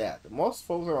end up dead. Most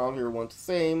folks around here want the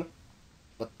same,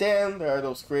 but then there are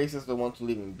those crazies that want to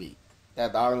leave him be.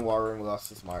 That Aaron Warren lost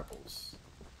his marbles.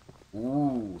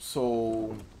 Ooh,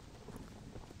 so...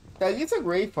 That is a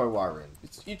grave for Warren.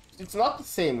 It's not the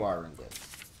same Warren then.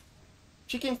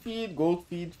 Chicken feed, goat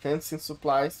feed, fencing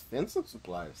supplies. Fencing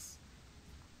supplies?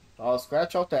 I'll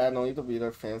scratch out that, no need to beat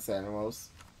our fence animals.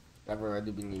 Have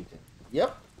already been eaten.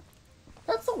 Yep.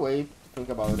 That's a way to think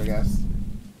about it, I guess.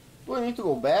 Do I need to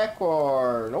go back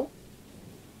or... Nope.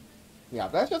 Yeah,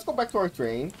 let's just go back to our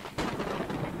train.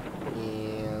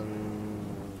 And...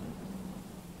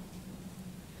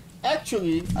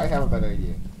 Actually, I have a better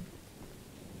idea.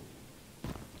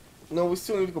 No, we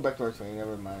still need to go back to our train,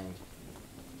 never mind.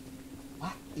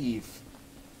 What if...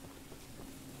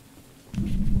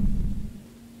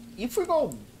 If we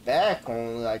go back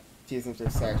on, like, this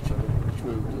intersection, which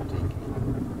way would you take me?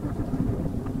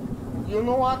 You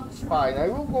know what? Fine, I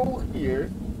will go here.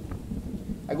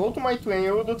 I go to my train,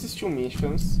 I will do these 2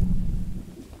 missions.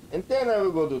 And then I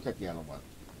will go do that yellow one.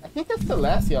 I think that's the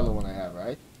last yellow one I have,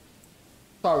 right?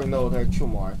 Sorry, no, there are 2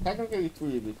 more. Technically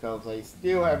 3 because I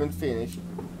still haven't finished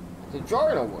the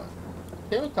journal one.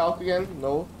 Can we talk again?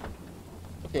 No?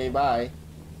 Okay, bye.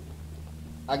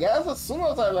 I guess as soon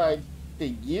as they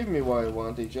give me what I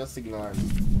want, they just ignore me.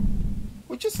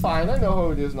 Which is fine, I know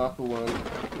how it is not to want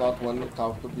to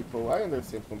talk to people, I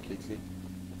understand completely.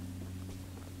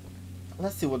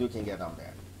 Let's see what we can get down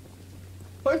there.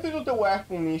 First we do the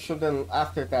weapon mission, then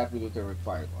after that we do the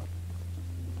required one.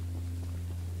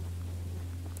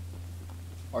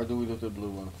 Or do we do the blue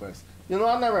one first? You know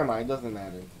what, never mind, doesn't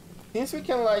matter. Since we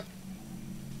can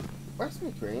Where's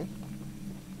my train?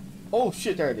 Oh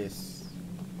shit, there it is.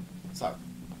 Sorry.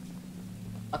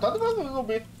 I thought it was a little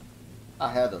bit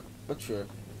ahead of, but sure.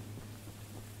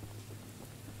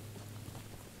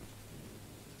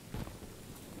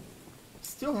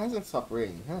 Still hasn't stopped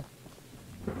raining, huh?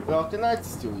 Well, the night's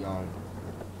still young.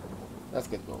 Let's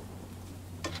get going.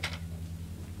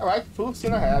 Alright, full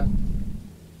scene ahead.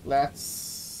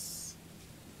 Let's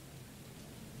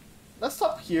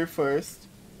stop here first.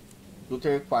 Do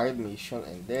the required mission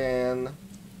and then...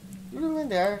 Did we went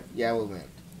there? Yeah, we went.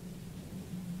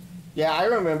 Yeah, I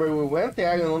remember we went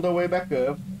there and on the way back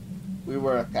up, we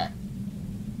were attacked.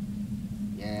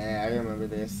 Yeah, I remember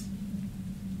this.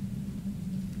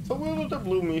 So we'll do the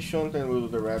blue mission, then we'll do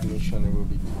the red mission, and we'll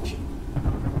be Gucci.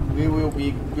 We will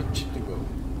be Gucci to go.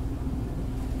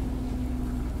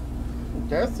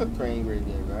 There's a train right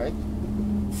there, right?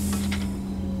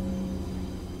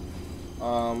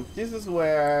 This is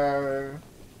where...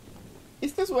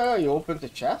 Is this where I opened the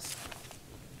chest?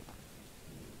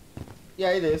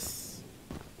 Yeah, it is.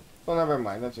 So never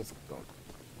mind, let's just go.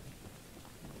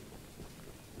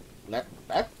 Let's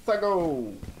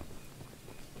go!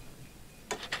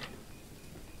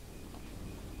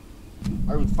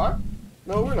 Are we far?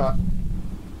 No, we're not.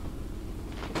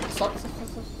 Stop.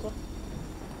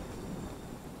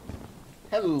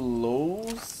 Hello,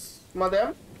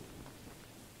 madam?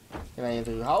 Can I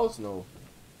enter your house? No.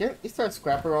 Is there a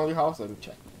scrap around your house? Let me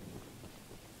check.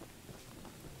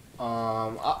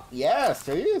 Yes,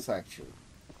 there is actually.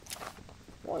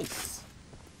 Nice.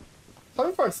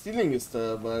 Sorry for stealing your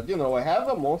stuff, but you know, I have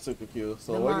a monster to kill,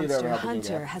 so the I need monster everything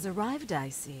hunter has arrived, I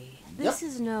see. This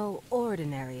is no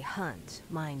ordinary hunt,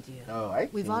 mind you. Oh,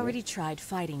 We've already tried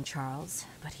fighting Charles,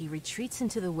 but he retreats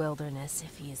into the wilderness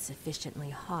if he is sufficiently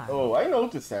harmed. Oh, I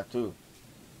noticed that too.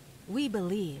 We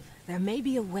believe there may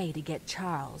be a way to get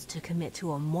Charles to commit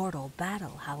to a mortal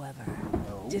battle, however.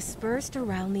 Oh. Dispersed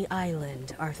around the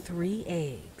island are 3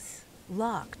 eggs,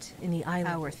 locked in the island.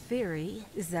 Our theory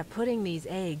is that putting these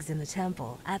eggs in the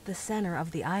temple at the center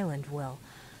of the island will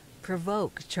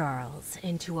provoke Charles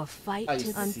into a fight.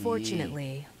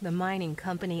 Unfortunately, the mining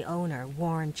company owner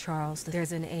warned Charles that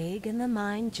there's an egg in the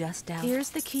mine just out. Here's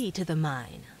the key to the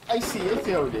mine. I see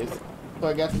how it is. So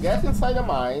I got to get inside the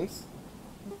mines.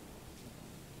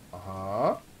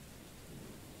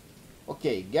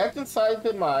 Okay, get inside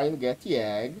the mine, get the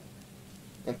egg.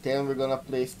 And then we're gonna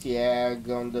place the egg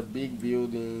on the big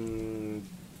building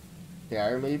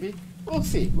there, maybe? We'll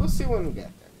see when we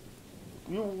get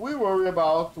there. We worry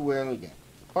about when we get there.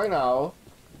 For now,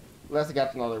 let's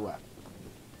get another weapon.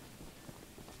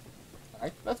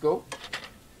 Alright, let's go.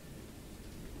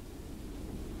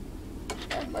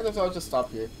 Yeah, might as well just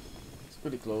stop here. It's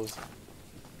pretty close.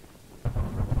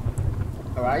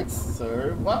 Alright,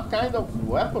 sir. What kind of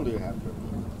weapon do you have for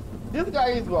me? This guy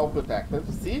is well protected.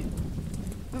 See?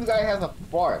 This guy has a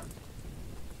fort.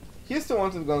 He's the one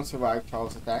who's going to survive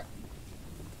Charles' attack.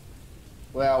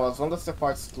 Well, as long as the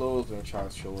fort's closed when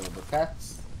Charles shows up. But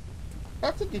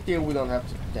that's a detail we don't have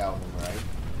to tell him, right?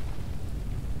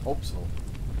 Hope so.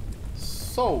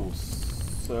 So,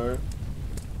 sir,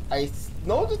 I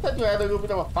noticed that you had a little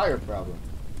bit of a fire problem.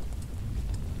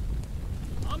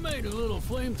 I made a little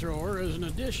flamethrower as an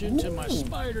addition to my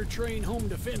spider train home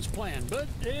defense plan, but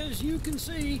as you can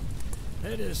see,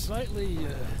 it has slightly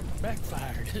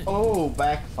backfired. Oh,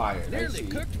 backfired. Nearly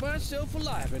cooked myself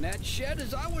alive in that shed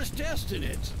as I was testing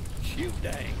it. Shoot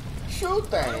dang. Shoot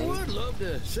dang. I would love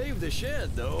to save the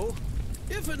shed though.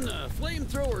 If a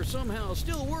flamethrower somehow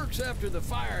still works after the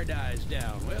fire dies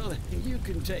down, well, you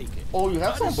can take it. Oh, you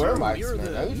have some burn marks, you're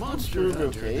man. the monster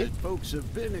hunter okay? that folks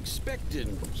have been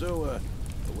expecting. So,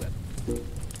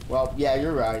 well, yeah,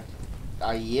 you're right.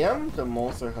 I am the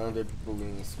monster hunter people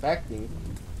been expecting.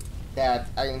 That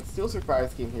I am still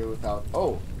surprised came here without.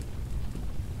 Oh,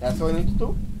 that's what I need to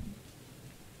do.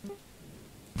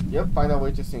 Yep, find a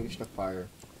way to extinguish the fire.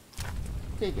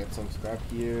 Okay, get some scrap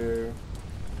here.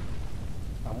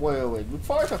 Wait.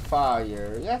 Before the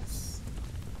fire, let's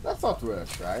not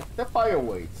rush, right? The fire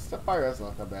waits. The fire is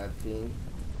not a bad thing.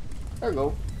 There we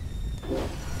go.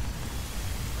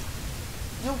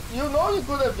 You know you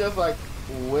could have just like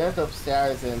went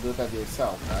upstairs and do that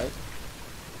yourself, right?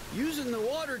 Using the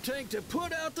water tank to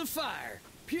put out the fire.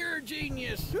 Pure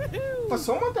genius. For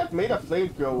someone that made a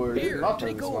flamethrower, Here, not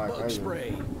take very old smart, bug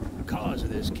spray. Cause of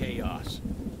this chaos.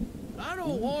 I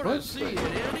don't want to see it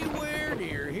anywhere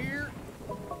near here.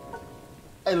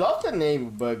 I love the name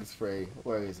bug spray.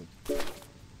 Where is it?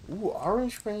 Ooh,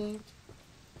 orange paint.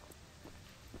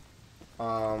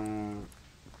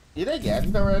 Did I get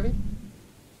it already?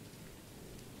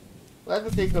 Let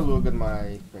me take a look at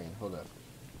my train. Hold up.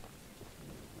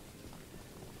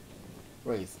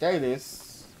 Wait, there it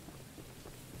is.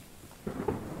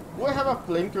 Do I have a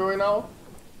flamethrower now?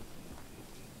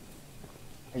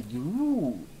 I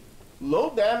do.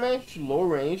 Low damage, low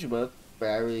range, but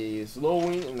very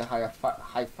slowing and high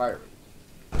fire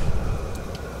rate.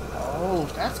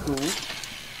 Oh, that's cool.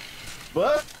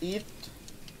 But it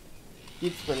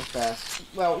hits pretty fast.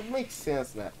 Well, it makes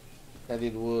sense that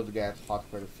it would get hot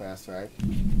pretty fast, right?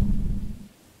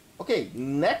 Okay,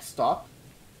 next stop.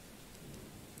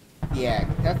 Yeah,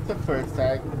 that's the first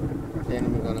tag.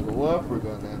 Then we're gonna go up, we're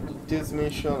gonna do this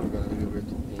mission, we're gonna deliver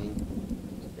the thing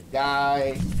to the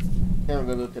guy. Then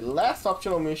we're gonna do the last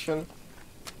optional mission,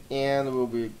 and we'll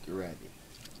be ready.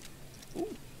 Ooh.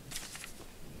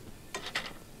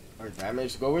 Our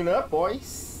damage going up,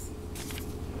 boys.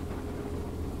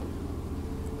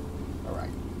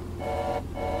 Alright.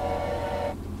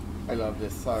 I love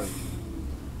this, sorry.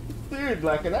 Dude,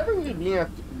 like, I never really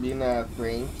been a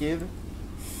train kid.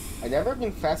 I never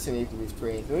been fascinated with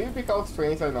trains. Maybe because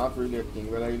trains are not really a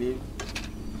thing where I live.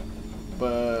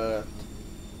 But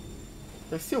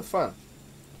they're still fun.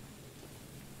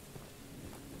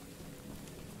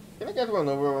 Can I get run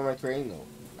over on my train? No.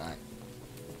 Alright.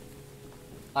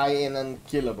 I am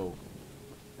unkillable.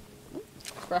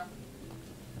 Scrap.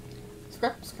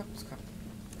 Scrap.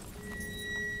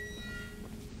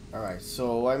 Alright,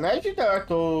 so I imagine there are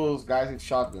those guys with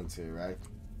shotguns here, right?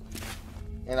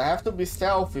 And I have to be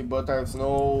stealthy, but there's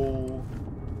no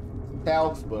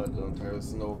stealth button,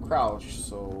 there's no crouch,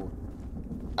 so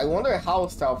I wonder how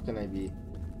stealth can I be?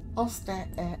 How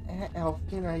stealth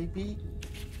can I be?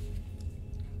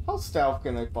 How stealth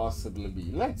can I possibly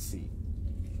be? Let's see.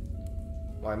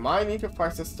 My mind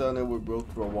interfaces tunnel, we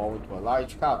broke through a wall into a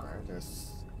large cavern. There's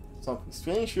something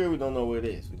strange here, we don't know what it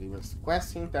is. We were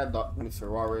requesting that Mr.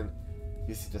 Warren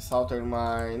visit the southern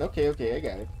mine. Okay, I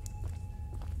get it.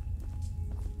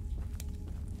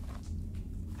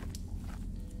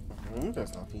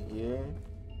 There's nothing here.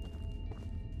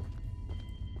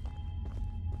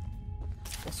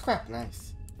 Oh, scrap,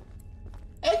 nice.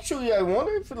 Actually, I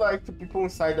wonder if like the people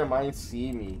inside the mine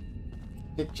see me.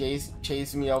 They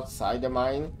chase me outside the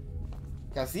mine.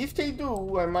 Because if they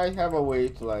do, I might have a way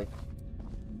to like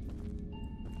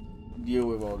deal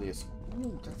with all this.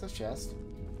 Ooh, that's a chest.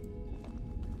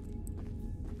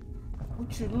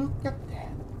 Would you look at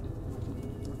that?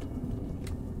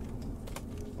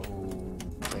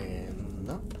 Open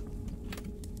up.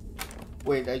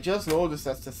 Wait, I just noticed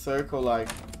that the circle like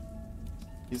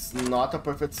is not a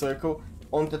perfect circle.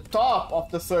 On the top of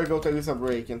the circle there is a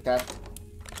break, and that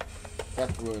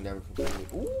ruined everything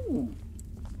for me. Ooh,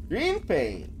 green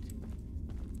paint.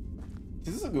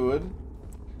 This is good.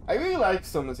 I really like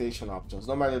customization options,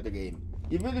 no matter the game,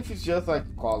 even if it's just like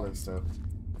color stuff.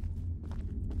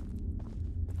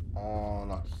 Oh,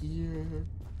 not here.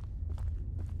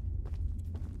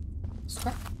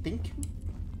 Scrap, thank you.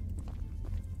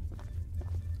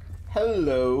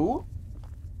 Hello?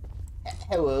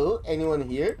 Hello? Anyone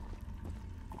here?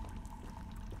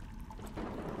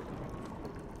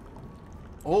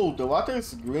 Oh, the water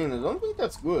is green. I don't think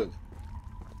that's good.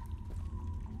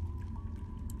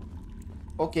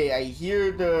 Okay, I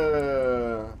hear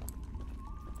the...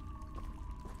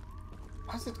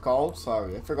 What's it called?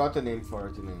 Sorry, I forgot the name for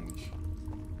it in English.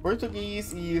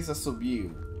 Portuguese is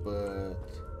assobio, but...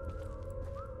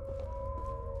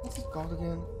 What's it called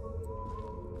again?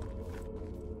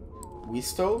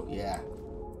 Whistle? Yeah.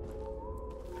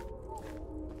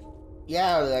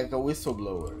 Yeah, like a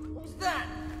whistleblower. Who's that?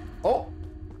 Oh!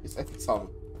 I think someone.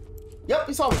 Yep,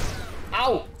 it's someone.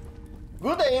 Ow!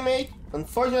 Good aim, mate.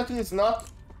 Unfortunately, it's not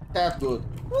that good.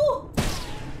 Woo!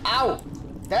 Ow!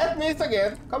 That missed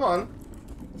again. Come on.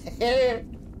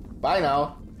 Bye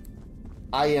now.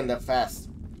 I am the fast.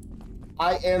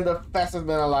 I am the fastest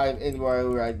man alive, and you are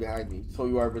right behind me. So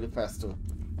you are really fast too.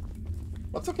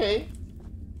 That's okay.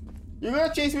 You're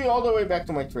gonna chase me all the way back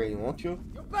to my train, won't you?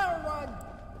 You better run!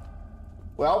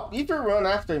 Well, if you run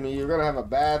after me, you're gonna have a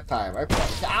bad time. I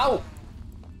promise. Ow!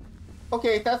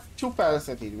 Okay, that's 2 pellets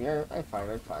that hit me. I'm fine,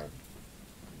 I'm fine.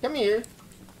 Come here.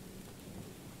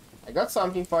 I got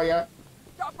something for you.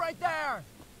 Stop right there!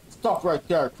 Stop right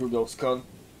there, Kudo Skun.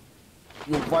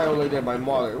 You violated my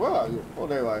mother. Where are you? Oh,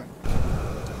 there you are.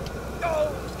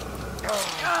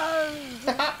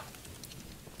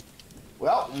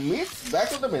 Well, meet back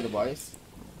to the middle, boys.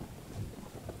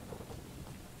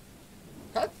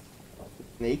 Cut.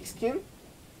 Snake skin?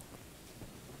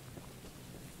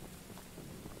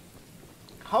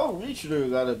 How rich do you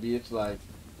gotta be to like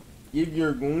give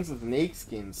your goons snake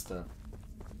skin stuff?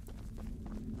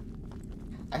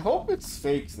 I hope it's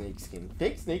fake snake skin.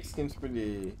 Fake snake skin's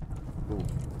pretty cool.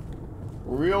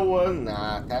 Real one?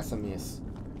 Nah, that's a miss.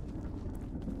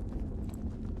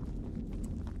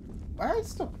 Where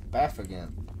is the path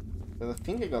again? Because I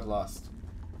think I got lost.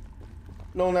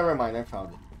 No, never mind, I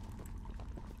found it.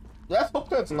 Let's hope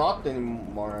there's not any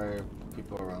more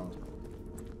people around.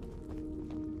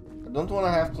 I don't want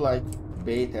to have to like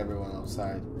bait everyone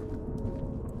outside.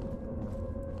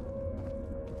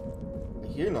 I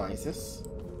hear noises.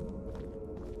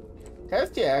 There's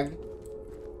the egg.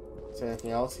 Is there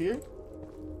anything else here?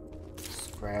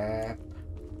 Scrap.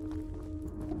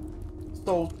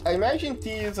 So, I imagine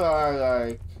these are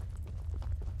like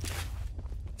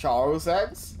Charles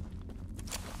eggs.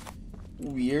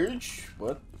 Weird,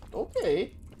 but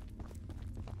okay.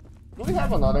 Do we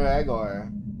have another egg or?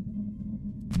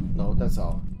 No, that's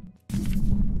all.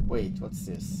 Wait, what's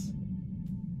this?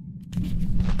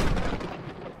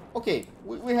 Okay,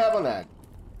 we have an egg.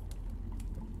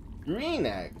 Green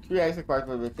egg. 3 eggs required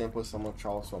for every temple summon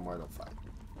Charles for more than 5.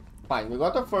 Fine, we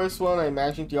got the first one. I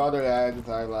imagine the other eggs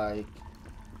are like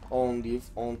on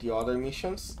the other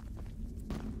missions.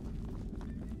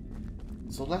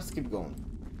 So let's keep going.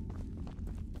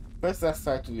 First, let's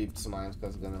try to leave this mine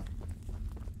because it's gonna.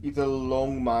 It's a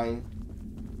long mine.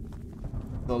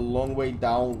 The long way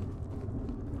down.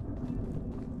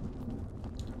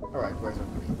 Alright, where's our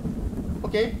train?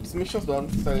 Okay, this mission's done.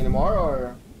 Is there any more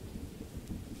or?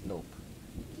 Nope.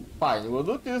 Fine, we'll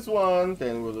do this one,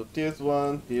 then we'll do this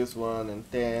one, and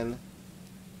then.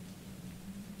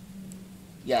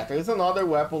 Yeah, there's another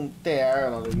weapon there,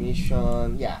 another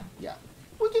mission. Yeah.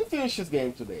 We can finish this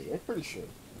game today, I'm pretty sure.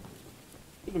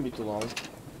 Shouldn't be too long.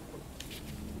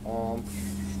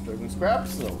 13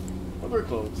 scraps? No. But we're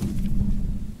close.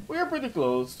 We are pretty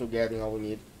close to getting all we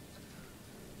need.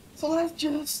 So let's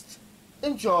just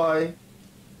enjoy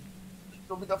a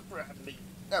little bit of traveling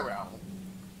around.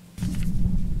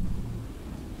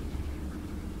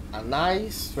 A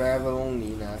nice travel on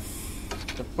Nina.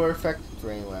 The perfect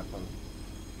train weapon.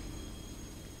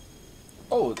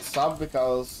 Oh, it stopped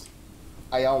because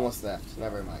I almost left.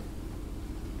 Never mind.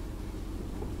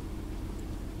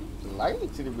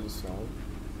 lightning city pretty strong.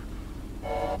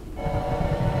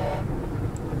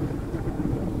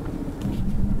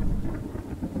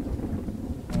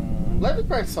 Let me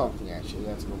try something actually.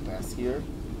 Let's go past here.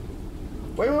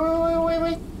 Wait.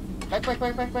 Back.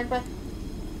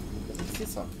 Let's see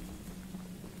something.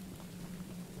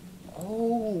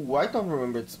 Oh, I don't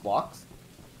remember this box.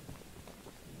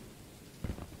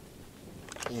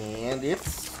 And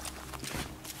it's...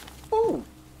 Ooh,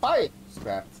 5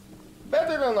 scraps.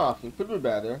 Better than nothing, could be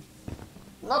better.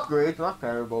 Not great, not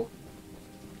terrible.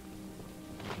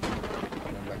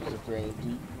 Come back to the train,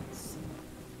 please.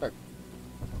 Back.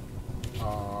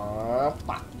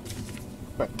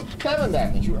 But 7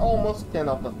 damage, you're almost 10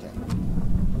 out of 10.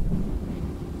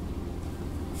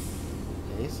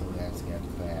 Okay, so let's get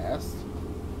fast.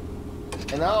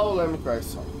 And now let me try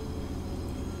something.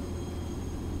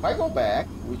 If I go back,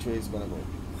 which way is gonna go?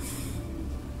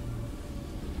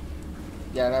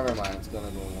 Yeah, never mind, it's gonna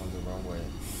go the wrong way.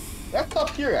 Let's stop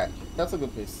here actually. That's a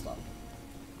good place to stop.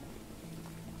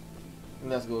 And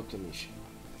let's go to mission.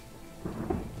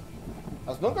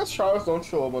 As long as Charles don't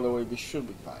show up on the way, we should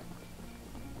be fine.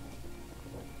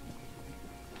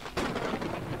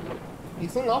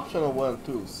 It's an optional one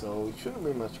too, so it shouldn't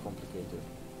be much complicated.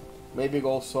 Maybe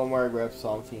go somewhere, grab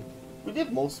something. We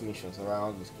did most missions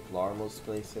around, we explored most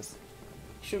places.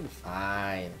 Should be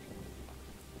fine.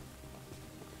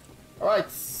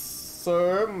 Alright,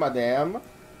 sir, madam.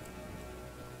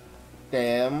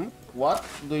 Damn, what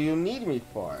do you need me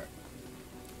for?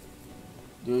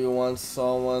 Do you want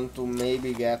someone to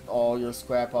maybe get all your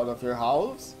scrap out of your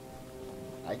house?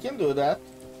 I can do that.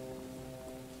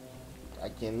 I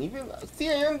can even... See,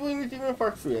 I am doing it even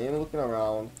for free. I am looking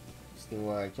around, seeing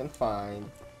what I can find.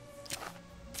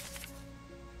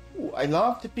 Ooh, I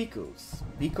love the pickles.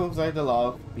 Pickles are the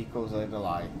love, pickles are the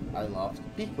life. I love the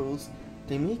pickles.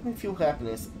 They make me feel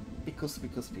happiness. Pickles.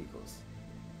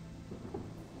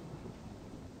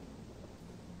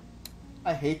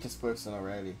 I hate this person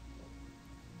already.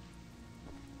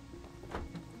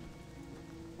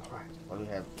 Alright, what do we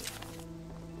have here?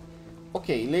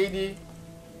 Okay, lady.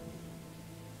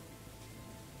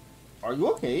 Are you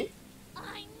okay?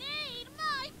 I need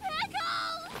my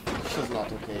pickles! She's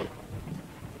not okay.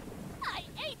 I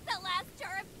ate the last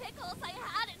jar of pickles I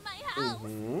had in my house.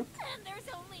 And there's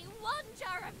only 1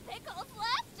 jar of pickles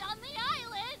left on the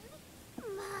island.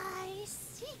 My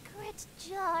secret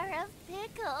jar of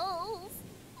pickles.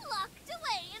 Locked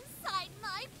away inside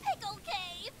my pickle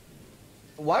cave.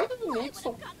 Why do you need I would have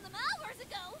gotten them hours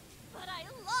ago, but I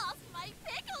lost my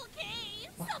pickle cave.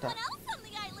 Someone else on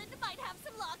the island might have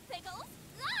some locked pickles.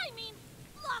 I mean,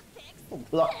 lockpicks.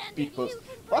 Block pickles.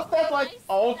 What's that like?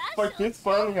 All for this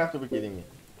fun? You have to be kidding me.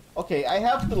 Okay, I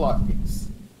have the lockpicks.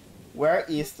 Where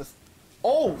is the...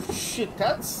 Oh shit,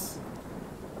 that's...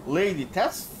 Lady,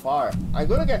 that's far. I'm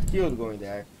gonna get killed going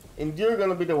there. And you're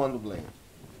gonna be the one to blame.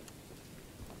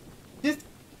 This...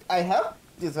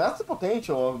 This has the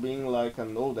potential of being like a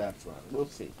no-death run. We'll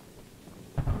see.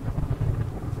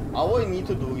 All I need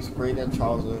to do is pray that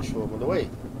Charles doesn't show up on the way.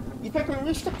 If I can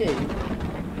reach the cave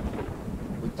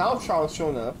without Charles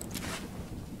showing up,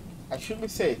 I should be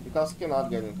safe because he cannot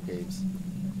get into caves.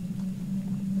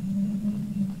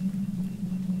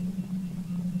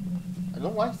 I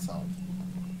don't like sound.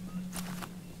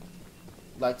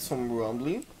 Like some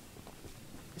rumbling.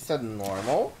 Is that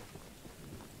normal?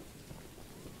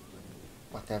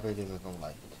 Whatever it is, I don't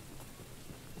like it.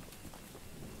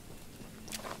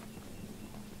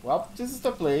 Well, this is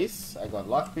the place. I got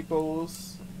lock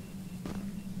pickles.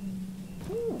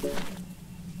 Ooh.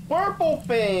 Purple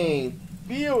paint!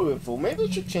 Beautiful. Maybe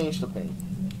we should change the paint.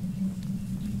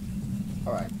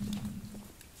 Alright.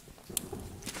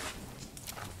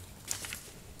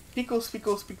 Pickles.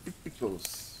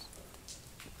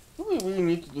 Do we really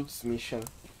need to do this mission?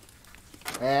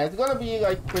 It's gonna be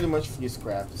like pretty much free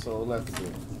scrap, so let's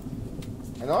see.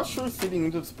 I'm not sure feeding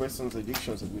into this person's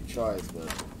addiction is a good choice, but...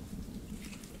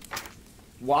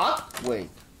 What?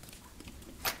 Wait.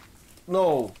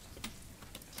 No.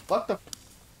 What the...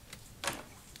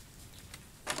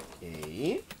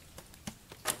 Okay.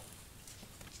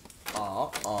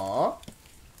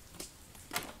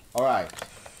 Alright.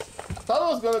 I thought I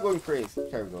was gonna go crazy.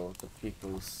 There we go, the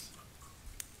pickles.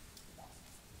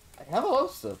 I have a lot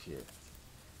of stuff here.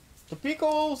 The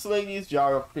pickles lady's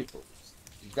jar of pickles.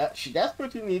 She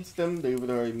desperately needs them.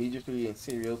 Deliver her immediately in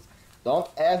cereals. Don't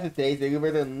hesitate.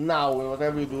 Deliver them now. And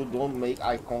whatever you do, don't make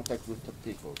eye contact with the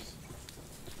pickles.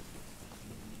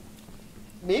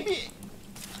 Maybe...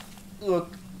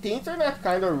 Look, the internet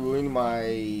kind of ruined my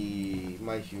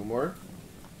humor.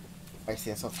 My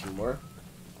sense of humor.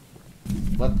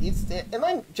 But it's... And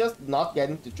I'm just not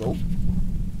getting the joke.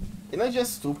 Am I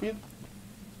just stupid?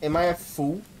 Am I a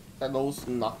fool that knows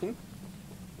nothing?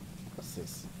 What's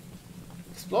this?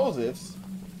 Explosives?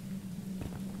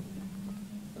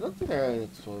 I don't think there are any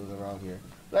explosives around here.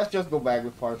 Let's just go back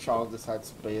before Charles decides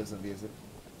to pay us a visit.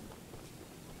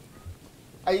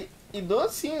 It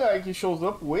does seem like he shows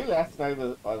up way less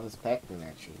than I was expecting,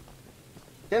 actually.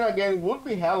 Then again, it would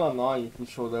be hella annoying if he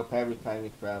showed up every time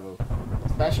we travel.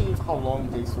 Especially with how long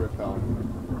it takes to repel.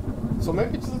 So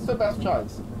maybe this is the best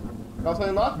choice. Because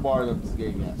I'm not bored of this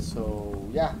game yet, so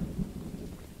yeah.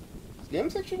 This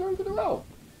game's actually going pretty well.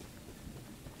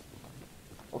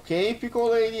 Okay,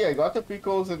 pickle lady, I got the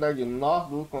pickles and I do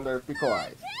not look on their pickle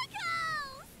eyes.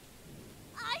 Pickles!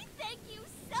 I thank you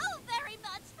so very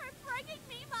much for bringing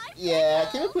me my pickles. Yeah,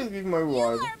 can you please give me my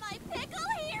reward? You are my pickle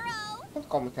hero! Don't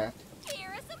call me that. Here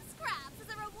are some scraps as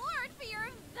a reward for your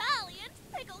valiant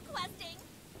pickle questing.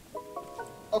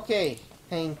 Okay,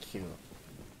 thank you.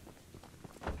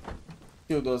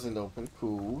 Still doesn't open,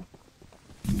 cool.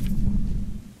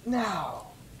 Now,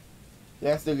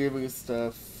 let's deliver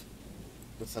stuff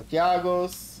to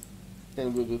Santiago's,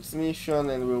 then we'll do this mission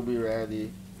and we'll be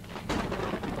ready.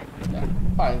 Yeah,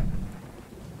 fine.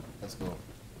 Let's go.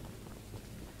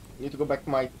 Need to go back to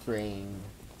my train.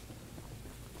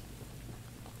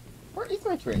 Where is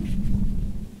my train?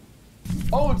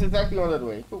 Oh, it's exactly on that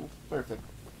way. Cool, perfect.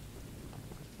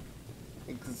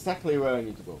 Exactly where I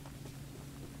need to go.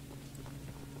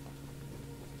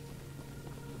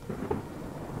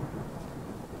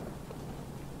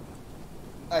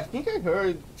 I think I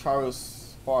heard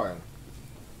Charles' horn.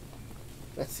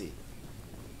 Let's see.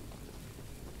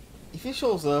 If he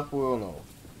shows up, we'll know.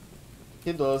 If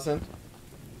he doesn't.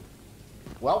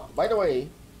 Well, by the way,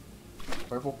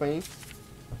 purple paint.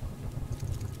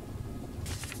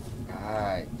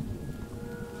 Alright.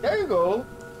 There you go.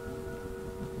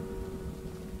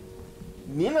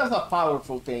 Nina's a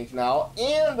powerful tank now,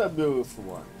 and a beautiful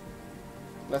one.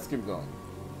 Let's keep going.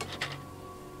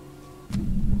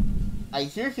 I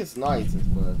hear his noises,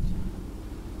 but...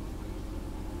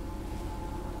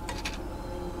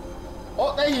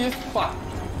 Oh, there he is! Fuck!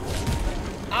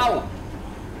 Ow!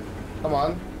 Come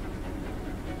on.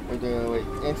 Wait.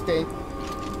 Instinct.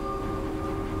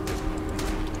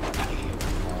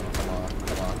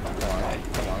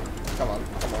 Come on.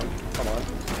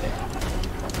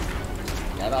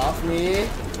 Get off me!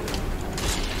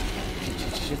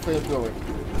 She's pretty going.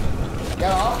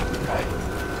 Get off!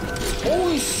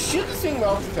 Holy shit, this thing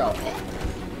melts itself!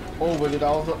 Oh, but it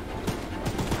also...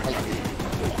 Like,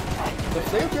 the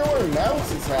flamethrower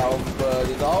melts itself, but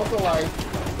it also, like,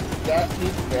 gets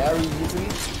hit very easily.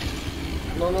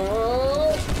 No.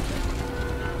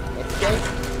 Okay.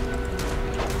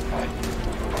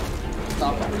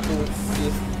 Stop doing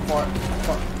this part.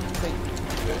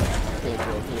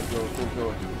 Keep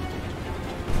going.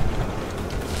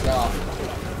 Now.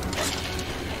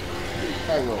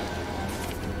 There you go.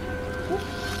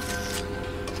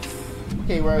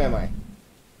 Okay, where am I?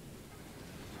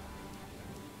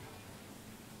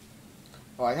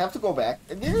 Oh, I have to go back.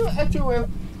 I didn't actually went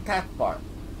that far.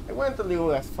 I went a little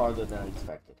less farther than I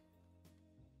expected.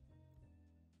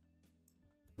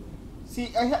 See,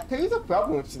 there is a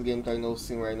problem with this game that I'm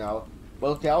noticing right now.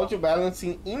 But the audio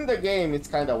balancing in the game is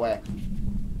kinda whack.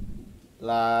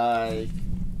 Like...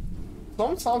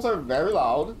 some sounds are very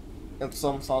loud, and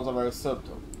some sounds are very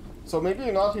subtle. So maybe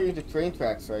you're not hearing the train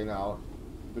tracks right now,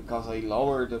 because I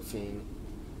lowered the thing.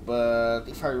 But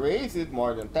if I raise it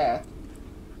more than that,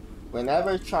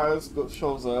 whenever Charles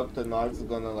shows up, the noise is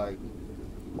gonna, like,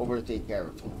 overtake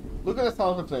everything. Look at the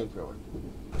sound of the flamethrower.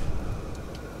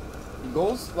 It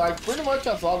goes, like, pretty much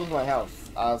as loud as my house.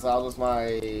 As loud as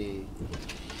my...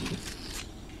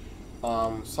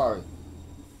 sorry.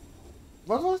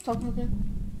 What was I talking again?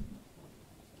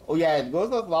 Oh yeah, it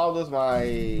goes as loud as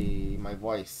my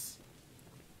voice.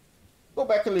 Go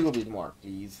back a little bit more,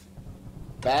 please.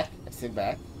 Back. I said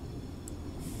back.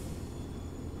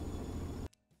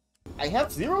 I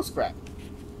have 0 scrap.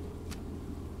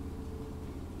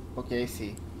 Okay,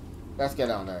 see. Let's get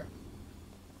down there.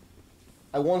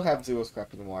 I won't have 0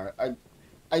 scrap anymore.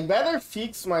 I better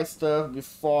fix my stuff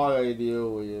before I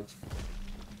deal with...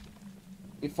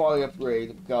 before I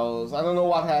upgrade, because I don't know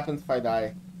what happens if I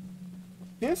die.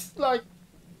 Since, like,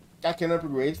 I can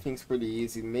upgrade things pretty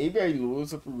easy. Maybe I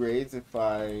lose upgrades if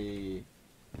I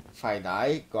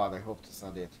die. God, I hope that's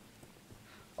not it.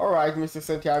 Alright, Mr.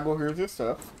 Santiago, here's your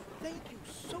stuff. Thank you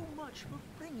so much for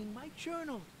bringing my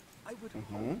journal. I would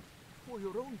hope, for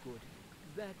your own good,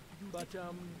 that you... But,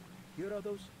 here are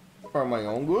those... For my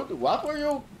own good? What were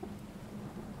you...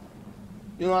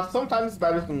 You know, sometimes it's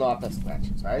better to not ask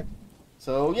questions, right?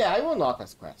 So, yeah, I will not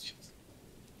ask questions.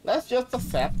 let's just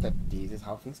accept that this is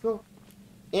how things go.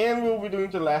 And we'll be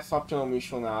doing the last optional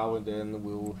mission now, and then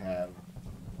we'll have...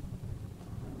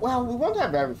 Well, we won't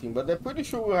have everything, but I'm pretty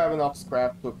sure we'll have enough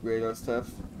scrap to upgrade our stuff.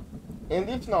 And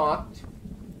if not,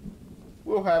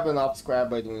 we'll have enough scrap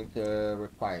by doing the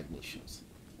required missions.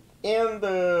 And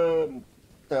the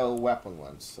weapon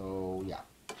ones, so yeah.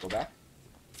 Go back.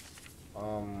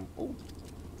 Oh.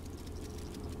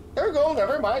 There we go,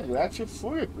 never mind, we're actually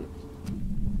fully equipped.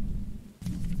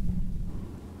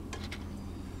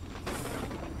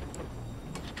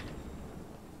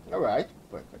 Alright,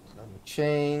 perfect. Let me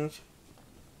change.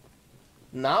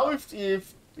 Now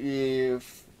if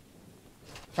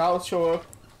Charles show up,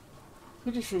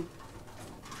 pretty sure.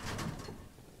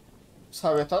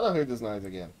 Sorry, I thought I heard this noise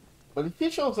again. But if he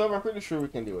shows up, I'm pretty sure we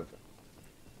can deal with it.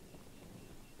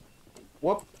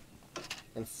 Whoop.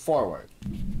 And forward.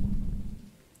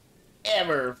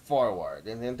 Ever forward.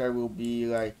 And then there will be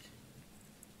like...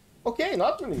 Okay,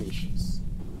 not many missions.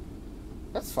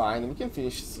 That's fine, we can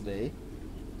finish this today.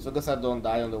 So I guess I don't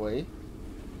die on the way.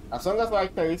 As long as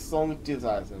like there is only this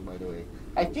item, by the way.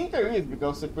 I think there is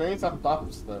because the cranes have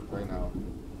top stuff right now.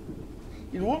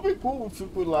 It would be cool if you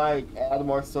could like add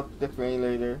more stuff to the train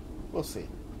later. We'll see.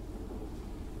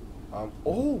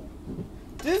 Oh!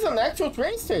 This is an actual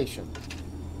train station!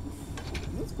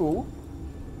 That's cool.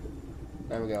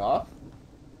 Let me get off.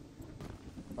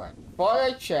 Alright, before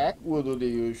I check, we'll do the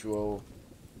usual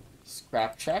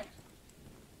scrap check.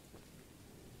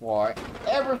 For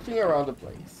everything around the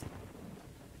place.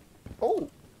 Oh!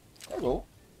 There we go.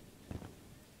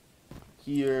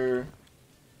 Here...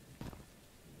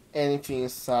 Anything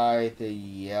inside the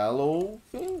yellow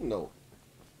thing? No.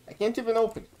 I can't even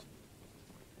open it.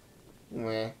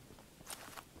 Meh.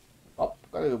 Oh,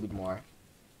 got a little bit more.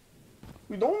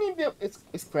 We don't need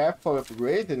the scrap for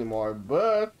upgrades anymore,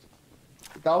 but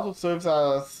it also serves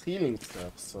as healing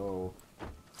stuff, so...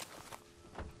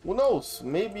 Who knows?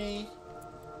 Maybe...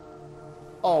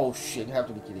 Oh shit, you have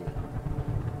to be kidding me.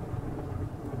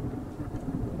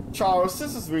 Charles,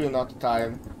 this is really not the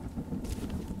time.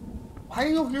 Why are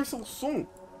you here so soon?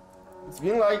 It's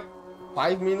been like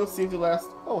 5 minutes since you last...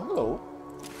 Oh, hello.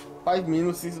 5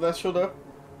 minutes since you last showed up.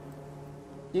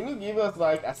 Can you give us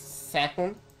like a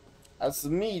second? A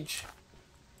smidge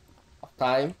of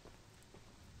time?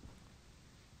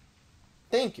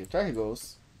 Thank you, there he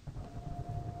goes.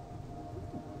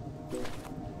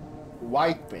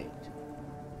 White paint.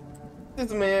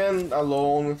 This man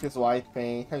alone with his white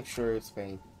paint, I'm sure it's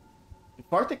paint.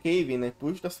 Before the cave-in, I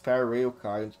pushed a spare rail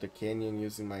car into the canyon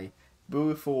using my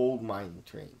beautiful old mining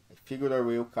train. I figured a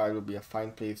rail car would be a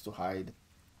fine place to hide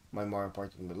my more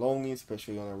important belongings,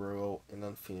 especially on a rural and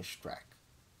unfinished track.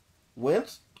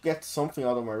 Went to get something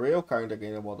out of my rail car in the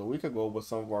game about a week ago, but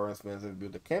some Warren's men have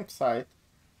built a campsite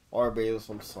or a base of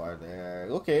some sort there.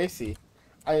 Okay, I see.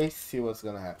 I see what's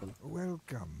gonna happen.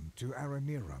 Welcome to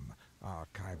Aranirum,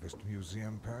 Archivist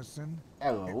Museum person.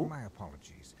 Hello. My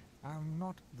apologies. I'm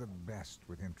not the best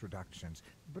with introductions,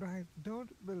 but I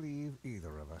don't believe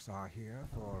either of us are here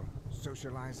for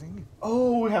socializing.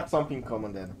 Oh, we have something in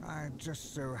common then. I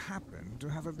just so happen to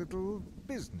have a little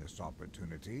business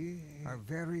opportunity, a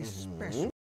very special